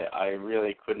 but I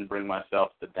really couldn't bring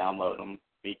myself to download them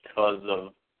because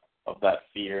of that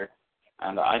fear.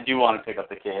 And I do want to pick up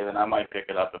the cave, and I might pick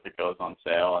it up if it goes on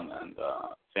sale, and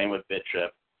same with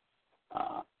BitTrip.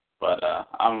 But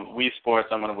Wii Sports,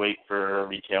 I'm going to wait for a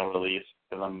retail release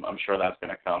because I'm sure that's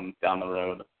going to come down the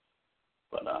road.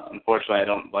 But unfortunately, I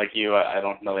don't, like you, I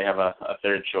don't really have a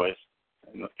third choice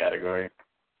in this category.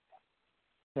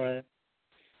 Right.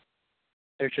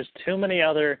 There's just too many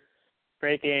other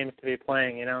great games to be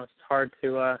playing. It's hard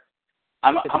to.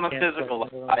 I'm a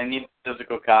physical. I need a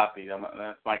physical copy.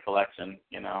 That's my collection.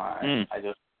 I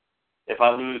just, if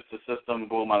I lose the system,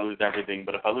 boom, I lose everything.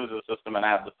 But if I lose the system and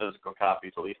I have the physical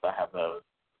copies, at least I have those.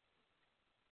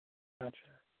 Gotcha.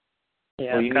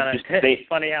 Yeah, Well, it's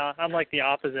funny how I'm like the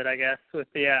opposite, I guess. With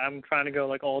I'm trying to go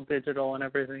like all digital and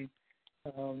everything.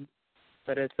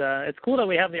 But it's cool that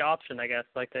we have the option, I guess,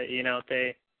 like that.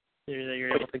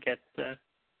 You're able to get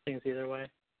things either way.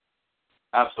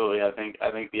 Absolutely, I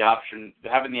think the option,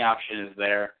 having the option is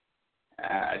there.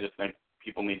 I just think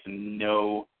people need to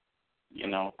know,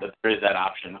 that there is that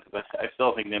option. Because I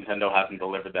still think Nintendo hasn't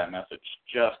delivered that message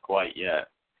just quite yet.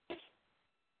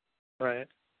 Right.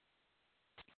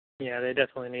 Yeah, they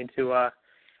definitely need to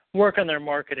work on their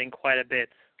marketing quite a bit.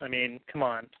 I mean, come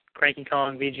on, Cranky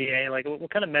Kong, VGA, like what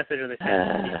kind of message are they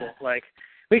sending to people? Like,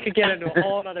 we could get into a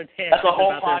whole other tangent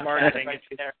about their marketing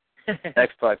issues.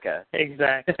 Next podcast.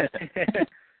 Exactly.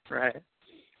 Right.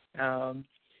 All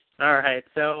right.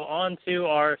 So on to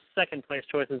our second place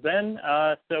choices then.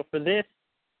 So for this,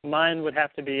 mine would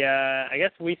have to be, I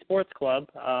guess, Wii Sports Club,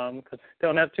 because I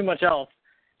don't have too much else.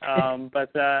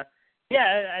 But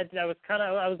yeah, I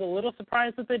was a little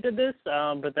surprised that they did this.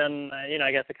 But then,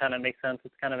 I guess it kind of makes sense.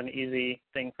 It's kind of an easy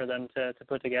thing for them to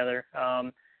put together.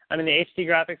 I mean, the HD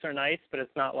graphics are nice, but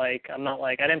it's not like, I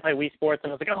didn't play Wii Sports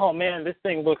and I was like, oh man, this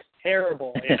thing looks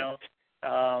terrible,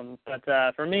 But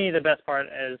for me, the best part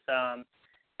is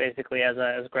basically, as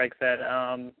Greg said,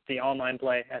 the online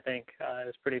play, I think,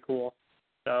 is pretty cool.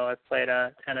 So I've played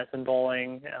tennis and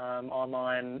bowling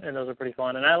online, and those are pretty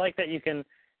fun. And I like that you can,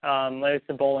 like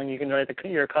the bowling, you can write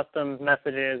your custom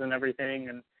messages and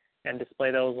everything and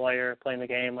display those while you're playing the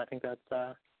game. I think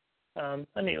that's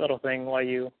a neat little thing while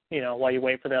you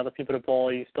wait for the other people to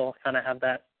bowl, you still kind of have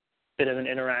that bit of an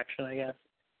interaction, I guess.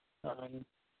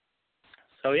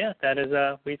 So yeah, that is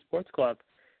Wii Sports Club,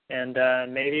 and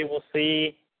maybe we'll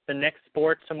see the next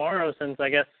sport tomorrow, since I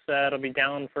guess it'll be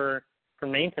down for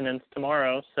maintenance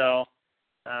tomorrow. So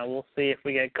we'll see if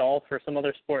we get golf or some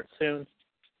other sport soon.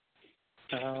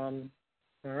 All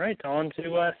right, on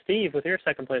to Steve with your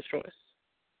second place choice.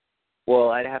 Well,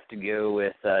 I'd have to go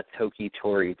with Toki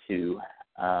Tori 2.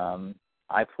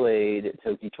 I played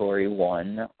Toki Tori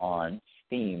 1 on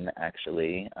Steam,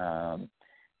 actually. I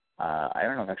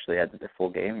don't know if I actually had the full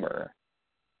game or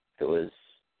if it was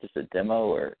just a demo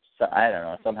or I don't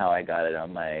know. Somehow I got it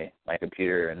on my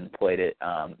computer and played it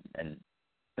and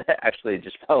actually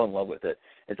just fell in love with it.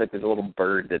 It's like this little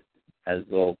bird that has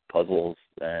little puzzles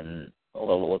and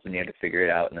levels and you have to figure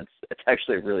it out, and it's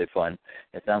actually really fun.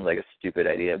 It sounds like a stupid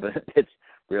idea, but it's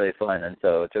really fun. And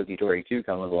so Toki Tori 2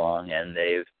 comes along, and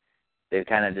they've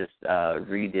kind of just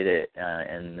redid it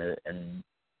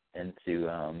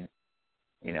into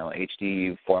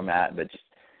HD format, but just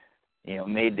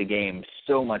made the game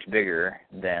so much bigger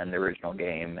than the original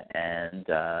game, and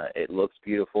it looks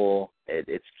beautiful.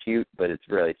 It's cute, but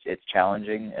it's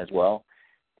challenging as well.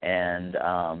 And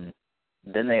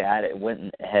then they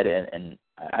went ahead and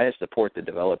I just support the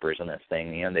developers on this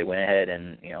thing. They went ahead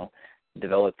and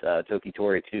developed Toki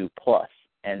Tori 2 Plus,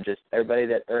 and just everybody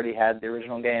that already had the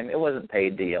original game, it wasn't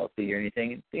paid DLC or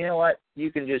anything. You know what?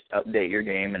 You can just update your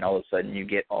game, and all of a sudden you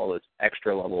get all this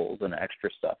extra levels and extra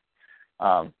stuff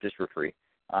just for free,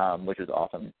 which is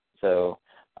awesome. So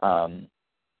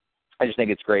I just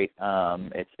think it's great.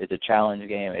 It's a challenge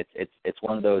game. It's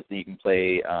one of those that you can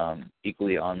play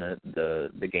equally on the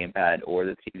gamepad or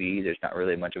the TV. There's not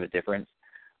really much of a difference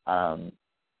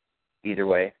either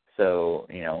way. So,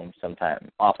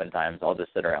 oftentimes I'll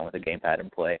just sit around with a gamepad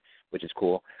and play, which is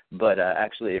cool. But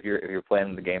actually, if you're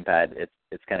playing with the gamepad,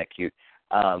 it's kind of cute.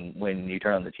 When you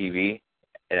turn on the TV,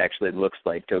 it actually looks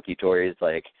like Toki Tori is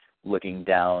like looking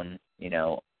down,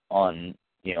 on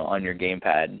your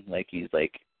gamepad, like he's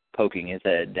like poking his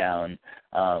head down.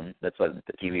 That's what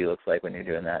the TV looks like when you're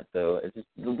doing that. So it's just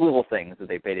the little things that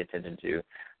they paid attention to.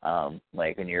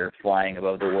 Like when you're flying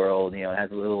above the world, it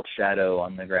has a little shadow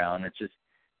on the ground. It's just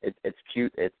it's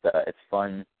cute. It's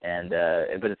fun, and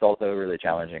but it's also really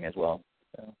challenging as well.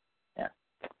 So yeah.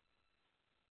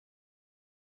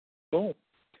 Cool.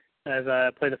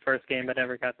 I've played the first game, but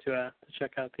never got to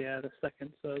check out the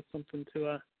second. So it's something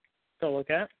to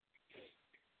look at.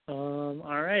 All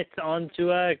right, on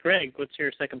to Greg. What's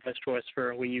your second place choice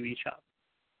for Wii U eShop?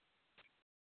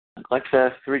 Like the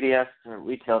 3DS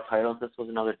retail titles, this was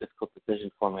another difficult decision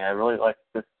for me. I really liked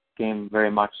this game very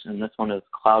much, and this one is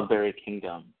Cloudberry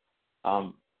Kingdom.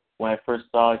 When I first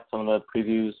saw some of the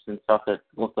previews and stuff, it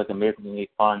looked like amazingly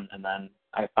fun, and then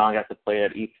I finally got to play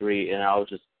it at E3, and I was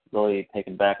just really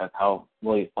taken back on how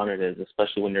really fun it is,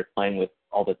 especially when you're playing with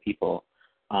all the people.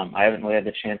 I haven't really had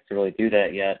the chance to really do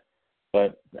that yet,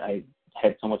 but I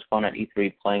had so much fun at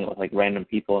E3 playing it with like random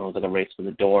people, and it was like a race for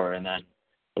the door, and then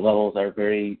the levels are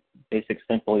very basic,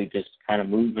 simple. You just kind of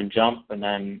move and jump, and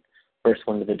then first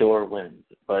one to the door wins.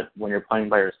 But when you're playing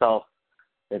by yourself,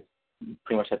 it's you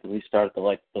pretty much have to restart the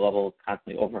level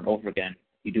constantly over and over again.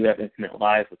 You do have infinite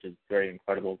lives, which is very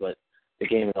incredible, but the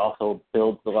game also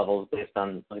builds the levels based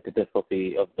on like the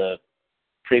difficulty of the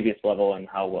previous level and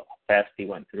how fast he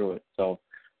went through it. So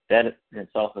that in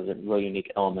itself is a really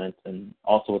unique element, and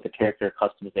also with the character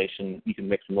customization, you can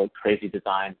make some really crazy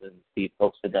designs, and Steve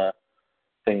posted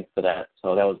things for that.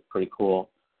 So that was pretty cool.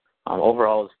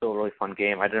 Overall, it's still a really fun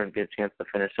game. I didn't get a chance to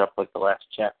finish up like the last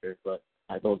chapter, but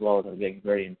those levels are getting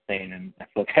very insane, and I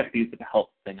feel like I have to use the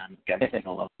help thing on every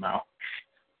single level now.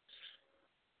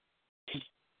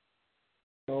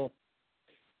 Cool.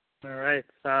 All right,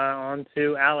 on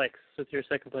to Alex with your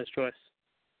second place choice.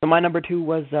 So my number 2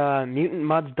 was Mutant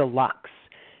Mudds Deluxe,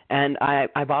 and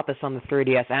I bought this on the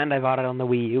 3DS and I bought it on the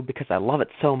Wii U because I love it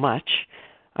so much.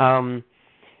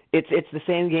 It's the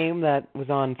same game that was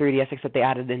on 3DS, except they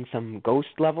added in some ghost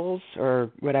levels or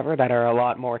whatever that are a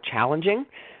lot more challenging.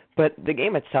 But the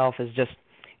game itself is just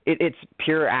it's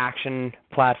pure action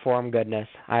platform goodness.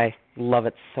 I love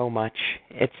it so much.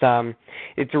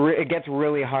 It gets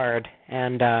really hard,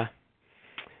 and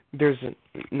there's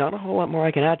not a whole lot more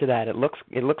I can add to that. It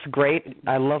looks great.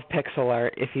 I love pixel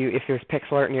art. If there's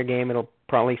pixel art in your game, it'll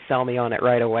probably sell me on it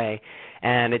right away.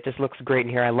 And it just looks great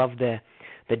in here. I love the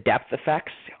depth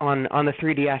effects on the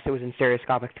 3DS. It was in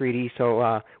stereoscopic 3D,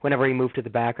 so whenever he moved to the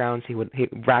background, he would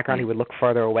look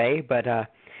farther away. But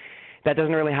that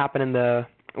doesn't really happen in the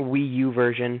Wii U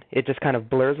version. It just kind of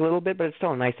blurs a little bit, but it's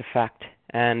still a nice effect.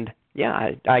 And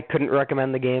yeah, I couldn't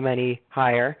recommend the game any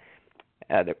higher,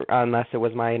 unless it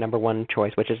was my number 1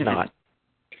 choice, which is not.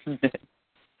 All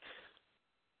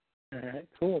right,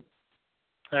 cool.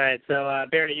 All right, so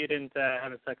Barry, you didn't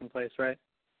have a second place, right?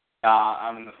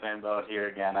 I'm in the same boat here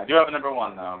again. I do have a number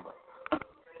 1 though.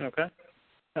 Okay.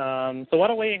 So why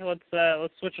don't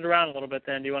let's switch it around a little bit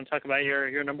then. Do you want to talk about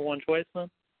your number 1 choice then?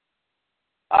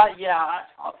 Yeah,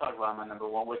 I'll talk about my number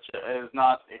 1, which is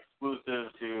not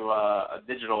exclusive to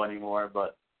digital anymore,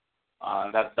 but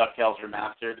that's DuckTales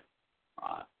Remastered,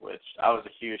 which I was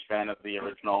a huge fan of the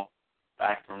original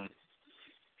back from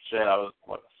I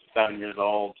was 7 years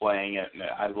old playing it, and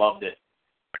I loved it.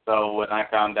 So when I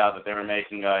found out that they were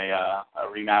making a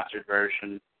remastered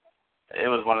version, it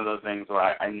was one of those things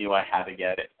where I knew I had to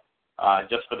get it,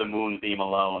 just for the Moon theme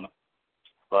alone.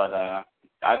 But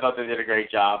I thought they did a great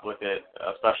job with it,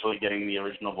 especially getting the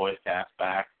original voice cast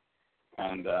back.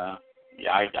 And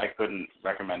yeah, I couldn't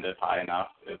recommend it high enough.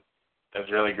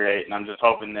 It's really great, and I'm just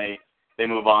hoping they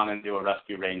move on and do a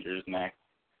Rescue Rangers next.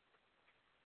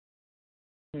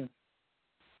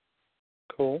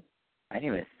 Cool. I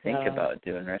didn't even think about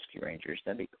doing Rescue Rangers.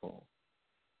 That'd be cool.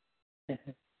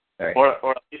 Sorry. Or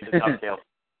at least the DuckTales,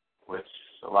 which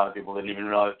a lot of people didn't even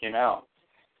realize came out.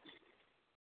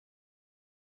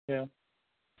 Yeah.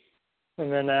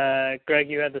 And then, Greg,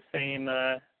 you had the same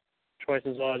choice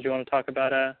as well. Do you want to talk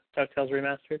about DuckTales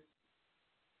Remastered?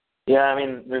 Yeah, I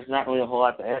mean, there's not really a whole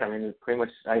lot to add. I mean, it's pretty much,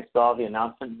 I saw the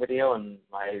announcement video and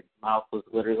my mouth was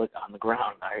literally like on the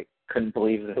ground. I couldn't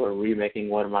believe they were remaking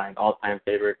one of my all-time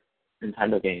favorite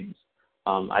Nintendo games.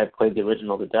 I played the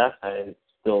original to death.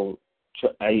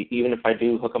 Even if I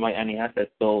do hook up my NES, I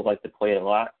still like to play it a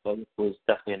lot. So it was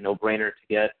definitely a no-brainer to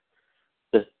get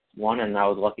this one, and I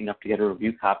was lucky enough to get a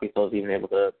review copy, so I was even able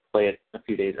to play it a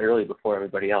few days early before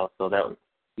everybody else. So that was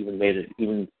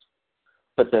even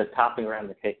put the topping around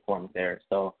the cake for me there.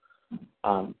 So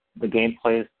the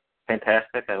gameplay is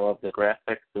fantastic. I love the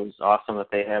graphics. It was awesome that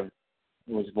it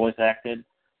was voice acted.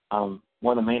 One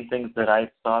of the main things that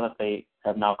I saw that they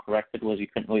have now corrected was you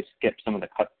couldn't really skip some of the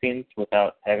cutscenes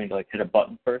without having to hit a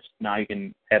button first. Now you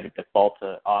can have it default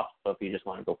to off, so if you just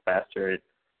want to go faster, it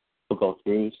will go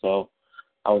through. So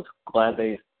I was glad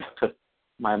they took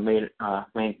my main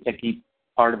picky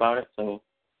part about it. So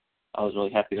I was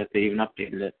really happy that they even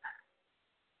updated it.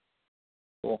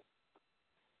 Cool.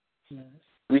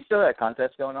 We still have a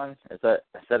contest going on. Is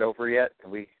that over yet? Can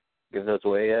we give those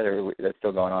away yet, or is that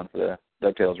still going on for the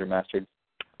DuckTales Remastered?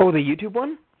 Oh, the YouTube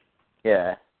one?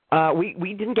 Yeah.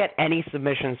 We didn't get any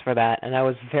submissions for that, and I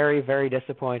was very, very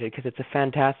disappointed because it's a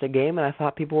fantastic game, and I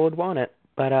thought people would want it.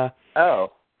 But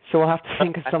so we'll have to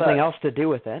think of something else to do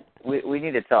with it. We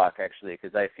need to talk actually,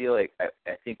 because I feel like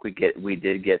I think we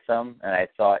did get some, and I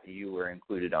thought you were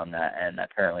included on that, and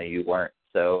apparently you weren't.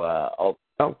 So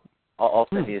I'll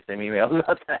send you some emails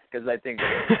about that, because I think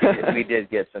we did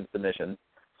get some submissions.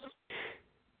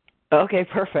 Okay,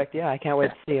 perfect. Yeah, I can't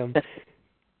wait to see them.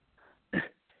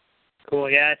 Cool.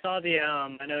 Yeah, I saw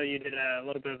I know you did a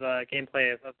little bit of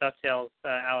gameplay of DuckTales,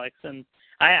 Alex, and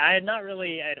I had not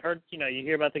really. I'd heard, you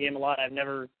hear about the game a lot. I've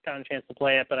never gotten a chance to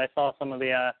play it, but I saw some of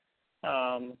the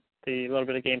little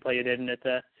bit of gameplay you did, and it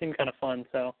seemed kind of fun.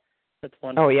 So that's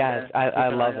one. Oh yeah, I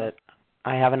love it.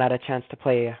 I haven't had a chance to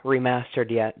play Remastered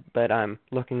yet, but I'm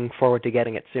looking forward to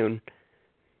getting it soon.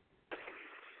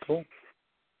 Cool.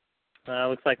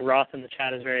 Looks like Roth in the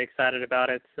chat is very excited about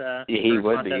it. He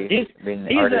would be. Being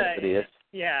the artist that he is.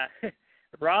 Yeah,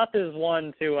 Roth is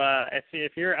one to.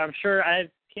 If you're, I'm sure I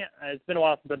can't. It's been a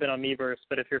while since I've been on Miiverse,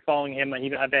 but if you're following him,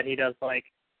 I bet he does like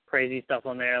crazy stuff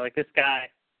on there. Like this guy,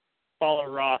 follow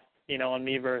Roth, on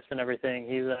Miiverse and everything.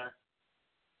 He's a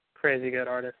crazy good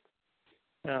artist.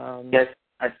 Yes,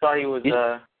 I saw he was.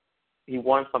 He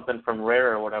won something from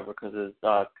Rare or whatever because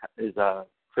his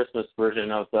Christmas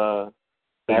version of the.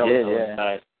 He did,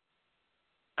 yeah.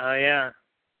 Oh, yeah.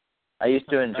 I used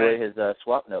to enjoy his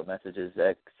swap note messages,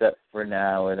 except for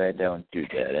now that I don't do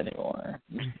that anymore.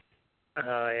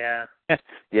 Oh, yeah.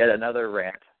 Yet another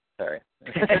rant. Sorry.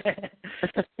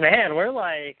 Man, we're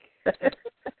like,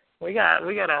 we got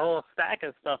a whole stack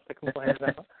of stuff to complain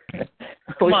about.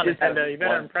 Come on, Nintendo, you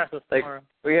better impress us tomorrow.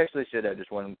 We actually should have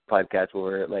just one podcast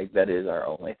where, that is our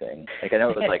only thing. I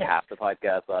know it was half the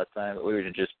podcast last time, but we were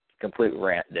just complete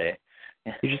rant day.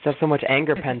 You just have so much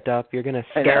anger pent up, you're going to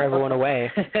scare everyone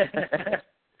away.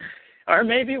 Or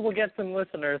maybe we'll get some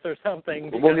listeners or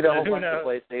something. We'll get a whole bunch of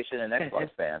PlayStation and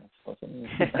Xbox fans.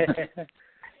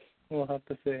 We'll have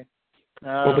to see.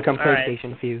 We'll become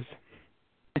PlayStation fuse.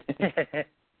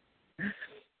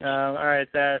 All right,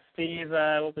 Steve,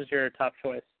 what was your top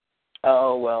choice?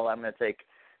 Oh, well, I'm going to take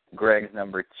Greg's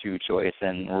number 2 choice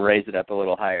and raise it up a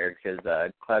little higher because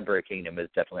Cloudberry Kingdom is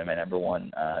definitely my number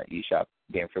 1 eShop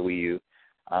game for Wii U.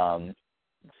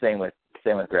 Same with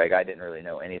Greg. I didn't really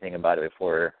know anything about it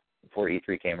before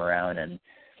E3 came around, and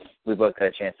we both had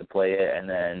a chance to play it. And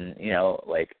then,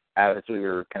 as we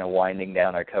were kind of winding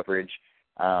down our coverage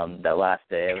that last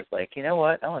day, I was like, you know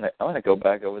what? I want to go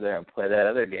back over there and play that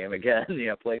other game again.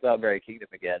 Play Cloudberry Kingdom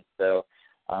again. So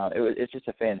it's just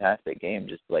a fantastic game,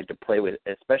 just to play with,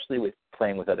 especially with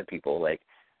playing with other people.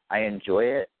 I enjoy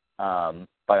it by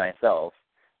myself,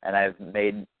 and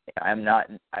I'm not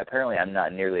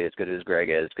nearly as good as Greg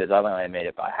is because I've only made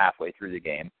it about halfway through the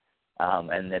game,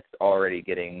 and it's already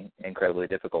getting incredibly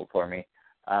difficult for me.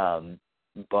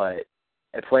 But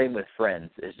playing with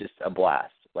friends is just a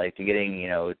blast.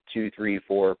 Getting 2, 3,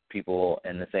 4 people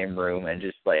in the same room and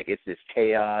just it's this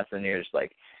chaos, and you're just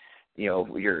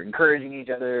you're encouraging each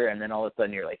other, and then all of a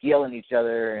sudden you're yelling at each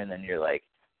other, and then you're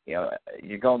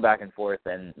you're going back and forth.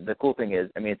 And the cool thing is,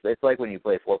 it's like when you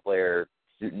play 4-player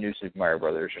New Super Mario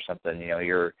Brothers or something.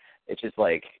 It's just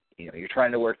you're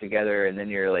trying to work together, and then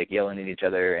you're yelling at each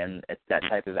other, and it's that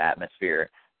type of atmosphere,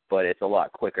 but it's a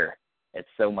lot quicker. It's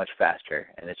so much faster,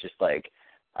 and it's just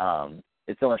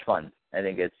it's so much fun. I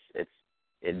think it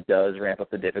does ramp up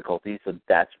the difficulty, so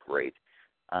that's great.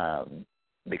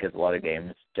 Because a lot of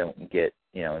games don't get,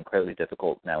 incredibly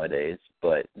difficult nowadays,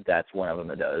 but that's one of them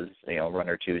that does.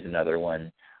 Runner 2 is another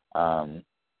one.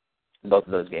 both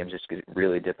of those games just get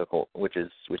really difficult, which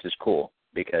is cool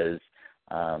because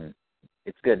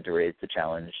it's good to raise the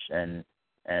challenge and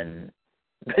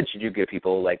but you do get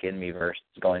people like in Miiverse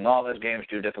going, "Oh, this game's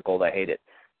too difficult, I hate it."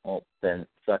 Well, then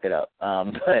suck it up.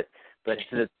 But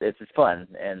it's just fun,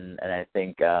 and I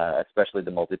think especially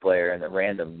the multiplayer and the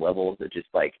random levels, it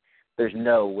just like there's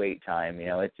no wait time. You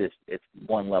know, it's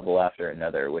one level after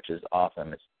another, which is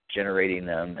awesome. It's generating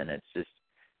them, and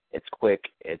it's quick.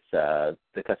 It's the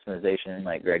customization,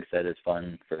 like Greg said, is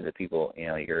fun for the people. You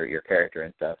know, your character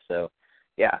and stuff. So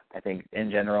yeah, I think in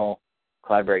general,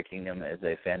 Cloudberry Kingdom is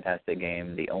a fantastic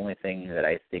game. The only thing that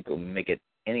I think will make it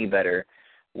any better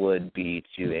would be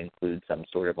to include some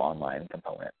sort of online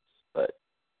components. But,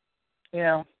 you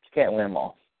know, you can't win them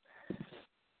all.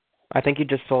 I think you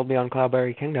just sold me on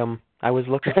Cloudberry Kingdom. I was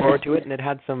looking forward to it, and it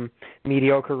had some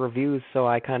mediocre reviews, so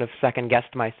I kind of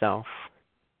second-guessed myself.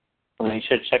 Well, you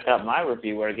should check out my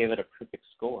review where I gave it a perfect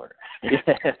score. Yeah,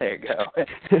 there you go.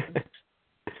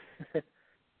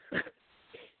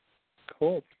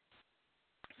 Cool.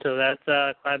 So that's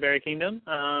Cloudberry Kingdom.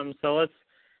 So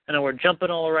I know we're jumping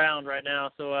all around right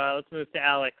now, so let's move to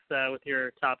Alex with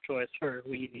your top choice for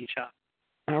Wii U eShop.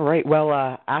 All right. Well,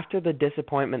 after the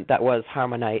disappointment that was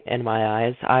Harmonite in my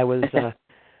eyes, I was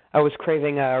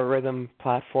craving a rhythm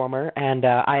platformer, and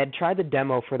I had tried the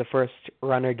demo for the first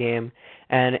Runner game,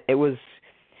 and it was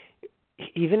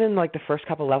even in like the first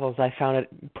couple levels, I found it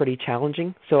pretty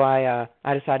challenging. So I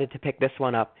decided to pick this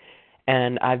one up.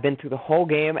 And I've been through the whole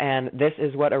game, and this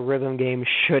is what a rhythm game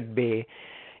should be.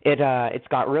 It's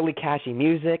got really catchy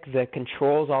music. The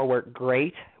controls all work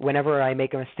great. Whenever I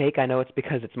make a mistake, I know it's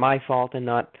because it's my fault and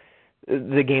not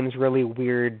the game's really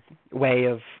weird way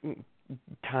of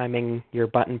timing your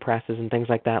button presses and things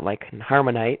like that, like in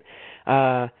Harmonite.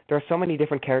 There are so many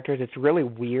different characters. It's really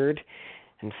weird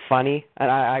and funny, and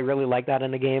I really like that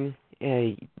in the game.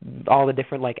 All the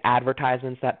different like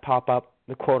advertisements that pop up,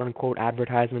 the quote-unquote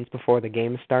advertisements before the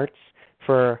game starts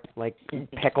for like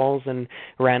pickles and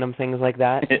random things like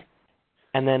that.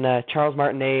 And then Charles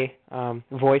Martinet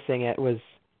voicing it was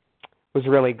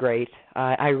really great.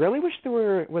 I really wish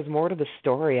there was more to the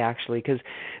story, actually, because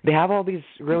they have all these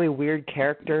really weird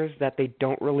characters that they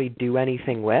don't really do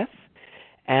anything with.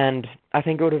 And I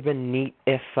think it would have been neat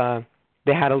if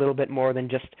they had a little bit more than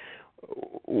just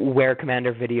where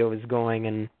Commander Video is going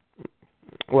and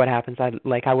what happens.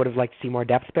 I would have liked to see more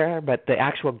depth there, but the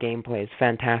actual gameplay is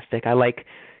fantastic. I like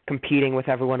competing with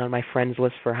everyone on my friends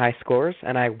list for high scores,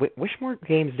 and I wish more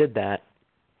games did that.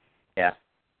 Yeah.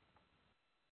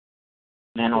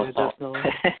 Nano Assault.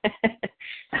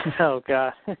 Oh,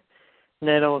 God.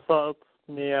 Nano Assault,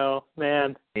 Neo,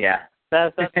 man. Yeah.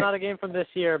 That's not a game from this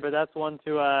year, but that's one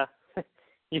to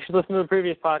you should listen to the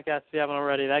previous podcast if you haven't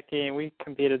already. That game, we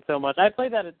competed so much. I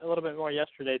played that a little bit more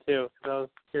yesterday, too, because I was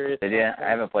curious. Yeah, I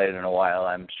haven't played it in a while.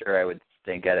 I'm sure I would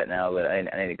stink at it now, but I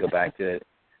need to go back to it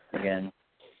again.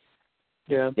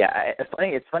 Yeah. Yeah,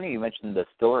 it's funny you mentioned the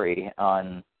story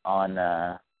on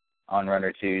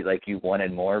Runner 2, like you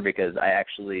wanted more, because I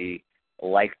actually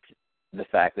liked the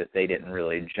fact that they didn't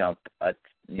really jump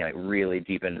really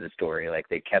deep into the story. Like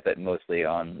they kept it mostly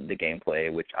on the gameplay,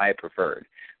 which I preferred.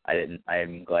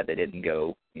 I'm glad they didn't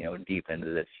go, deep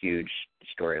into this huge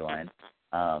storyline.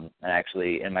 And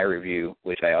actually, in my review,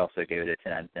 which I also gave it a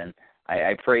 10 out of 10,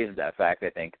 I praised that fact. I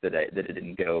think that it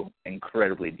didn't go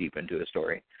incredibly deep into a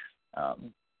story.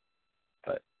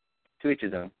 But to each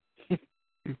his own.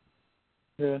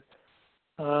 Yeah.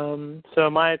 So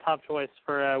my top choice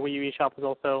for Wii U eShop is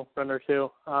also Runner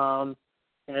 2.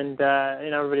 And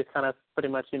everybody's kind of pretty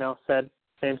much said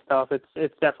same stuff.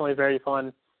 It's definitely very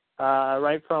fun.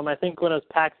 Right from I think when it was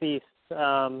PAX East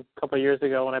a couple of years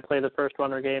ago when I played the first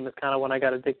Runner game is kind of when I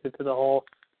got addicted to the whole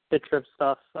Bit Trip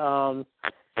stuff. This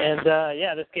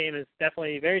game is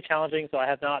definitely very challenging, so I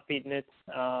have not beaten it.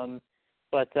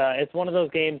 But it's one of those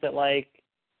games that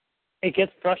it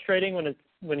gets frustrating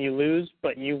when you lose,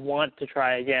 but you want to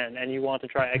try again, and you want to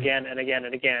try again and again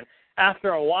and again.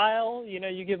 After a while,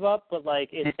 you give up, but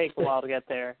it takes a while to get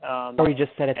there. Or you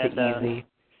just said it's easy.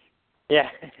 Yeah,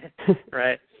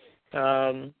 right.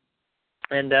 I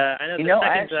know.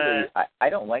 I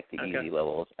don't like the easy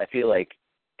levels. I feel like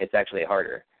it's actually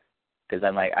harder because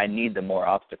I need the more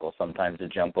obstacles sometimes to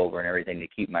jump over and everything to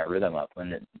keep my rhythm up.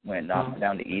 When it knocks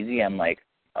down to easy, I'm like,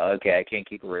 okay, I can't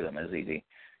keep a rhythm as easy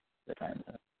the time.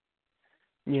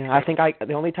 Yeah, I think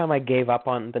the only time I gave up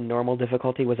on the normal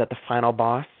difficulty was at the final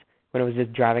boss when it was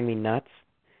just driving me nuts.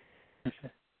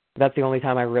 That's the only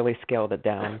time I really scaled it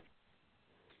down.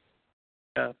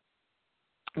 Yeah.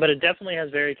 But it definitely has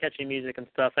very catchy music and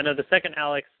stuff. I know the second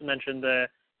Alex mentioned the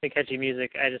catchy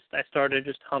music, I started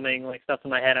just humming stuff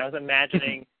in my head. I was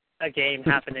imagining a game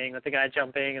happening with the guy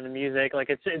jumping and the music. Like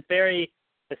it's very,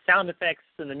 the sound effects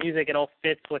and the music, it all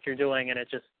fits what you're doing, and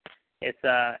it's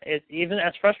even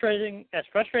as frustrating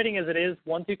as it is,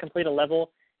 once you complete a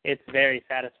level, it's very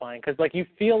satisfying because like you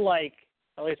feel like,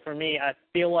 at least for me, I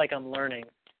feel like I'm learning.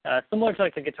 Similar to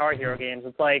like the Guitar Hero games,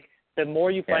 it's like the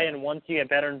more you play and once you get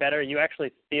better and better, you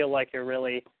actually feel like you're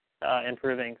really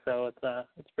improving. So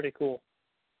it's pretty cool.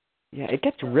 Yeah, it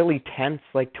gets really tense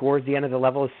like towards the end of the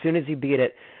level. As soon as you beat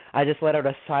it, I just let out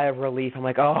a sigh of relief. I'm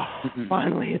like, oh,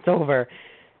 finally, it's over.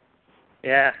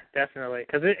 Yeah, definitely.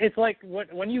 Because it's like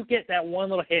when you get that one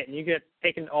little hit and you get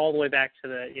taken all the way back to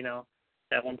the,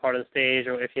 that one part of the stage,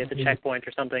 or if you hit the checkpoint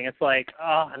or something, it's like,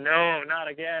 oh, no, not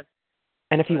again.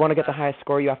 And if you want to get the highest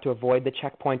score, you have to avoid the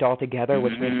checkpoint altogether,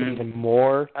 which makes it even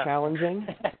more challenging.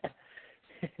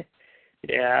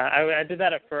 Yeah, I did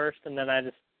that at first, and then I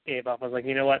just gave up. I was like,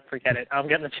 you know what, forget it. I'm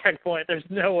getting the checkpoint. There's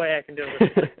no way I can do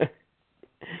this.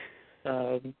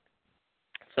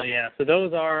 So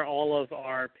those are all of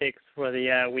our picks for the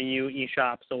Wii U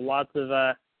eShop. So lots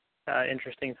of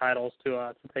interesting titles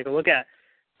to take a look at.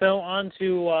 So on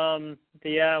to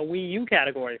the Wii U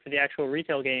category for the actual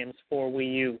retail games for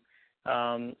Wii U.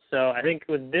 So I think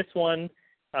with this one,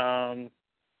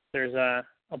 there's a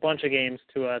bunch of games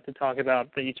to talk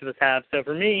about that each of us have. So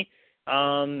for me,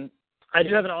 I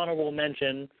do have an honorable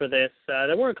mention for this.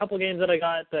 There were a couple games that I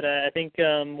got, but I think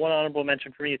one honorable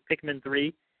mention for me is Pikmin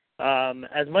 3.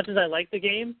 As much as I like the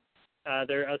game,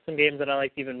 there are some games that I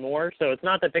liked even more. So it's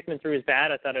not that Pikmin 3 is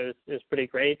bad. I thought it was pretty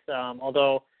great,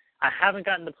 although I haven't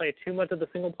gotten to play too much of the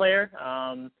single player.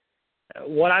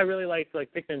 What I really liked,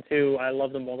 like Pikmin 2, I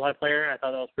love the multiplayer. I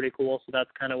thought that was pretty cool, so that's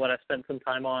kind of what I spent some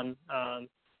time on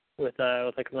with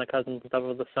like my cousins and stuff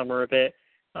over the summer a bit.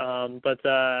 But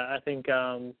I think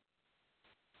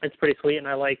it's pretty sweet, and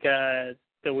I like the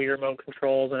Wii remote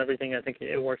controls and everything. I think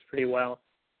it works pretty well.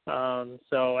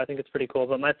 So I think it's pretty cool.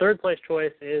 But my third place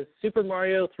choice is Super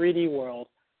Mario 3D World.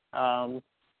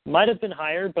 Might have been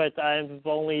higher, but I've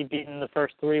only beaten the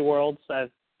first 3 worlds. I'm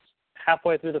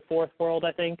halfway through the 4th world,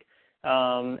 I think.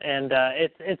 And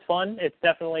it's fun. It's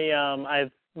definitely some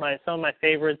of my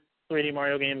favorite 3D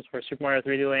Mario games were Super Mario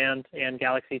 3D Land and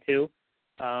Galaxy 2.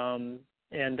 And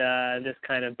this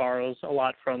kind of borrows a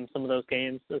lot from some of those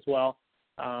games as well.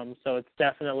 So it's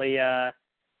definitely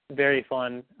very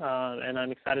fun, and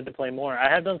I'm excited to play more. I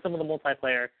have done some of the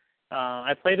multiplayer.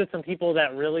 I played with some people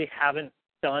that really haven't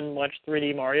done much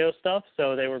 3D Mario stuff,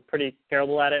 so they were pretty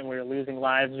terrible at it, and we were losing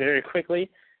lives very quickly.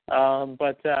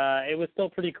 But it was still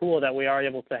pretty cool that we are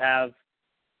able to have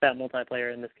that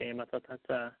multiplayer in this game. I thought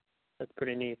that's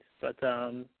pretty neat. But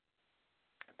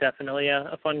definitely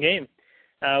a fun game.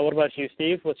 What about you,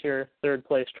 Steve? What's your third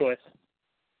place choice?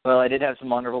 Well, I did have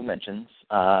some honorable mentions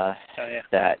that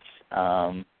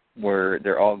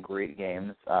they're all great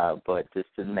games, but this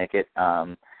didn't make it.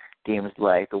 Games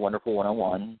like The Wonderful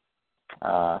 101,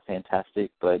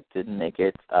 fantastic, but didn't make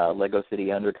it. Lego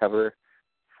City Undercover,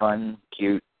 fun,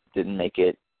 cute, didn't make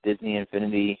it. Disney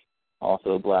Infinity,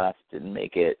 also a blast, didn't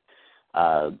make it.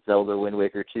 Zelda Wind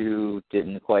Waker 2,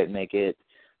 didn't quite make it.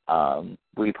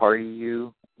 Wii Party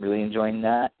U, really enjoying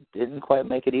that, didn't quite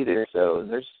make it either. So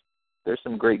there's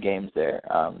some great games there.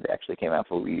 They actually came out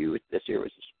for Wii U this year,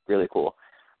 which is really cool.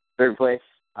 Third place,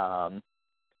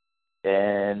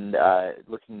 and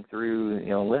looking through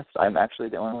lists, I'm actually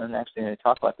the only one actually going to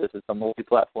talk about this. It's a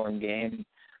multi-platform game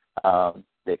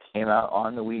that came out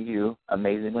on the Wii U.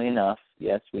 Amazingly enough,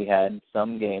 yes, we had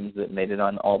some games that made it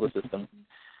on all the systems,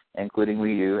 including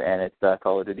Wii U, and it's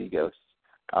Call of Duty Ghosts.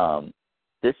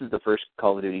 This is the first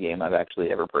Call of Duty game I've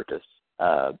actually ever purchased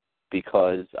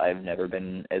because I've never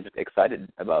been as excited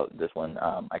about this one.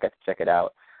 I got to check it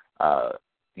out,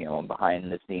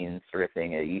 behind the scenes sort of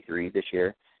thing at E3 this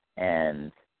year,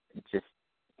 and just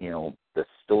the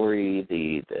story,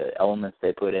 the elements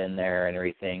they put in there and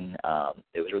everything,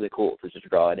 it was really cool to just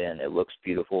draw it in. It looks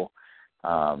beautiful.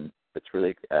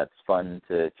 It's fun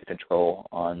to control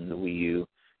on the Wii U.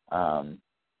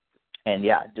 And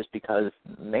yeah,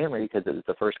 mainly because it was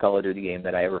the first Call of Duty game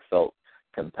that I ever felt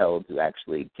compelled to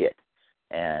actually get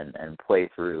and play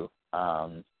through,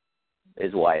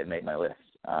 is why it made my list.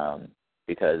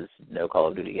 Because no Call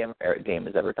of Duty game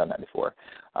has ever done that before.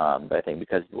 But I think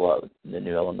because the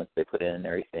new elements they put in and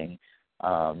everything,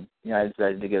 I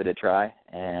decided to give it a try,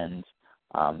 and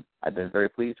I've been very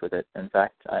pleased with it. In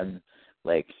fact, I'm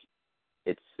like,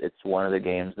 it's one of the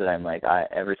games that I'm like,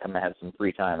 every time I have some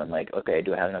free time, I'm like, okay,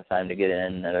 do I have enough time to get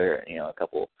in another, a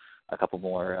couple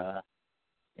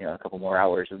more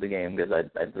hours of the game, because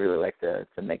I'd really like to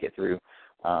make it through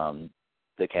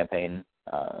the campaign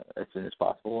as soon as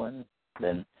possible, and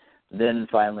then then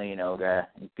finally,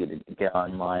 get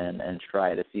online and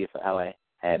try to see how I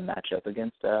match up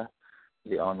against the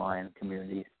online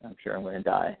community. I'm sure I'm going to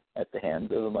die at the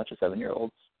hands of a bunch of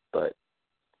 7-year-olds, but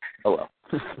oh well.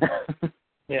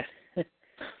 Yeah.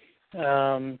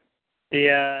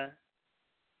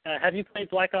 Have you played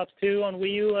Black Ops 2 on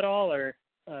Wii U at all, or?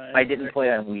 I didn't play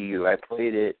on Wii U. I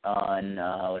played it on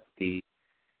I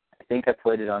think I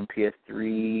played it on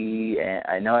PS3, and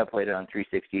I know I played it on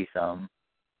 360 some,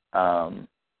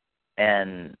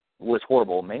 and was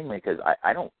horrible mainly because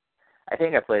I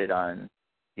think I played it on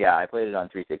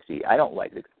 360. I don't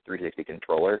like the 360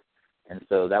 controller, and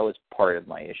so that was part of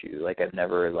my issue. Like, I've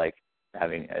never liked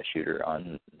having a shooter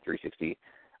on 360.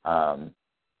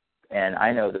 And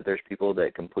I know that there's people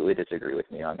that completely disagree with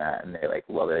me on that, and they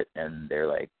love it, and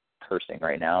they're cursing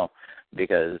right now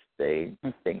because they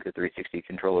think the 360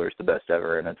 controller is the best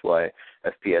ever, and that's why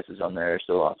FPS is on there is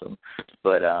so awesome.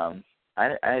 But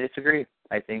I disagree.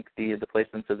 I think the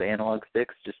placements of the analog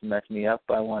sticks just mess me up.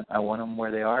 I want them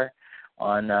where they are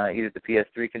on either the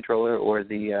PS3 controller or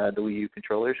the Wii U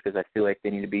controllers, because I feel like they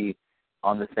need to be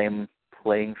on the same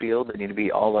playing field. They need to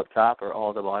be all up top or all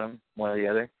at the bottom, one or the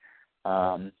other.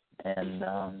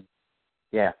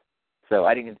 Yeah. So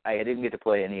I didn't get to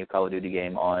play any Call of Duty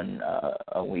game on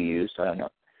a Wii U, so I don't know.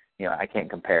 I can't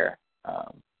compare.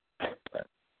 But.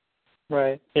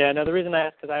 Right. Yeah. No, the reason I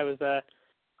asked is I was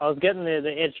getting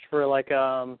the itch for like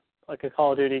a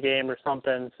Call of Duty game or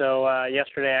something. So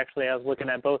yesterday, actually, I was looking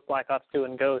at both Black Ops 2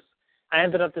 and Ghost. I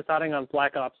ended up deciding on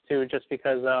Black Ops 2 just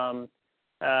because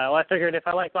I figured if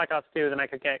I like Black Ops 2, then I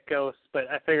could get Ghost. But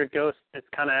I figured Ghost is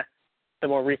kind of the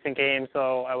more recent game,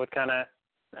 so I would kind of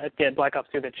get Black Ops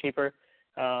 2 a bit cheaper.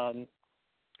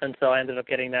 And so I ended up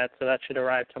getting that, so that should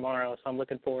arrive tomorrow. So I'm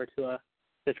looking forward to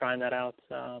trying that out.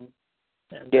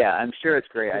 Yeah, I'm sure it's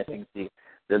great. I think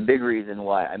the big reason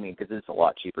why, because it's a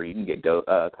lot cheaper. You can get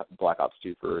Black Ops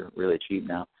 2 for really cheap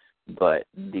now. But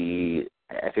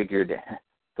I figured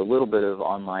the little bit of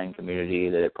online community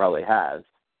that it probably has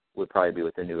would probably be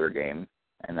with the newer game,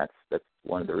 and that's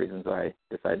one of the reasons why I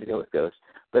decided to go with Ghost.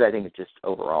 But I think it's just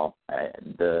overall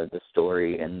the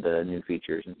story and the new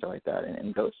features and stuff like that,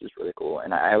 and Ghost is really cool.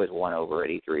 And I was won over at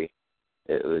E3.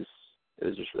 It was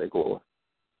just really cool.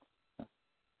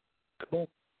 Cool.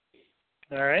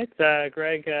 All right,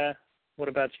 Greg. What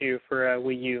about you for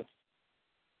Wii U?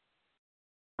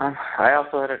 I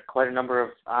also had quite a number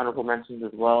of honorable mentions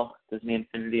as well. Disney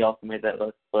Infinity also made that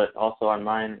list, but also on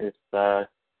mine is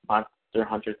Monster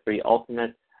Hunter 3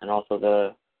 Ultimate, and also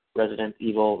the Resident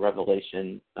Evil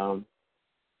Revelations. I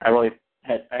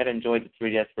had enjoyed the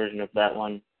 3DS version of that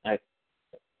one. I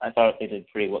thought they did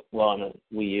pretty well on the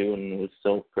Wii U, and it was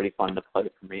still pretty fun to play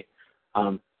for me.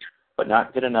 But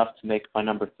not good enough to make my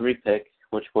number 3 pick,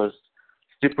 which was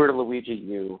Super Luigi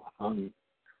U.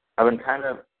 I've been kind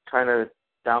of trying to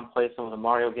downplay some of the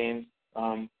Mario games.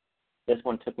 This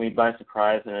one took me by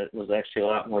surprise, and it was actually a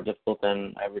lot more difficult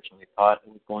than I originally thought it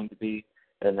was going to be.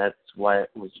 And that's why it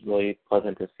was really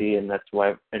pleasant to see, and that's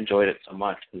why I enjoyed it so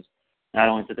much. Because not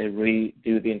only did they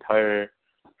redo the entire,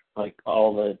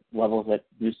 all the levels that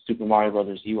New Super Mario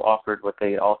Brothers U offered, but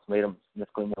they also made them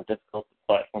significantly more difficult. The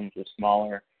platforms were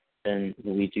smaller, and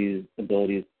Luigi's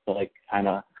abilities to kind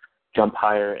of jump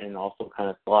higher and also kind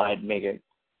of slide make it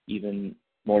even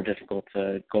more difficult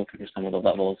to go through some of the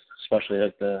levels, especially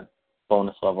the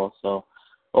bonus levels. So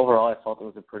overall, I felt it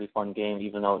was a pretty fun game,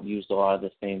 even though it used a lot of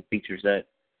the same features that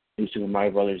New Super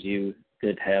Mario Brothers U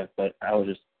did have. But I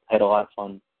had a lot of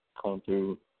fun going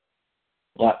through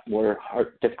a lot more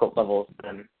difficult levels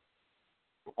than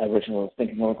I originally was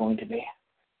thinking they were going to be.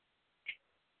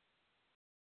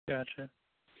 Gotcha.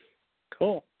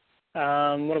 Cool.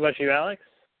 What about you, Alex?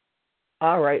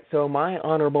 All right, so my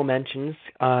honorable mentions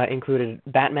included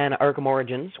Batman Arkham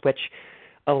Origins, which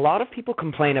a lot of people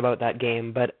complain about that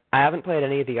game, but I haven't played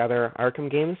any of the other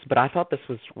Arkham games, but I thought this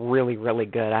was really, really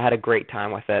good. I had a great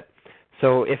time with it.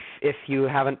 So if you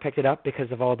haven't picked it up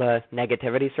because of all the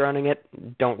negativity surrounding it,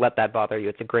 don't let that bother you.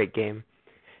 It's a great game.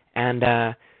 And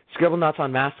Scribblenauts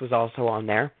Unmasked was also on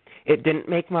there. It didn't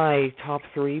make my top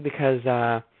 3 because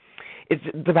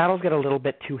the battles get a little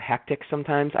bit too hectic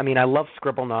sometimes. I love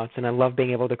Scribblenauts, and I love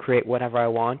being able to create whatever I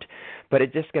want, but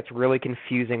it just gets really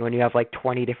confusing when you have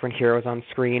 20 different heroes on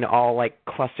screen all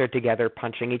clustered together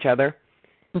punching each other.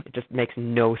 It just makes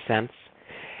no sense.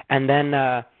 And then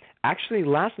actually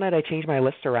last night I changed my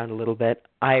list around a little bit.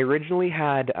 I originally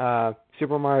had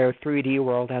Super Mario 3D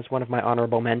World as one of my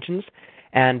honorable mentions,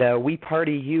 and Wii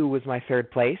Party U was my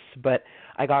 3rd place, but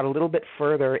I got a little bit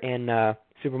further in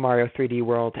Super Mario 3D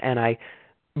World, and I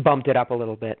bumped it up a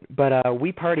little bit. But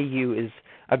Wii Party U is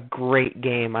a great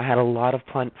game. I had a lot of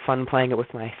fun playing it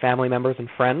with my family members and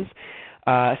friends,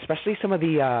 especially some of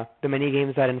the mini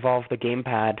games that involve the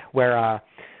gamepad, where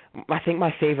I think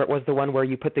my favorite was the one where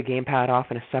you put the gamepad off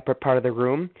in a separate part of the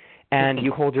room, and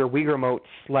you hold your Wii remotes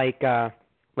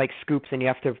like scoops, and you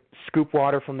have to scoop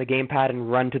water from the gamepad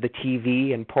and run to the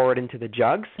TV and pour it into the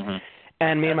jugs. Mm-hmm.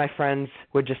 And me and my friends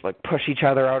would just like push each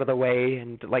other out of the way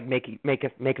and like make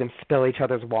them spill each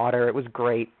other's water. It was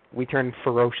great. We turned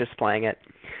ferocious playing it.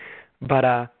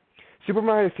 But Super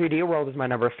Mario 3D World is my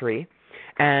number 3,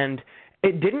 and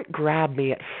it didn't grab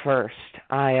me at first.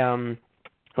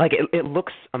 It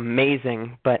looks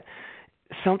amazing, but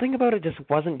something about it just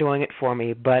wasn't doing it for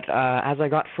me. But as I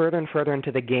got further and further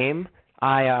into the game,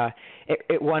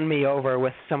 it won me over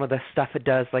with some of the stuff it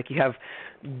does. Like you have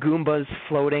Goombas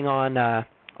floating on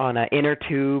inner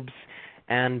tubes,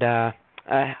 and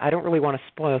I don't really want to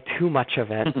spoil too much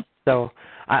of it, so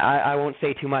I won't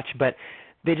say too much. But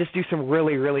they just do some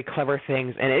really, really clever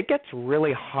things, and it gets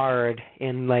really hard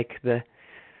in like the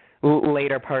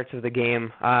later parts of the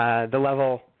game.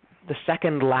 The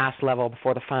second last level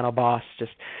before the final boss,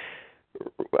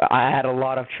 I had a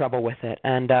lot of trouble with it.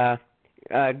 And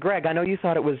Greg, I know you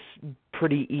thought it was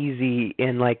pretty easy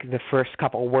in like the first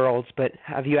couple worlds, but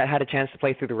have you had a chance to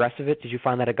play through the rest of it? Did you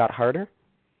find that it got harder?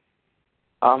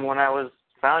 When I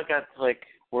finally got to like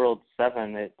World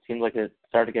 7, it seemed like it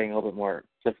started getting a little bit more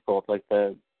difficult. Like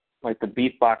the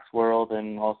beatbox world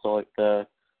and also like the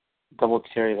double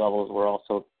cherry levels were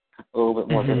also a little bit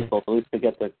more difficult, at least to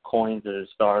get the coins or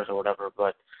stars or whatever.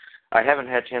 But I haven't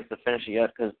had a chance to finish it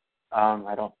yet because I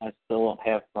still don't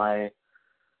have my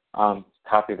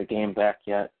copy of the game back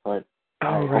yet. But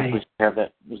I hope we have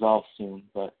that resolved soon.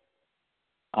 But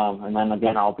and then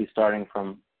again, I'll be starting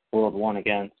from World 1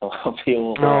 again, so I'll be a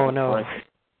little bit. Oh no.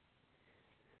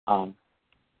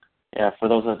 Yeah, for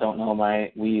those that don't know,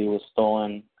 my Wii U was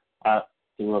stolen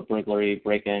through a burglary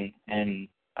break-in, and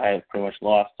I have pretty much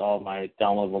lost all my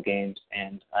downloadable games,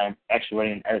 and I'm actually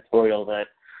writing an editorial that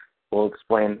will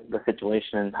explain the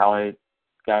situation and how I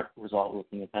got resolved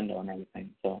with Nintendo and everything.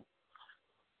 So.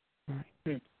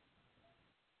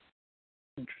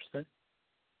 Interesting.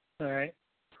 All right,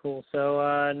 cool.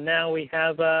 So now we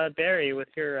have Barry with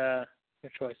your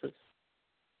choices.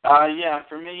 Yeah,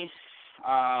 for me,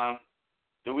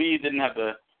 the Wii didn't have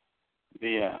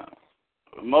the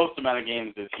most amount of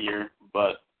games this year,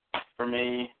 but for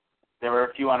me, there were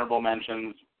a few honorable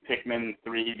mentions, Pikmin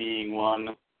 3 being one.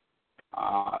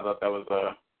 I thought that was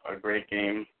a great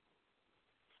game.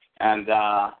 And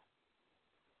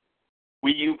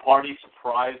Wii U Party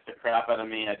surprised the crap out of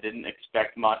me. I didn't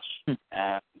expect much,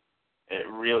 and it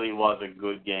really was a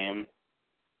good game.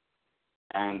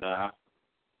 And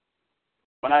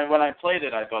when I played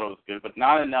it, I thought it was good, but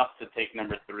not enough to take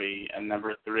number 3. And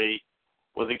number 3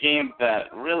 was a game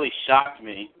that really shocked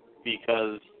me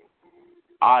because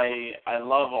I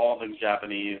love all things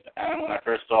Japanese, and when I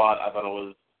first saw it, I thought it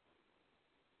was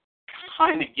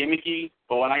kind of gimmicky,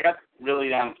 but when I got really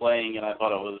down playing it, I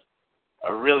thought it was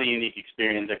a really unique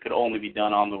experience that could only be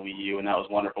done on the Wii U, and that was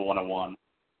Wonderful 101.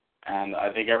 And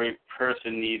I think every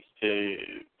person needs to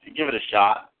give it a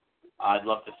shot. I'd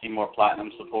love to see more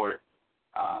Platinum support.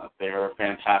 They're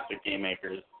fantastic game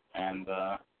makers, and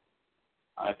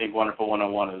I think Wonderful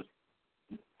 101 is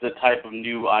the type of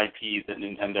new IP that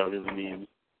Nintendo really needs.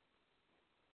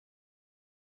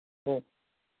 Cool.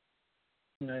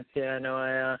 Nice. Yeah, no,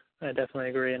 I definitely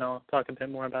agree, and I'll talk a bit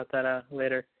more about that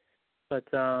later.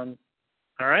 But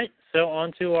all right, so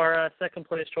on to our second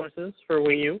place choices for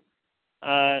Wii U.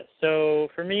 So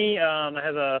for me, I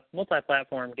have a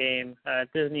multi-platform game,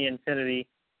 Disney Infinity,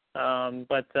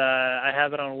 but I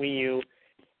have it on Wii U.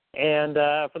 And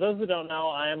for those who don't know,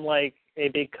 I am like a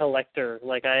big collector.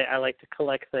 Like I like to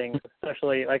collect things,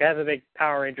 especially like I have a big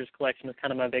Power Rangers collection. Is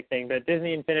kind of my big thing. But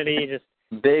Disney Infinity just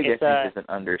big. I think is an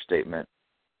understatement.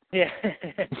 Yeah,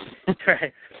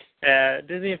 right.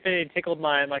 Disney Infinity tickled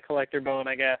my collector bone.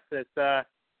 I guess it's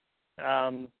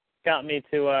got me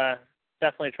to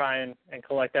definitely try and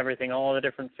collect everything, all the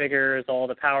different figures, all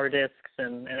the power discs,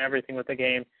 and everything with the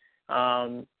game.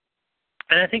 And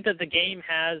I think that the game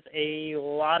has a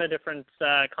lot of different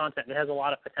content. It has a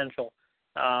lot of potential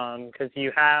because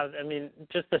you have, I mean,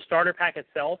 just the starter pack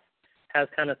itself has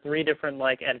kind of 3 different,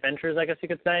 like, adventures, I guess you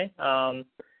could say,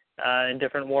 in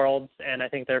different worlds, and I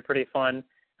think they're pretty fun.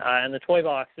 And the toy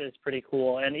box is pretty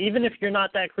cool. And even if you're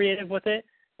not that creative with it,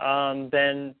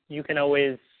 then you can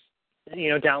always,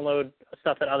 download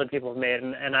stuff that other people have made.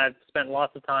 And I've spent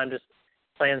lots of time just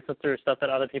playing through stuff that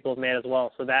other people have made as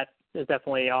well. So that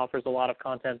definitely offers a lot of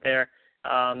content there.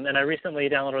 And I recently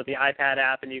downloaded the iPad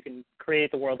app, and you can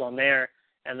create the world on there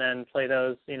and then play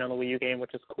those, in the Wii U game,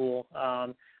 which is cool.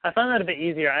 I found that a bit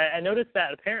easier. I noticed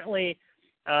that apparently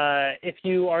if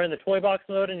you are in the toy box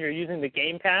mode and you're using the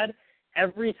gamepad,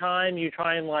 every time you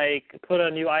try and put a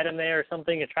new item there or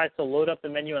something, it tries to load up the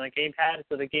menu on the gamepad,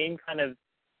 so the game kind of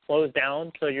slows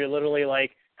down. So you're literally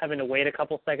having to wait a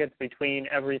couple seconds between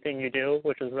everything you do,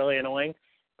 which is really annoying.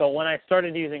 But when I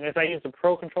started if I used the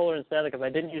Pro Controller instead, if I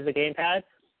didn't use the gamepad,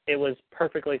 it was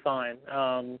perfectly fine.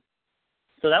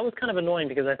 So that was kind of annoying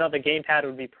because I thought the gamepad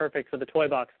would be perfect for the toy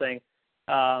box thing.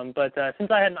 But since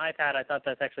I had an iPad, I thought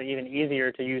that's actually even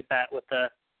easier to use that with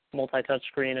the multi-touch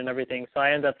screen and everything. So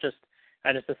I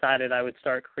just decided I would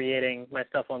start creating my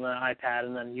stuff on the iPad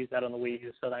and then use that on the Wii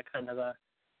U. So that kind of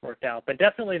worked out. But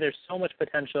definitely there's so much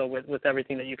potential with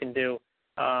everything that you can do.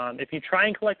 If you try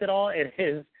and collect it all, it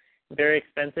is very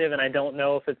expensive, and I don't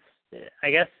know if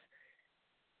I guess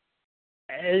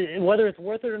whether it's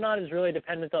worth it or not is really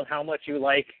dependent on how much you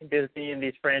like Disney and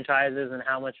these franchises and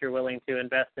how much you're willing to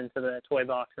invest into the toy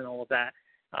box and all of that.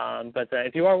 But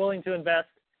if you are willing to invest,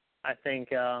 I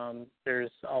think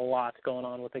there's a lot going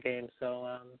on with the game,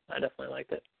 so I definitely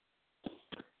liked it.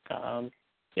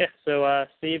 So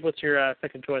Steve, what's your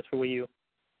second choice for Wii U?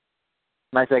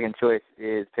 My second choice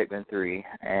is Pikmin 3,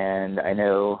 and I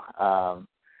know a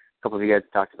couple of you guys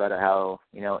talked about it, how,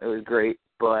 it was great,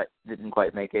 but didn't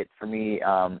quite make it. For me,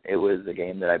 it was a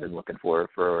game that I've been looking forward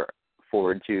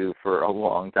to for a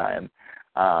long time.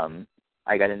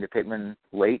 I got into Pikmin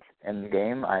late in the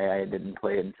game. I didn't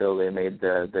play it until they remade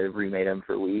them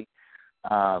for Wii,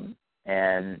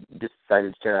 and just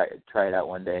decided to try it out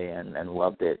one day and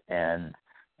loved it. And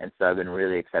so I've been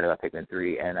really excited about Pikmin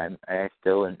 3, and I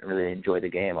still really enjoy the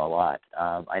game a lot.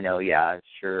 I know,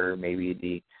 sure,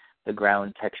 maybe the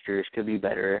ground textures could be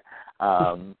better,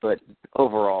 but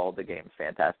overall the game's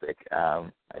fantastic. I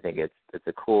think it's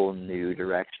a cool new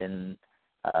direction.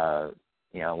 At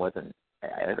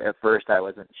first I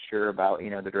wasn't sure about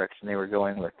the direction they were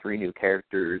going with 3 new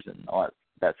characters and all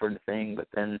that sort of thing, but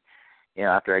then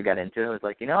after I got into it, I was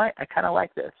like, I kind of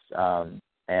like this.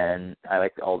 And I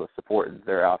like all the support that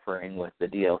they're offering with the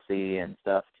DLC and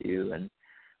stuff too. And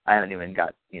I haven't even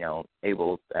I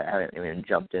haven't even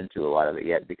jumped into a lot of it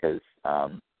yet because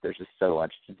there's just so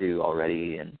much to do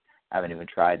already, and I haven't even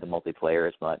tried the multiplayer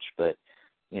as much. But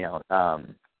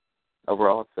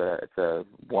overall, it's a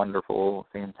wonderful,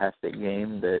 fantastic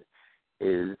game that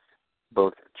is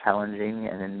both challenging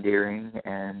and endearing,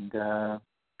 and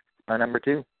my number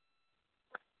 2.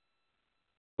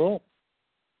 Cool.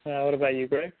 What about you,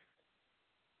 Greg?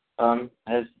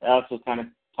 As Alex was kind of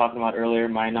talking about earlier,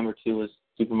 my number 2 was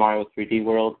Super Mario 3D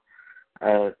World.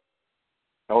 I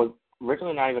was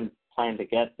originally not even planning to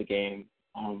get the game.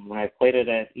 When I played it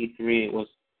at E3, it was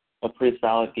a pretty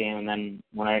solid game, and then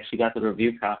when I actually got the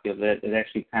review copy of it, it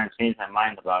actually kind of changed my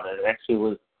mind about it. It actually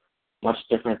was much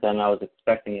different than I was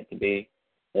expecting it to be,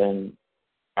 and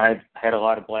I had a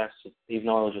lot of blasts, even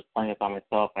though I was just playing it by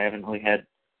myself. I haven't really had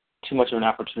too much of an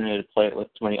opportunity to play it with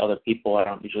too many other people. I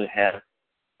don't usually have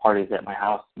parties at my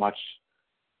house much,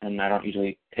 and I don't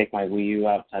usually take my Wii U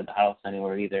outside the house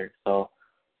anywhere either. So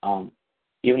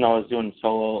even though I was doing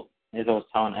solo, as I was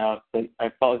telling Alex,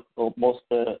 I felt like most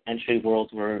of the entry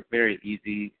worlds were very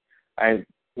easy. I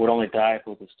would only die if it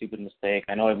was a stupid mistake.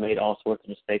 I know I've made all sorts of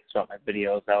mistakes throughout my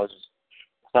videos.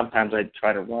 Sometimes I'd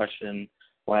try to rush, and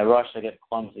when I rush, I get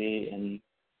clumsy, and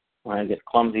when I get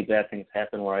clumsy, bad things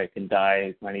happen where I can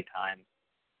die many times.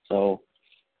 So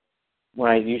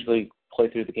when I usually play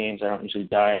through the games, I don't usually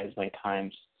die as many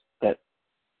times, that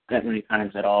many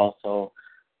times at all. So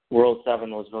World 7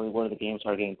 was really one of the games that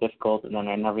started getting difficult, and then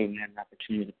I never even had an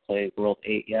opportunity to play World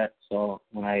 8 yet. So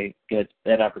when I get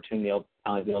that opportunity, I'll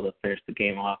probably be able to finish the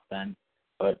game off then.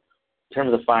 But in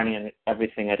terms of finding and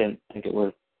everything, I didn't think it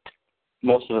was,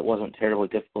 most of it wasn't terribly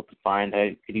difficult to find.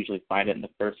 I could usually find it in the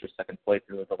first or second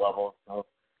playthrough of the level. So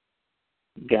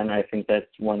again, I think that's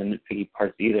one of the nitpicky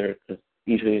parts either, because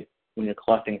usually when you're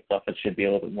collecting stuff, it should be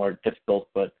a little bit more difficult,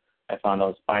 but I found I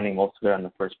was finding most of it on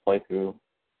the first playthrough.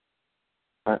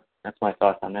 But that's my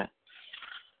thoughts on that.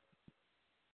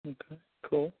 Okay,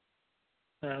 cool.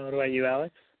 What about you,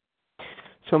 Alex?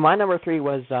 So my number 3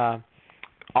 was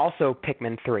also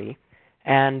Pikmin 3.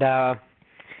 And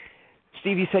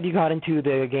Steve, you said you got into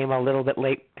the game a little bit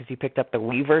late because you picked up the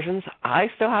Wii versions. I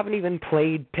still haven't even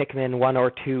played Pikmin 1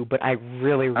 or 2, but I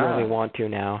really want to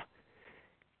now.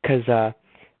 Because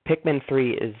Pikmin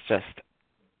 3 is just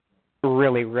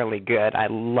really, really good. I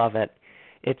love it.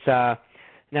 It's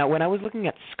now, when I was looking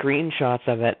at screenshots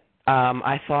of it,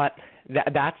 I thought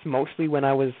that's mostly when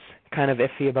I was kind of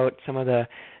iffy about some of the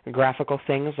graphical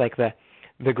things, like the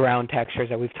the ground textures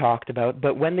that we've talked about.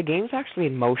 But when the game's actually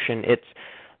in motion, it's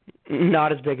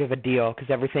not as big of a deal because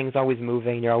everything's always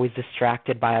moving. You're always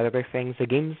distracted by other things. The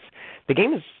game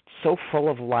is so full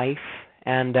of life,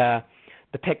 and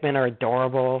the Pikmin are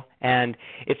adorable, and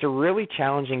it's a really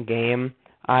challenging game.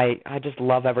 I just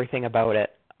love everything about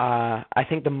it. I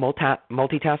think the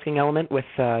multitasking element with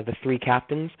the three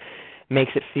captains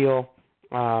makes it feel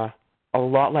a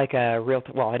lot like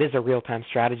it is a real-time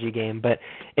strategy game, but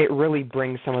it really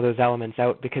brings some of those elements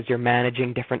out because you're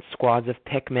managing different squads of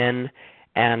Pikmin,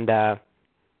 and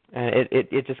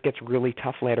it just gets really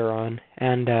tough later on.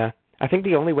 And I think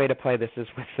the only way to play this is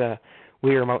with the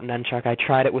Wii Remote and Nunchuck. I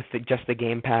tried it with just the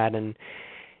gamepad, and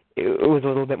it was a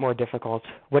little bit more difficult.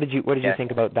 What did you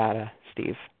think about that,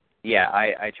 Steve? Yeah,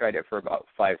 I tried it for about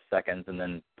 5 seconds and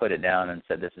then put it down and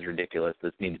said, "This is ridiculous.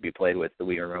 This needs to be played with the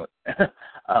Wii Remote."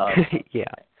 Yeah.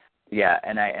 Yeah,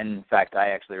 and in fact I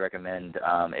actually recommend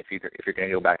if you're going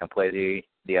to go back and play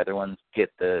the other ones,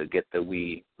 get the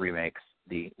Wii remakes,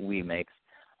 the Wii makes,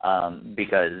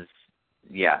 because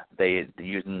they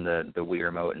using the Wii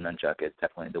Remote and Nunchuck is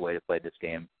definitely the way to play this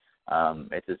game.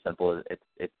 It's as simple as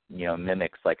it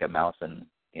mimics like a mouse and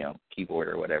keyboard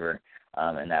or whatever.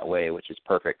 In that way, which is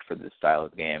perfect for this style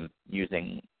of game.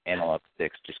 Using analog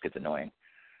sticks just gets annoying.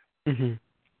 Mhm.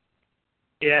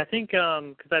 Yeah, I think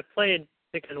because I played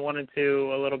Pikmin 1 and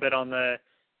 2 a little bit on the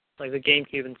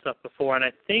GameCube and stuff before, and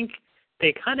I think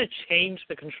they kind of changed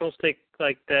the control stick,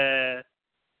 like the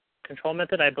control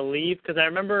method, I believe, because I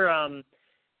remember I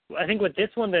think with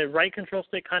this one the right control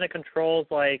stick kind of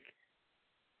controls like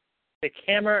the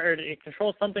camera, or it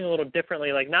controls something a little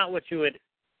differently, like not what you would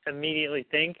immediately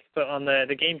think, but on the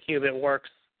GameCube it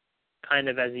works kind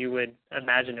of as you would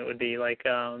imagine it would be. Like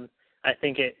I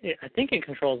think it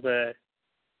controls the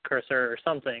cursor or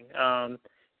something.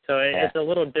 So it's a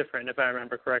little different if I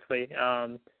remember correctly.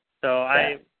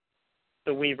 The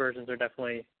Wii versions are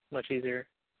definitely much easier.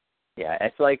 Yeah,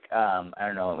 it's like I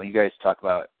don't know, when you guys talk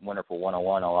about Wonderful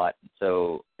 101 a lot,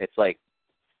 so it's like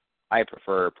I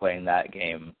prefer playing that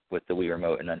game with the Wii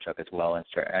Remote and Nunchuck as well. And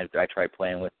I tried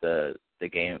playing with the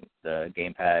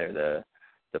gamepad or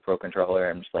the Pro Controller.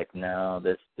 I'm just like, no,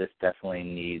 this definitely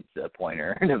needs a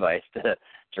pointer device to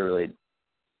really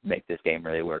make this game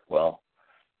really work well.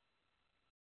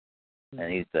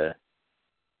 And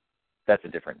that's a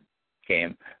different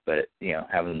game, but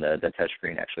having the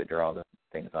touchscreen actually draw the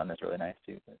things on is really nice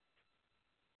too. But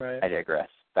right. I digress.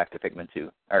 Back to Pikmin 2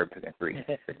 or Pikmin 3.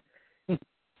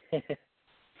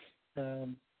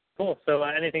 Cool. So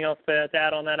anything else to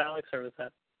add on that, Alex, or was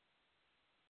that?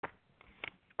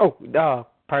 Oh,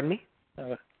 pardon me?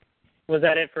 Was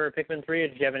that it for Pikmin 3, or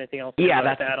did you have anything else to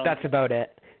add on? That's about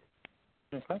it.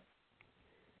 Okay.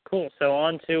 Cool. So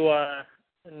on to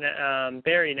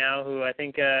Barry now, who I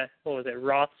think,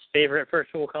 Roth's favorite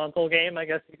Virtual Console game, I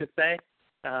guess you could say.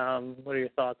 What are your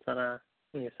thoughts on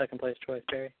your second place choice,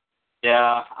 Barry?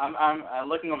 Yeah, I'm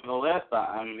looking over the list.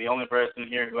 I'm the only person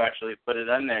here who actually put it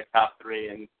in their top 3,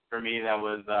 and for me that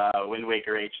was Wind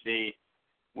Waker HD,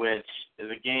 which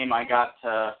is a game I got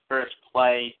to first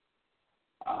play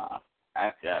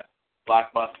at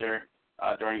Blockbuster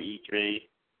during E3,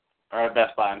 or at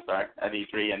Best Buy, at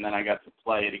E3, and then I got to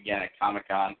play it again at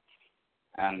Comic-Con.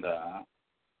 And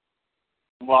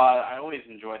while I always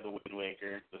enjoyed the Wind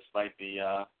Waker, despite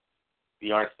the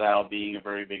art style being a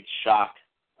very big shock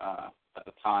at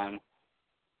the time,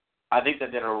 I think they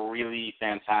did a really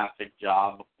fantastic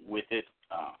job with it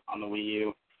on the Wii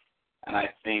U, and I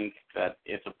think that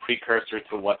it's a precursor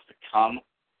to what's to come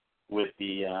with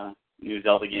the new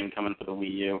Zelda game coming for the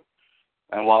Wii U.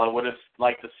 And while I would have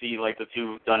liked to see like the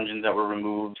 2 dungeons that were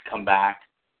removed come back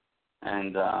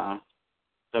and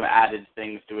some added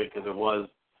things to it because it was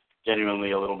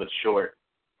genuinely a little bit short,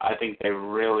 I think they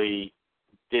really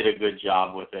did a good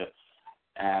job with it,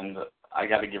 and I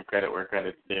got to give credit where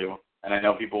credit's due. And I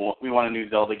know we want a new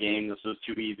Zelda game. This was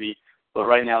too easy, but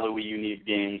right now the Wii U needs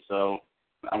games, so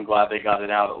I'm glad they got it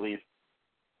out at least.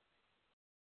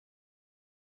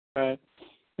 Right.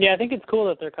 Yeah, I think it's cool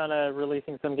that they're kind of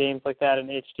releasing some games like that in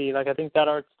HD. Like, I think that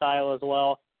art style as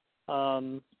well,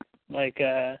 benefits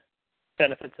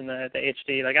in the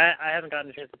HD. Like, I haven't gotten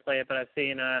a chance to play it, but I've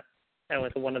seen I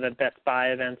went to one of the Best Buy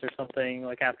events or something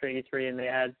like after E3, and they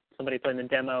had somebody playing the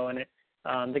demo, and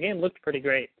the game looked pretty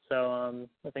great. So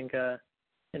I think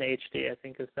in HD, I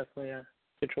think is definitely a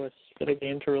good choice for the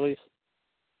game to release.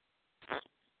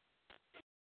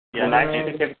 Yeah, and I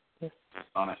actually think it's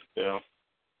honest too.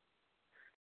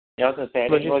 Yeah, I was gonna say I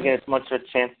didn't really get as much of a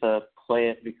chance to play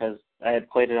it because I had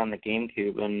played it on the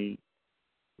GameCube, and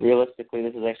realistically,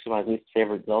 this is actually my least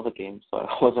favorite Zelda game, so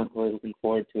I wasn't really looking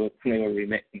forward to it when they were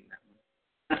remaking that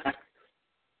one.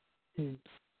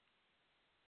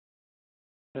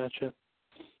 Gotcha.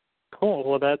 Cool.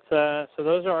 Well, that's so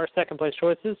those are our second place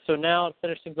choices. So now to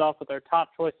finish things off with our top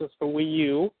choices for Wii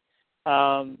U.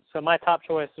 So my top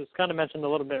choice was kind of mentioned a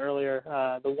little bit earlier.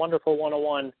 The Wonderful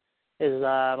 101 is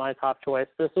my top choice.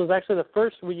 This was actually the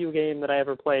first Wii U game that I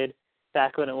ever played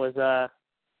back when it was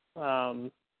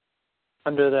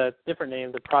under the different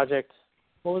name, the Project.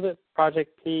 What was it?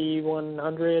 Project P100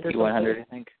 or something? P100, I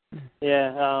think.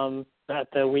 Yeah, at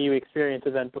the Wii U Experience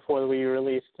event before the Wii U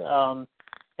released.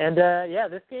 Yeah,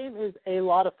 this game is a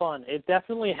lot of fun. It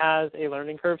definitely has a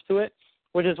learning curve to it,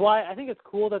 which is why I think it's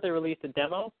cool that they released a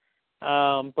demo.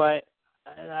 But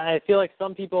I feel like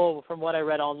some people, from what I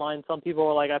read online, some people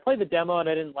were like, I played the demo and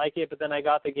I didn't like it, but then I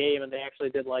got the game and they actually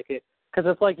did like it. Because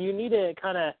it's like you need to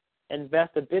kind of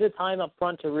invest a bit of time up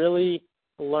front to really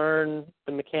learn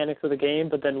the mechanics of the game,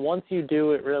 but then once you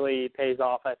do, it really pays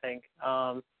off, I think.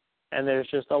 And there's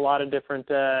just a lot of different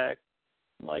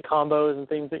like combos and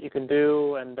things that you can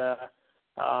do, and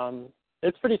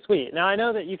it's pretty sweet. Now, I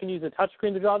know that you can use a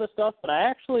touchscreen to draw this stuff, but I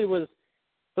actually was,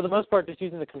 for the most part, just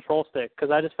using the control stick,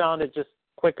 because I just found it just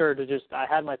quicker to just, I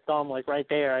had my thumb like right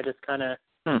there, I just kind of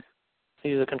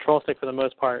use a control stick for the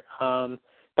most part.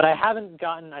 But I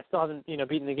still haven't,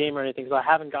 beaten the game or anything, so I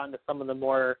haven't gotten to some of the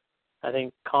more, I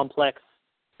think, complex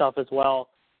stuff as well.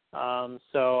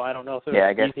 So I don't know if it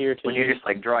was easier to when you're just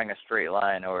like drawing a straight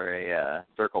line or a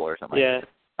circle or something. Yeah.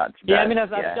 Not too Yeah, bad. I mean,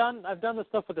 I've done the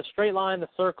stuff with the straight line, the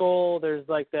circle. There's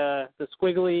like the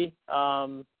squiggly,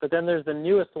 but then there's the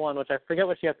newest one, which I forget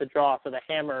what you have to draw for the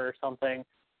hammer or something.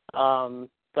 So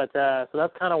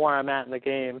that's kind of where I'm at in the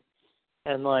game,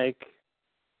 and like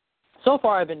so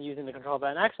far I've been using the control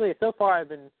pad. And actually, so far I've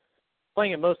been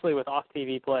playing it mostly with off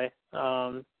TV play,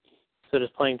 so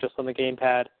just playing just on the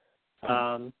gamepad.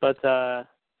 But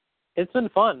it's been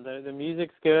fun. The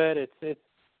music's good.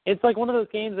 It's like one of those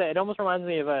games that it almost reminds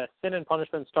me of a Sin and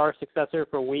Punishment Star successor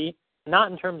for Wii.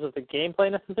 Not in terms of the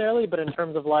gameplay necessarily, but in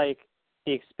terms of like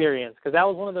the experience. Because that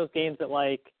was one of those games that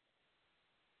like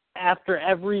after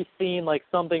every scene, like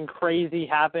something crazy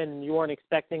happened and you weren't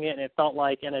expecting it, and it felt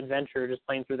like an adventure just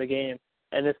playing through the game.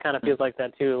 And this kind of feels like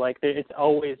that too. Like it's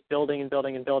always building and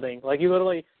building and building. Like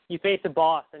you face a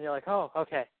boss and you're like, oh,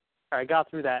 okay. All right, got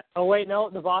through that. Oh, wait, no,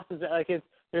 the boss is, like,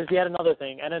 there's yet another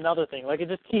thing and another thing. Like, it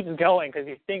just keeps going because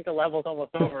you think the level's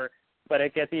almost over, but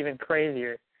it gets even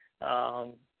crazier.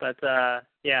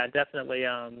 Yeah, definitely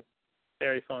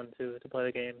very fun to play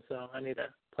the game. So I need to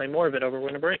play more of it over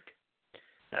winter break.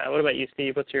 What about you,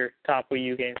 Steve? What's your top Wii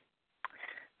U game?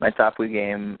 My top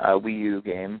Wii U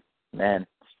game, man,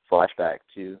 flashback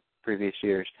to previous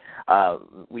years.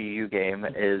 Wii U game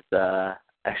is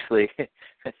actually...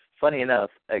 Funny enough,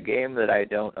 a game that I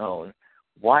don't own.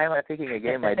 Why am I picking a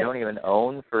game I don't even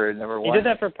own for number one? You did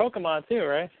that for Pokemon too,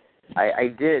 right?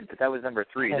 I did, but that was number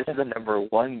 3. This is the number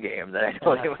 1 game that I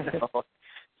don't even own.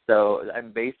 So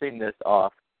I'm basing this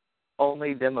off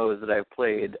only demos that I've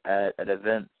played at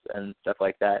events and stuff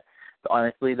like that. But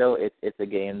honestly, though, it's a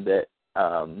game that,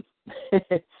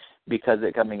 because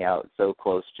it's coming out so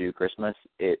close to Christmas,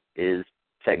 it is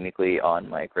technically on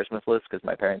my Christmas list because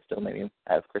my parents still make me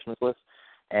have Christmas lists.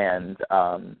 And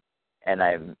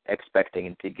I'm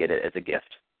expecting to get it as a gift.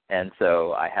 And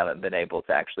so I haven't been able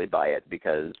to actually buy it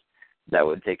because that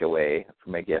would take away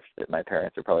from a gift that my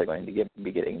parents are probably going to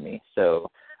be getting me. So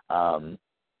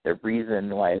the reason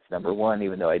why it's number 1,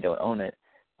 even though I don't own it,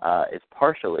 is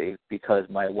partially because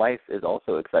my wife is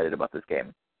also excited about this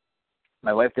game.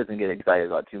 My wife doesn't get excited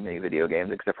about too many video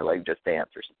games except for like Just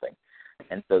Dance or something.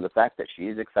 And so the fact that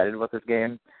she's excited about this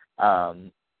game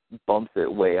bumps it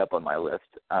way up on my list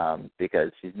because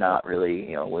she's not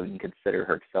really, wouldn't consider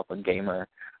herself a gamer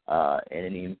in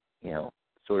any,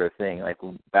 sort of thing. Like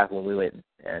back when we went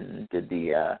and did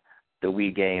the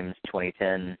Wii Games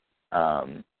 2010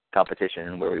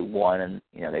 competition where we won, and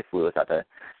they flew us out to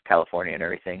California and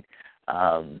everything.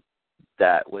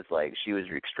 That was like she was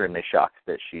extremely shocked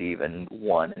that she even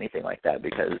won anything like that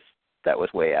because that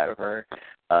was way out of her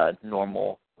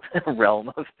normal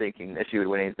realm of thinking that she would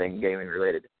win anything gaming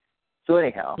related. So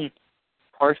anyhow,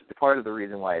 part of the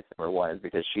reason why it's number 1 is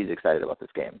because she's excited about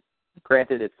this game.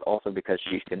 Granted, it's also because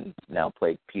she can now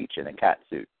play Peach in a cat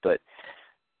suit. But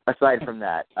aside from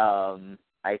that,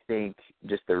 I think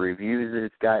just the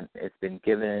reviews that it's been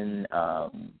given,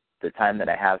 the time that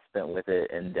I have spent with it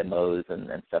and demos and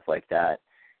stuff like that,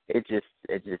 it's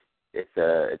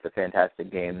a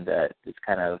fantastic game that is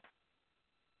kind of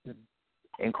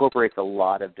incorporates a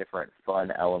lot of different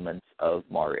fun elements of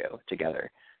Mario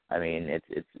together. I mean,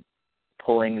 it's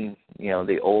pulling,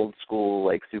 the old school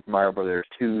like Super Mario Brothers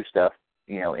 2 stuff,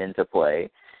 into play,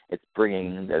 it's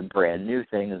bringing the brand new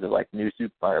things of like new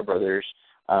Super Mario Brothers,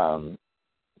 Wii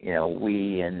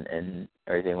and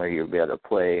everything where you'll be able to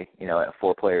play, at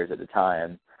 4 players at a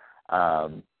time.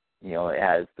 It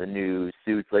has the new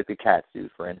suits like the cat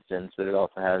suit, for instance, but it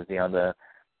also has,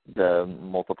 the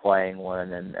multiplying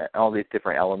one and all these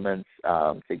different elements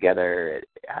together. It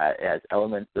has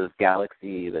elements of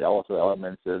Galaxy, but also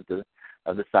elements of the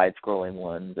side-scrolling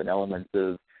ones and elements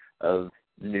of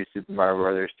new Super Mario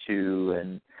Brothers 2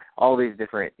 and all these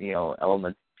different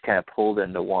elements kind of pulled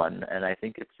into one. And I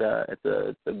think it's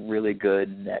a really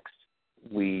good next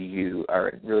Wii U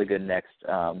or really good next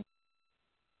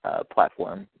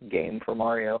platform game for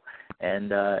Mario,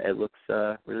 and it looks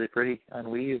really pretty on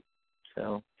Wii U.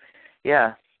 So,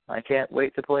 yeah, I can't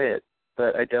wait to play it,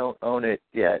 but I don't own it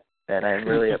yet, and I'm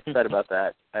really upset about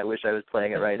that. I wish I was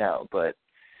playing it right now, but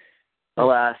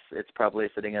alas, it's probably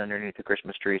sitting underneath the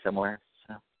Christmas tree somewhere.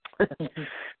 So.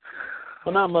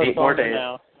 Well, not much longer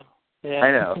now. Yeah.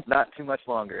 I know, not too much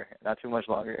longer.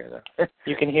 Though.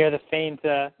 You can hear the faint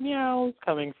meows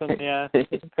coming from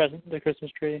the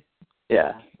Christmas tree.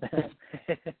 Yeah.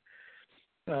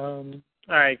 All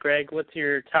right, Greg, what's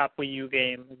your top Wii U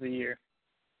game of the year?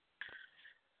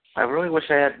 I really wish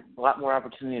I had a lot more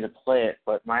opportunity to play it,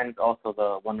 but mine's also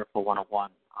the Wonderful 101.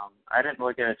 I didn't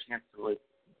really get a chance to really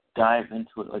dive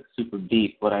into it super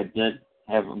deep, but I did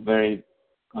have a very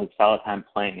solid time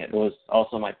playing it. It was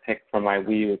also my pick for my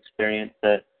Wii U experience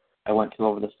that I went to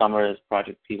over the summer as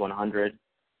Project P100.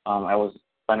 I was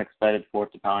excited for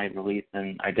it to finally release,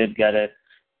 and I did get it,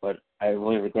 but I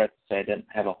really regret to say I didn't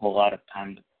have a whole lot of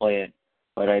time to play it.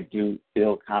 But I do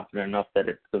feel confident enough that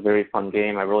it's a very fun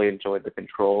game. I really enjoyed the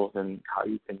controls and how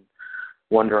you can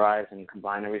wonderize and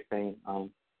combine everything.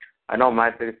 I know my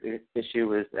biggest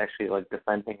issue is actually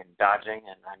defending and dodging,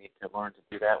 and I need to learn to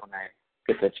do that when I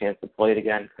get the chance to play it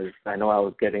again, because I know I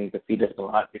was getting defeated a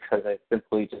lot because I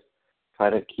simply just try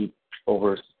to keep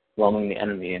overwhelming the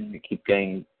enemy and keep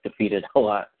getting defeated a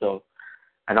lot. So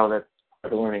I know that's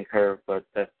the learning curve, but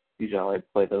that's usually how I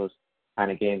play those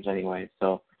kind of games anyway.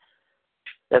 So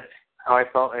that's how I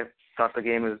felt. I thought the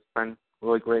game has been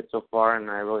really great so far, and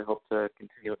I really hope to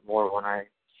continue it more when I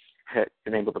have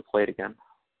been able to play it again.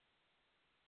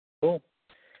 Cool.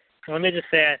 Let me just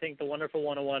say, I think the Wonderful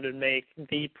 101 would make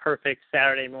the perfect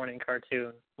Saturday morning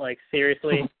cartoon.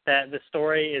 Seriously, that the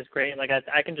story is great.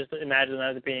 I can just imagine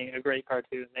that as being a great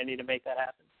cartoon. They need to make that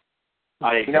happen.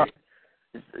 I agree.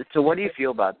 So what do you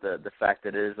feel about the fact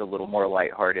that it is a little more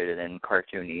lighthearted and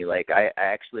cartoony? I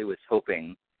actually was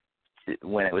hoping,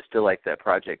 when it was still that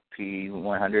Project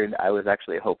P100, I was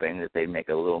actually hoping that they'd make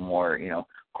it a little more,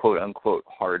 quote-unquote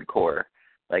hardcore,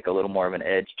 a little more of an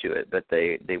edge to it. But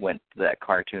they went to that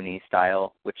cartoony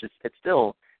style, which is, it's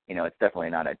still, it's definitely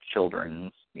not a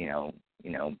children's,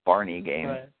 Barney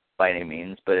game by any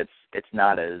means, but it's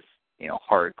not as,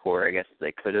 hardcore, I guess, as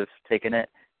they could have taken it.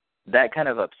 That kind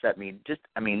of upset me.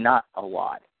 Not a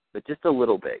lot, but just a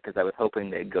little bit, because I was hoping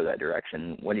they'd go that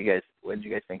direction. What did you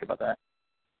guys think about that?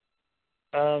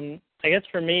 I guess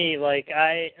for me,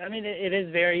 it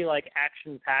is very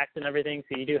action packed and everything,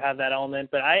 so you do have that element.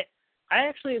 But I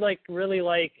actually really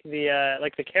like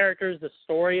the characters, the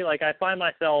story. I find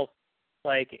myself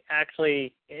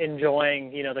actually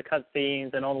enjoying the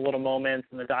cutscenes and all the little moments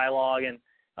and the dialogue, and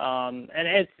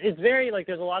it's very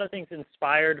there's a lot of things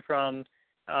inspired from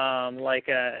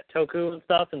Toku and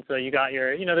stuff, and so you got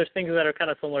your there's things that are kind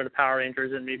of similar to Power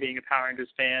Rangers, and me being a Power Rangers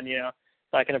fan, so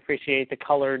I can appreciate the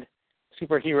colored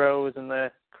superheroes and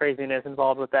the craziness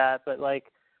involved with that. But I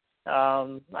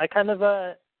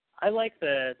like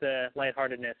the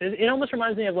lightheartedness. It almost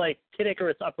reminds me of Kid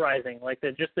Icarus Uprising,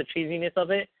 just the cheesiness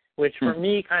of it, which for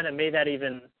me kind of made that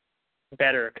even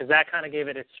better, because that kind of gave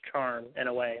it its charm in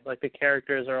a way. The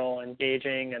characters are all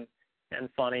engaging and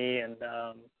funny, and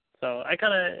so I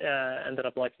kind of ended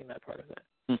up liking that part of it.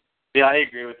 Yeah, I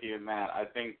agree with you, Matt. I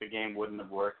think the game wouldn't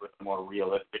have worked with a more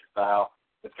realistic style.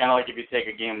 It's kind of like if you take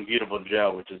a game Beautiful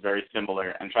Joe, which is very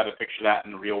similar, and try to picture that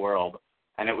in the real world,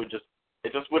 and it just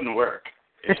wouldn't work.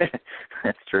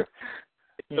 That's true.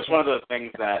 It's just one of those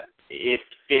things that it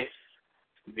fits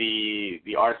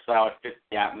the art style, it fits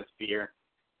the atmosphere,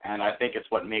 and I think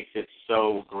it's what makes it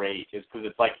so great, is because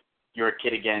it's like you're a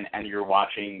kid again and you're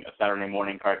watching a Saturday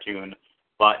morning cartoon,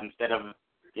 but instead of,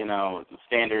 the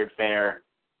standard fare,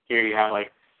 here you have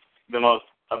the most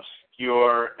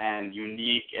obscure and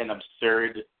unique and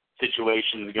absurd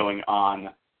situations going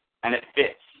on, and it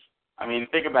fits.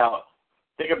 Think about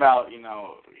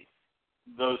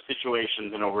those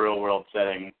situations in a real world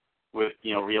setting with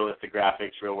realistic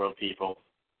graphics, real world people.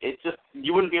 It just,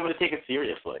 you wouldn't be able to take it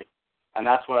seriously, and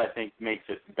that's what I think makes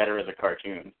it better as a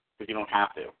cartoon, because you don't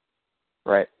have to.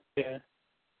 Right. Yeah.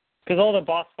 Because all the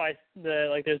boss fights,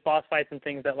 there's boss fights and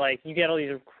things that, like, you get all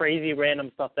these crazy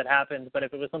random stuff that happens, but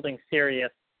if it was something serious,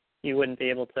 you wouldn't be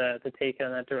able to take it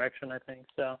in that direction, I think.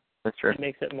 So that's true. It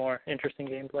makes it more interesting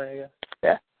gameplay, I guess.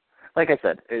 Yeah. Like I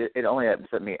said, it only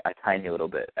upset me a tiny little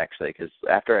bit, actually, because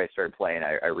after I started playing,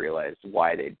 I realized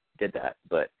why they did that.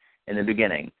 But in the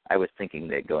beginning, I was thinking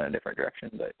they'd go in a different direction,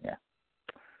 but yeah.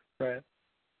 Right.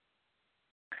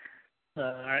 All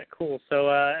right, cool. So,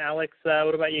 Alex,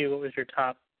 what about you? What was your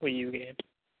top Wii U game?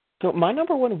 So my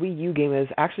number one Wii U game is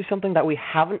actually something that we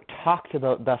haven't talked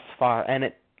about thus far, and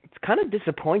it's kind of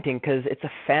disappointing because it's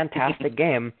a fantastic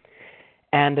game,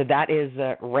 and that is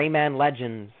Rayman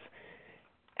Legends.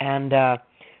 And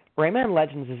Rayman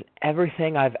Legends is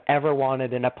everything I've ever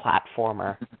wanted in a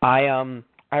platformer.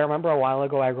 I remember a while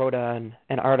ago I wrote an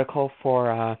article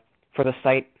for the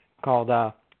site called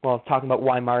talking about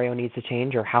why Mario needs to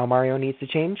change or how Mario needs to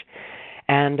change.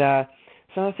 And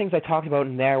some of the things I talked about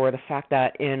in there were the fact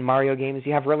that in Mario games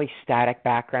you have really static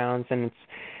backgrounds and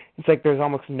it's like there's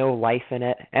almost no life in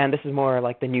it. And this is more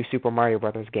like the new Super Mario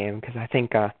Brothers game because I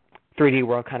think 3D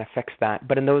World kind of fixed that.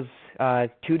 But in those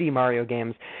 2D Mario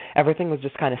games, everything was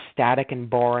just kind of static and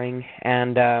boring,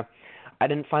 and I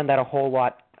didn't find that a whole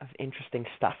lot of interesting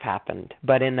stuff happened.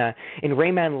 But in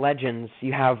Rayman Legends,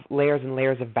 you have layers and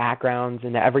layers of backgrounds,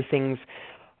 and everything's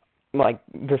like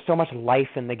there's so much life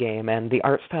in the game, and the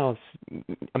art style is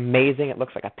amazing. It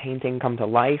looks like a painting come to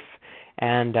life,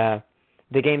 and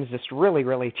the game is just really,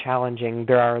 really challenging.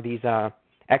 There are these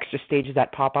extra stages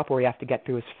that pop up where you have to get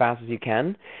through as fast as you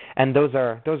can, and those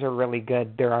are really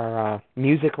good. There are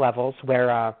music levels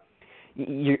where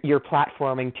you're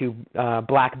platforming to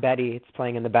Black Betty. It's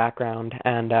playing in the background,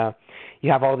 and you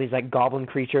have all these like goblin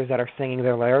creatures that are singing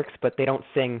their lyrics, but they don't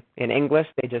sing in English.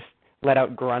 They just let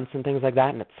out grunts and things like that,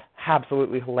 and it's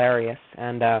absolutely hilarious.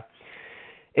 And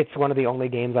it's one of the only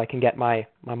games I can get my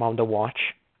mom to watch.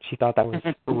 She thought that was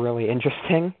really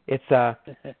interesting. It's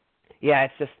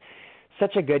it's just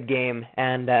such a good game,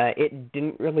 and it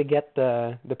didn't really get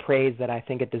the praise that I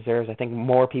think it deserves. I think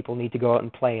more people need to go out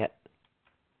and play it.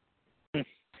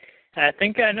 I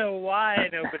think I know why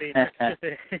nobody.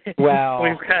 Well,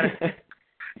 we've got.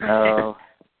 Oh.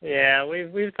 Yeah,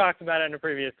 we've talked about it in a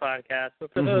previous podcast.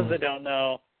 But for those that don't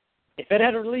know, if it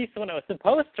had released when it was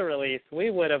supposed to release,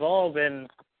 we would have all been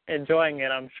enjoying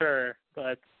it, I'm sure.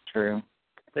 But true.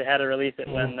 They had to release it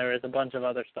when there was a bunch of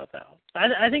other stuff out.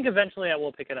 I think eventually I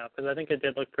will pick it up because I think it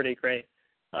did look pretty great.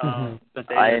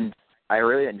 But I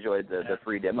really enjoyed the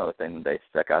free demo thing they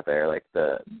stuck out there, like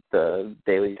the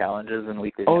daily challenges and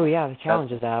weekly. Oh yeah, the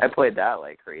challenges app. I played that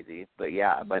like crazy, but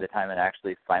yeah, by the time it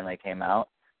actually finally came out,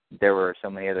 there were so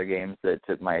many other games that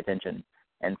took my attention.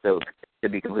 And so, to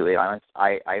be completely honest,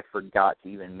 I forgot to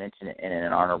even mention it in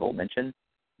an honorable mention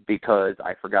because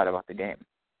I forgot about the game.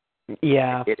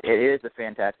 Yeah. It is a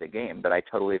fantastic game, but I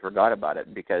totally forgot about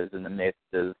it because in the midst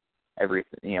of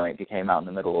everything, it came out in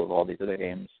the middle of all these other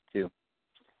games too.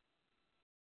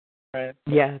 Right.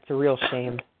 Yeah, it's a real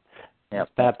shame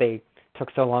that they took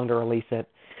so long to release it.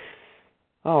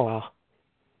 Oh, well.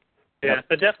 Yeah,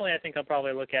 but definitely I think I'll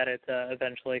probably look at it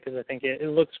eventually because I think it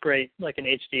looks great, like in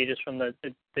HD, just from the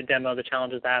demo, the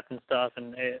challenges app and stuff,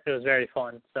 and it was very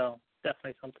fun. So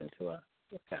definitely something to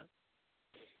look at.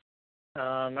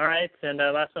 All right, and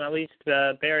last but not least,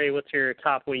 Barry, what's your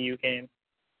top Wii U game?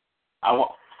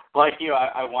 Like you,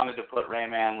 I wanted to put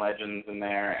Rayman Legends in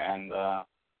there, and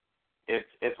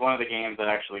it's one of the games that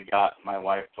actually got my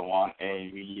wife to want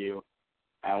a Wii U,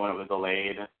 and when it was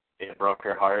delayed, it broke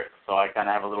her heart. So I kind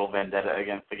of have a little vendetta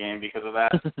against the game because of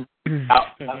that.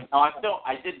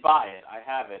 I did buy it. I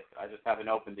have it. I just haven't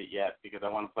opened it yet because I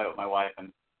want to play it with my wife,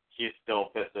 and she's still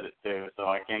pissed at it too. So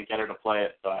I can't get her to play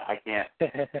it. So I can't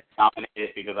nominate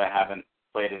it because I haven't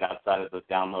played it outside of the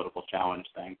downloadable challenge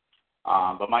thing.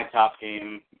 But my top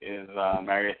game is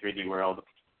Mario 3D World,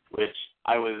 which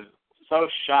I was so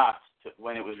shocked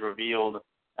when it was revealed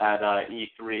at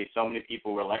E3. So many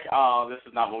people were like, oh, this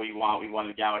is not what we want. We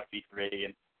wanted Galaxy 3.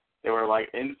 And they were like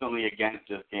instantly against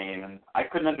this game. And I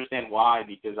couldn't understand why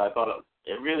because I thought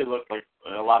it really looked like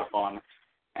a lot of fun.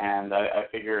 And I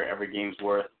figure every game's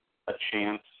worth a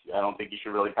chance. I don't think you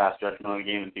should really pass judgment on a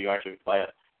game until you actually play it.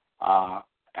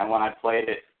 And when I played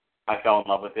it, I fell in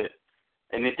love with it.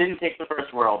 And it didn't take the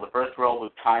first world. The first world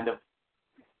was kind of,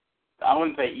 I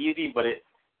wouldn't say easy, but it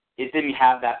didn't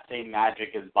have that same magic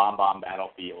as Bomb Bomb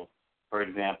Battlefield, for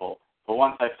example. But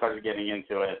once I started getting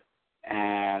into it,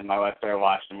 and my wife started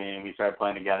watching me, and we started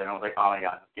playing together, and I was like, oh my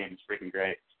god, this game is freaking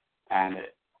great. And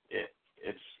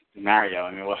it's Mario.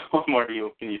 I mean, what more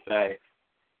can you say?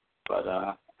 But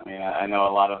I mean, I know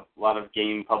a lot of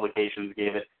game publications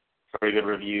gave it very good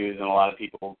reviews, and a lot of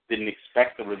people didn't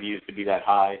expect the reviews to be that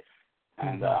high.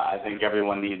 And I think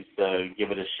everyone needs to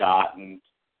give it a shot and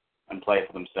play it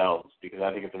for themselves, because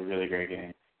I think it's a really great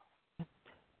game.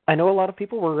 I know a lot of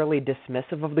people were really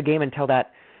dismissive of the game until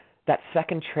that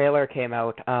second trailer came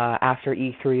out after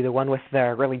E3, the one with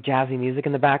the really jazzy music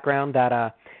in the background.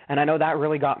 And I know that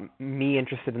really got me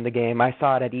interested in the game. I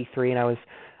saw it at E3, and I was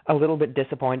a little bit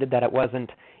disappointed that it wasn't,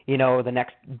 the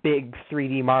next big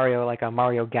 3D Mario, like a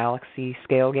Mario Galaxy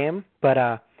scale game. But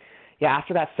yeah,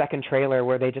 after that second trailer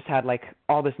where they just had like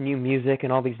all this new music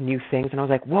and all these new things, and I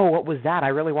was like, whoa, what was that? I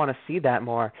really want to see that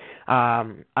more. I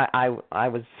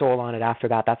was sold on it after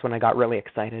that. That's when I got really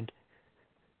excited.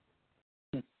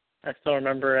 I still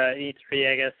remember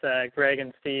E3, I guess, Greg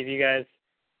and Steve, you guys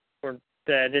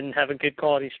didn't have a good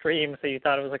quality stream, so you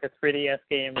thought it was like a 3DS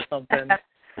game or something.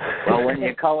 Well, when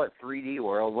you call it 3D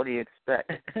World, what do you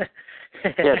expect?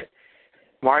 Yeah.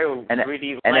 Mario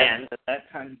 3D Land at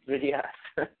that time, 3DS.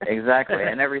 Exactly,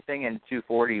 and everything in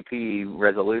 240p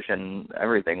resolution,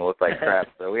 everything looked like crap,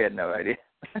 so we had no idea.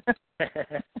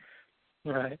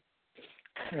 Right.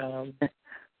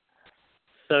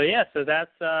 So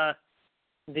that's our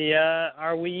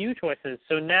Wii U choices.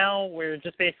 So now we're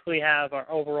just basically have our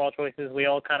overall choices. We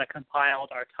all kind of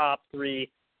compiled our top 3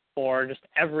 for just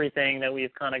everything that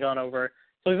we've kind of gone over.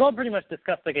 So we've all pretty much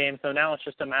discussed the game, so now it's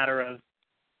just a matter of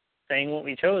saying what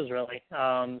we chose, really.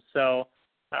 So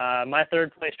my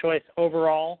third place choice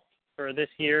overall for this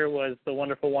year was The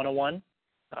Wonderful 101.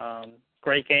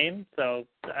 Great game. So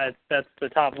that's the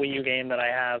top Wii U game that I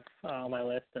have on my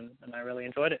list, and I really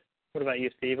enjoyed it. What about you,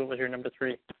 Steve? What was your number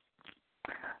 3?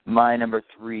 My number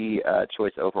 3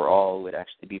 choice overall would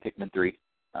actually be Pikmin 3.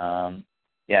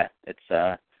 Yeah, it's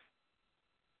a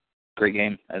great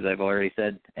game, as I've already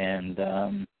said, and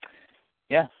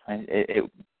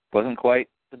it wasn't quite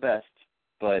the best,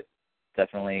 but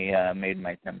definitely made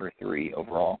my number 3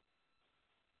 overall.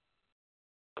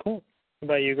 Cool. What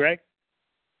about you, Greg?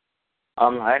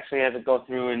 I actually had to go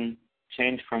through and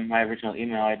change from my original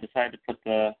email. I decided to put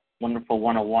The Wonderful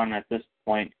 101 at this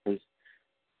point, because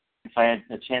if I had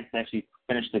a chance to actually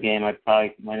finish the game, I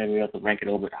might be able to rank it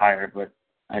a little bit higher, but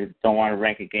I don't want to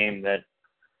rank a game that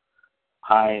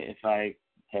high if I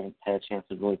haven't had a chance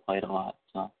to really play it a lot.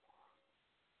 So.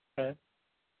 Okay.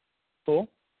 Cool.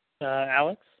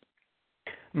 Alex?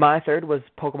 My third was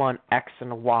Pokemon X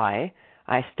and Y.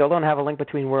 I still don't have a Link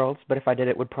Between Worlds, but if I did,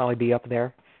 it would probably be up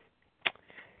there.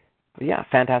 But yeah,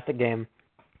 fantastic game.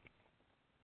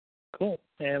 Cool.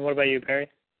 And what about you, Barry?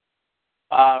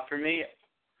 For me,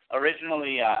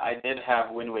 originally I did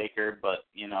have Wind Waker, but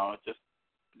just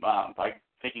by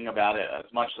thinking about it, as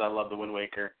much as I love the Wind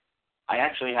Waker, I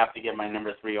actually have to give my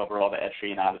number 3 overall to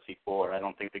Etrian Odyssey 4. I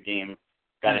don't think the game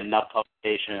got enough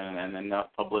publication and enough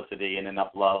publicity and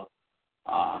enough love.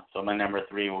 So my number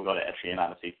 3 will go to Etrian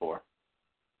Odyssey 4.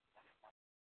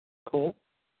 Cool.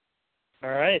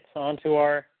 All right, so on to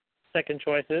our second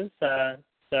choices.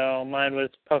 So mine was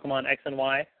Pokemon X and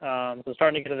Y. So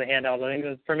starting to get to the handheld, I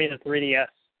think for me the 3DS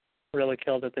really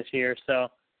killed it this year. So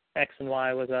X and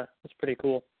Y was pretty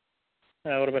cool.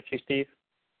 What about you, Steve?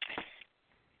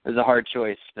 It was a hard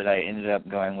choice, but I ended up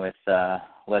going with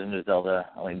Legend of Zelda: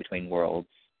 A Link Between Worlds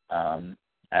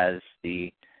as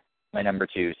my number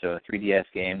 2. So a 3DS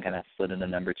game kind of slid into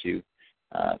number 2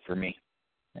 for me.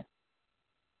 Yeah.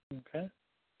 Okay.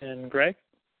 And Greg?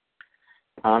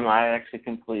 I actually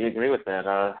completely agree with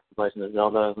that. Legend of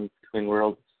Zelda: A Link Between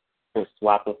Worlds was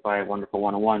swapped with my Wonderful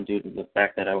 101 due to the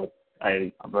fact that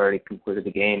I've already completed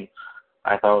the game.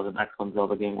 I thought it was an excellent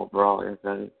Zelda game overall, as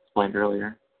I explained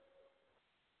earlier.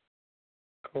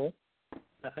 Cool.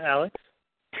 Alex?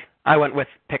 I went with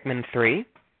Pikmin 3.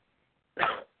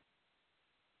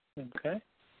 Okay.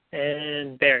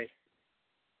 And Barry?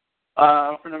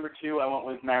 For number 2, I went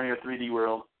with Mario 3D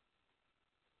World.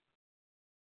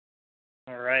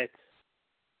 All right.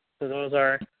 So those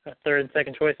are our third and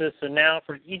second choices. So now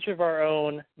for each of our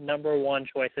own number 1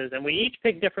 choices, and we each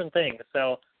pick different things.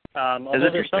 So although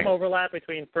there's some overlap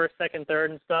between first, second,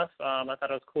 third and stuff, I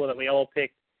thought it was cool that we all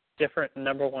picked different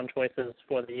number 1 choices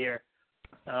for the year.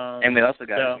 And we also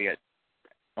got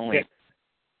only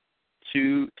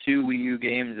 2 Wii U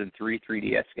games and 3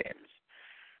 3DS games.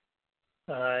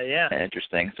 Yeah.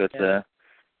 Interesting. So it's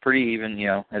pretty even,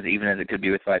 as even as it could be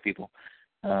with 5 people.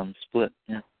 Split,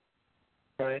 yeah.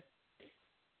 Right.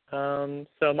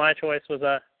 So my choice was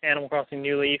Animal Crossing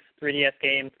New Leaf 3DS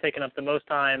game. It's taken up the most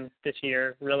time this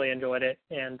year. Really enjoyed it.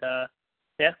 And,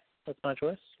 that's my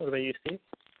choice. What about you, Steve?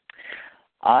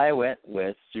 I went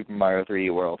with Super Mario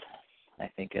 3D World. I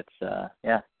think it's,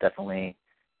 definitely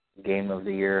game of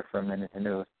the year from the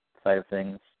Nintendo side of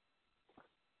things.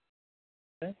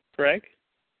 Okay. Greg?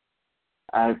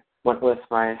 I went with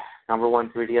my number one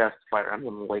 3DS, Fire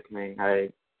Emblem Awakening. I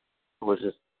was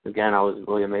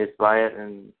really amazed by it,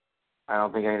 and I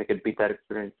don't think anything could beat that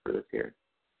experience for this year.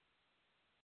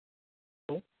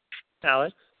 Cool.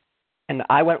 Alex? And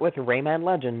I went with Rayman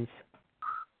Legends.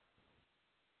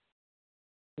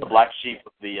 The black sheep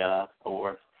of the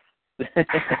award.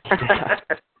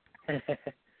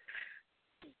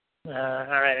 All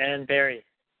right, and Barry?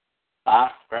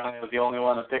 Apparently I was the only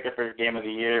one to pick it for Game of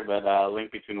the Year, but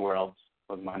Link Between Worlds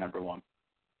was my number one.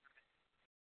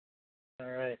 All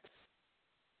right.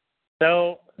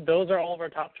 So those are all of our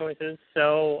top choices.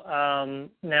 So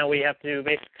now we have to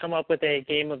basically come up with a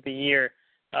Game of the Year.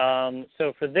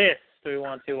 So for this, do we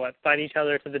want to fight each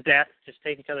other to the death, just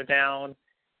take each other down?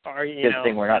 Or, Good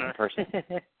thing we're not in person.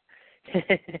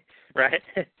 Right.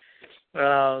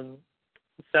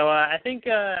 So I think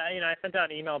I sent out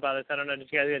an email about this. I don't know. Did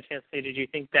you guys get a chance to see? Did you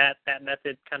think that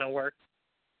method kind of worked?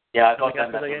 Yeah, I thought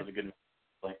that method was a good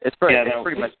method. It's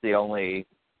pretty much the only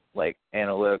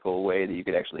analytical way that you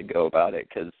could actually go about it,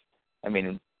 because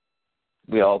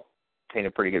we all paint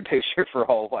a pretty good picture for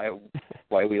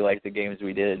why we like the games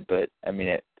we did, but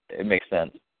it makes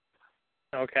sense.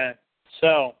 Okay,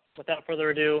 so without further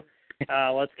ado,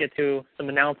 let's get to some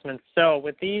announcements. So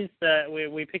with these,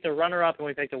 we picked a runner-up and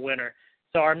we picked a winner.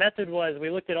 So our method was we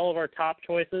looked at all of our top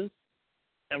choices,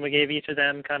 and we gave each of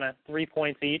them kind of 3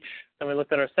 points each. Then we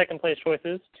looked at our second-place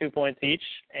choices, 2 points each,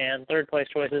 and third-place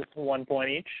choices, 1 point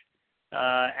each.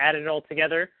 Added it all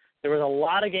together. There was a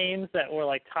lot of games that were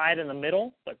tied in the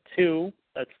middle, but 2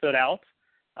 that stood out.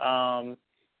 That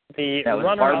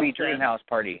was Barbie Dreamhouse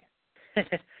Party.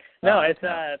 No, it's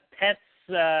pets,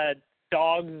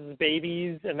 dogs,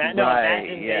 babies,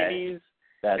 babies.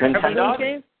 Nintendo those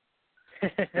games?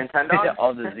 Nintendo?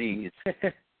 All the Z's.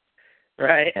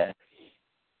 Right. Yeah.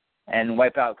 And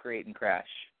Wipeout, Create, and Crash.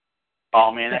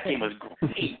 Oh, man, that game was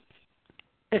great.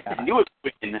 I knew it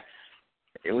would win.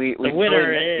 We the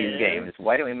winner miss is these games.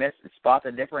 Why do we miss Spot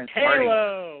the Difference Party?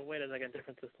 Halo! Wait a second,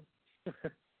 different system.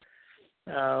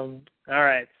 All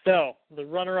right, so the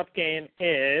runner-up game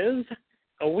is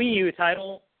a Wii U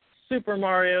title, Super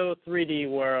Mario 3D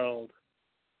World.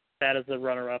 That is the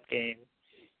runner-up game.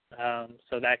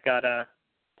 So that got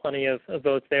plenty of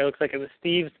votes there. Looks like it was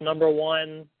Steve's number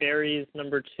 1, Barry's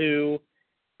number 2,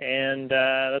 and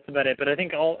that's about it. But I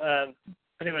think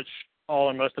pretty much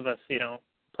all or most of us,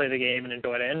 play the game and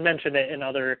enjoyed it and mentioned it in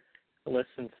other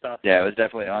lists and stuff. Yeah, it was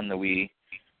definitely on the Wii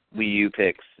U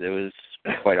picks. It was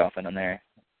quite often on there.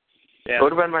 Yeah. It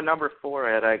would have been my number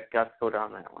 4, I got to go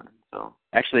down that one. So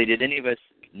actually, did any of us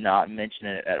not mention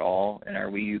it at all in our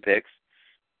Wii U picks?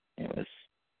 It was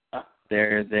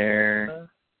there.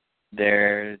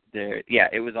 Yeah,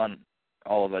 it was on.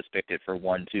 All of us picked it for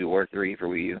 1, 2, or 3 for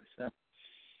Wii U. So.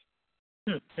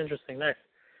 Interesting. Nice.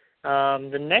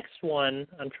 The next one,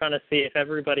 I'm trying to see if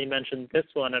everybody mentioned this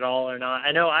one at all or not.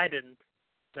 I know I didn't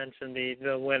mention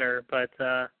the winner, but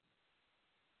I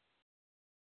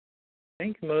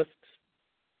think most.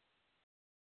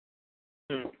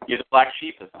 You're the black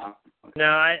sheep, huh?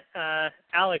 No,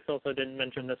 Alex also didn't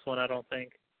mention this one, I don't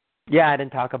think. Yeah, I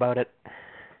didn't talk about it.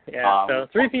 Yeah, so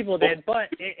 3 people did, but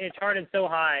it charted so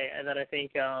high that I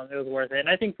think it was worth it. And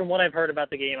I think from what I've heard about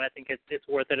the game, I think it's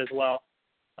worth it as well.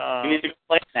 You need to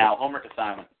play it now. Homework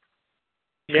assignment.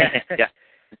 Yeah. Yeah.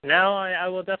 Now I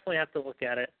will definitely have to look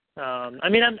at it. I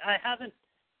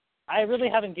really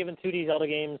haven't given 2D Zelda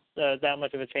games that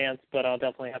much of a chance, but I'll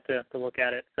definitely have to look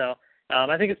at it. So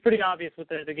I think it's pretty obvious what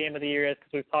the Game of the Year is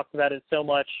because we've talked about it so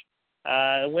much.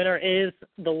 The winner is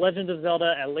The Legend of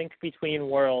Zelda: A Link Between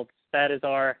Worlds. That is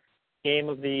our Game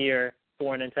of the Year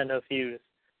for Nintendo Fuse.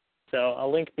 So A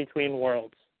Link Between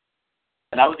Worlds.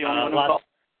 And that was the only one who called.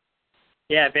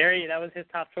 Yeah, Barry, that was his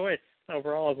top choice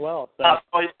overall as well. So.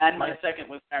 And my second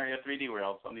was Mario 3D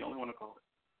World, so I'm the only one who called it.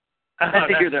 I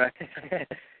figured that.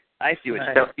 I see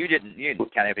what you didn't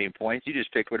count any points. You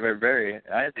just picked whatever Barry.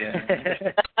 I see.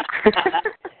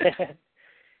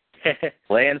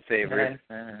 Playing favorite.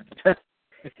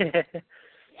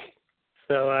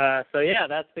 So yeah,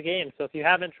 that's the game. So if you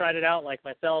haven't tried it out like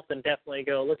myself, then definitely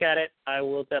go look at it. I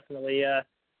will definitely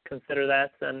consider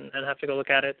that and have to go look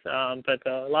at it. But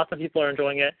lots of people are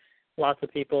enjoying it. Lots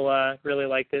of people really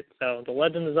liked it. So The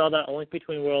Legend of Zelda: A Link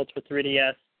Between Worlds for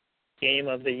 3DS, Game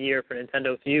of the Year for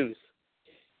Nintendo Fuse.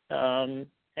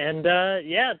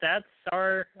 Yeah, that's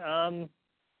our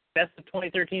Best of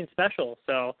 2013 special.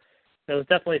 So it was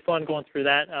definitely fun going through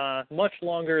that. Much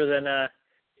longer than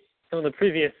some of the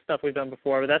previous stuff we've done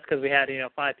before, but that's because we had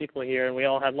 5 people here and we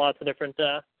all had lots of different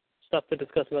stuff to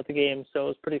discuss about the game. So it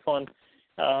was pretty fun.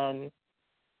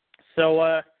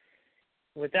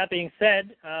 with that being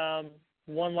said,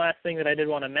 one last thing that I did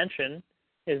want to mention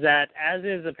is that, as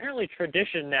is apparently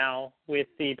tradition now with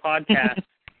the podcast,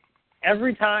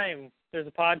 every time there's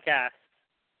a podcast,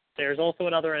 there's also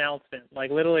another announcement.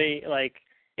 Like, literally, like,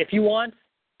 if you want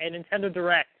a Nintendo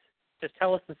Direct, just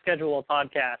tell us to schedule a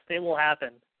podcast. It will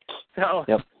happen. So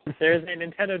there's a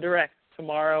Nintendo Direct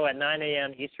tomorrow at 9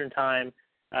 a.m. Eastern Time,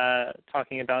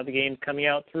 talking about the games coming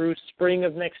out through spring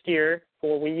of next year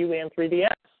for Wii U and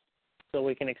 3DS. So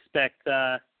we can expect,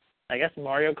 I guess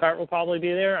Mario Kart will probably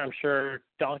be there. I'm sure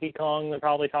Donkey Kong will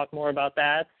probably talk more about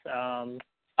that.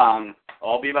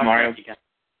 I'll be about Mario. Cranky Kong.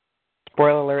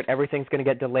 Spoiler alert, everything's going to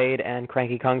get delayed, and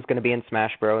Cranky Kong's going to be in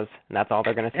Smash Bros., and that's all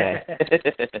they're going to say.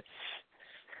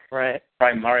 Right.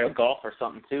 Probably Mario Golf or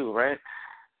something too, right?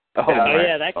 Oh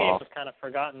yeah, that game was kind of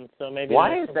forgotten, so maybe...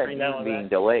 Why is that bring game one being back.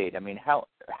 delayed? I mean, how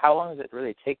long does it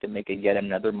really take to make yet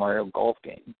another Mario Golf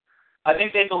game? I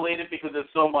think they delayed it because there's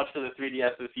so much to the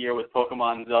 3DS this year with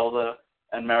Pokemon, Zelda,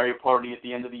 and Mario Party at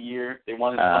the end of the year. They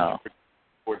wanted something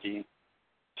for 14.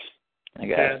 I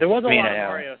guess. Yeah, there was a lot of I know.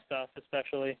 Mario stuff,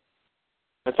 especially.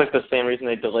 That's like the same reason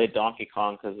they delayed Donkey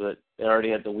Kong, because they already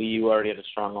had the Wii U already had a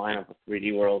strong lineup with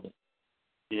 3D World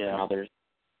and others.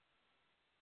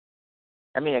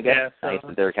 I mean, I guess Yeah, it's nice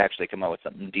that they're actually come out with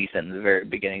something decent in the very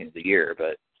beginning of the year,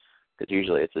 but because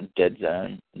usually it's a dead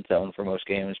zone for most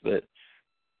games. But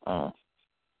I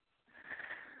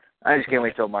just can't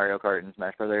wait till Mario Kart and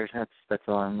Smash Brothers. That's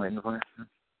all I'm waiting for.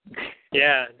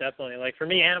 Yeah, definitely. Like, for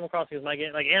me, Animal Crossing is my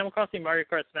game. Like, Animal Crossing, Mario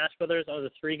Kart, Smash Brothers are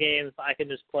the three games I could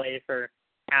just play for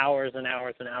hours and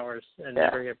hours and hours and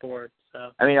never get bored.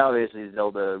 So I mean, obviously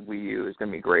Zelda Wii U is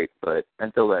going to be great, but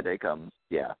until that day comes,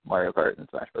 Mario Kart and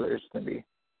Smash Brothers is going to be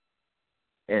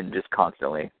in just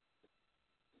constantly.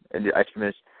 And I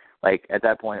just like, at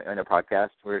that point in a podcast,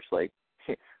 we're just like,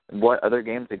 what other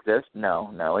games exist?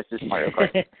 No, it's just Mario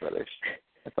Kart and Smash Brothers.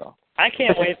 That's all. I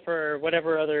can't wait for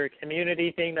whatever other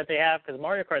community thing that they have, because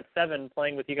Mario Kart 7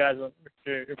 playing with you guys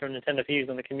from Nintendo Fuse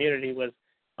in the community was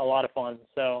a lot of fun.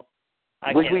 So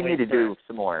I Which can't we wait need to for do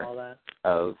some more all that.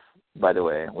 of, by the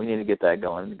way. We need to get that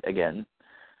going again.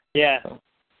 Yeah. So.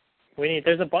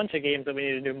 There's a bunch of games that we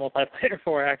need to do multiplayer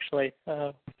for, actually.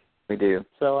 We do.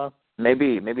 So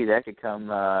maybe that could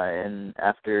come in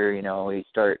after, we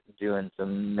start doing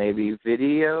some maybe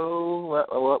video.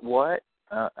 What? What?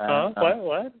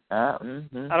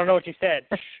 Mm-hmm. I don't know what you said.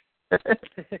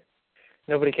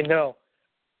 Nobody can know.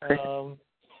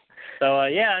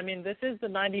 Yeah, I mean, this is the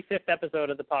 95th episode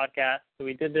of the podcast. So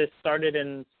we started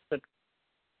in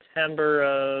September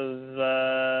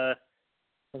of,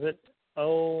 was it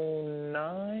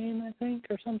 2009, I think,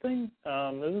 or something?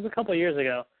 It was a couple of years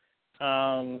ago.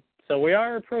 So we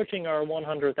are approaching our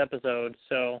 100th episode,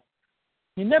 so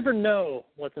you never know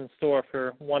what's in store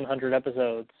for 100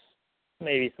 episodes.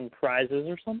 Maybe some prizes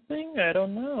or something. I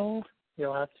don't know.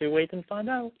 You'll have to wait and find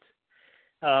out.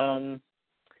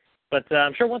 But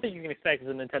I'm sure one thing you can expect is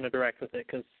a Nintendo Direct with it,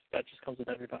 because that just comes with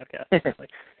every podcast.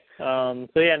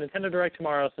 Nintendo Direct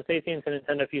tomorrow, so stay tuned to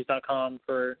nintendofuse.com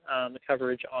for the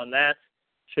coverage on that.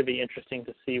 Should be interesting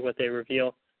to see what they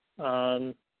reveal.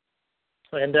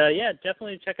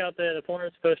 Definitely check out the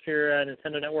forums, post your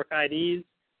Nintendo Network IDs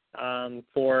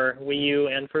for Wii U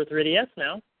and for 3DS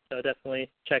now. So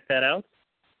definitely check that out.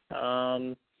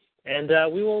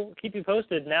 We will keep you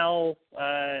posted now.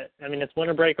 It's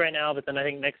winter break right now, but then I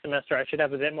think next semester I should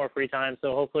have a bit more free time.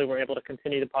 So hopefully we're able to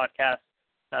continue the podcast,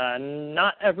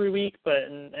 not every week,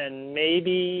 and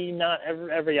maybe not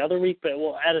every other week, but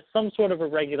we'll add some sort of a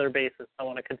regular basis. I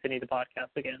want to continue the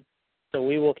podcast again. So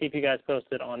we will keep you guys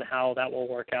posted on how that will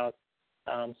work out.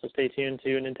 So stay tuned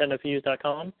to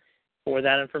nintendofuse.com for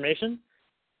that information.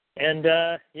 And,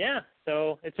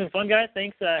 so it's been fun, guys.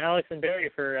 Thanks, Alex and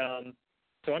Barry, for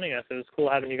joining us. It was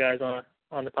cool having you guys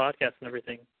on the podcast and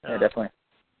everything. Yeah, definitely.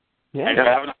 Thanks for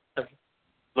having us.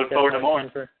 Look forward to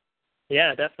more.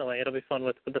 Yeah, definitely. It'll be fun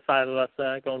with the five of us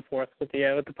going forth with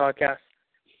the podcast.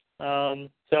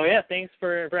 Thanks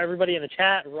for everybody in the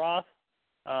chat, Roth,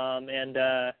 and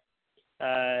the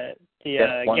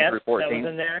guest that was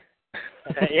in there.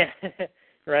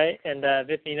 Right, and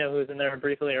Vifino, who was in there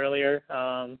briefly earlier.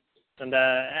 Alex,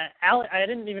 I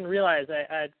didn't even realize,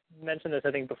 I mentioned this, I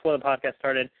think, before the podcast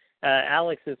started.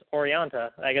 Alex is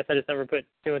Orianta. I guess I just never put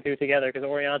two and two together, because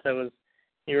Orianta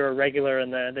you were a regular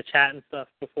in the chat and stuff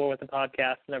before with the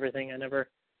podcast and everything. I never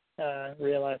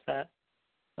realized that.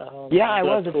 I was.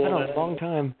 It's been a long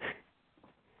time.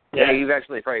 Yeah, you've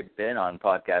actually probably been on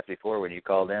podcasts before when you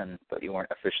called in, but you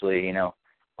weren't officially,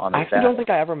 on the I actually don't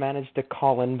think I ever managed to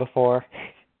call in before.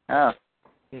 Oh.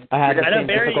 I had the same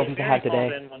Barry difficulties I had today.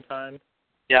 Called in one time.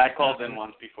 Yeah, I called in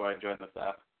once before I joined the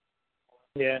staff.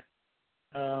 Yeah.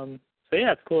 So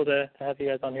yeah, it's cool to have you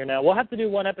guys on here now. We'll have to do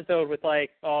one episode with I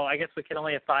guess we can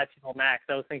only have 5 people max.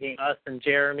 I was thinking us and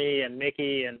Jeremy and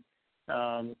Mickey and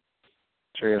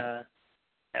True. That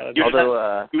would be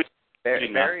although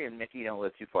Barry and Mickey don't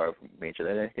live too far from each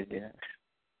other.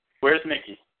 Where's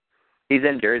Mickey? He's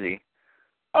in Jersey.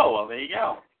 Oh, well, there you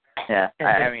go. Yeah,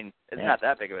 I mean, it's not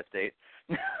that big of a state.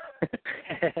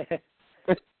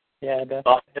 Yeah, definitely.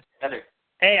 Well, it's better.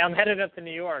 Hey, I'm headed up to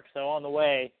New York, so on the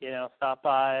way, stop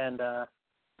by and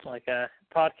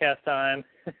podcast time.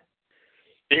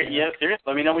 Yeah, seriously.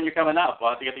 Let me know when you're coming up. We'll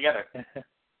have to get together.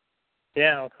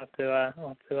 Yeah, I'll have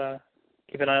to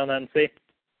keep an eye on that and see.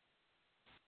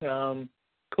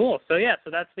 Cool. So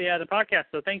that's the podcast.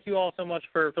 So thank you all so much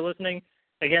for listening.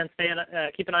 Again,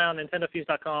 keep an eye on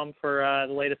NintendoFuse.com for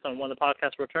the latest on when the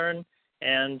podcast return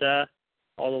and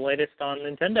all the latest on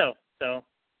Nintendo. So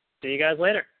see you guys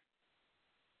later.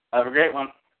 Have a great one.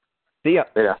 See ya.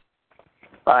 Yeah.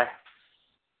 Bye.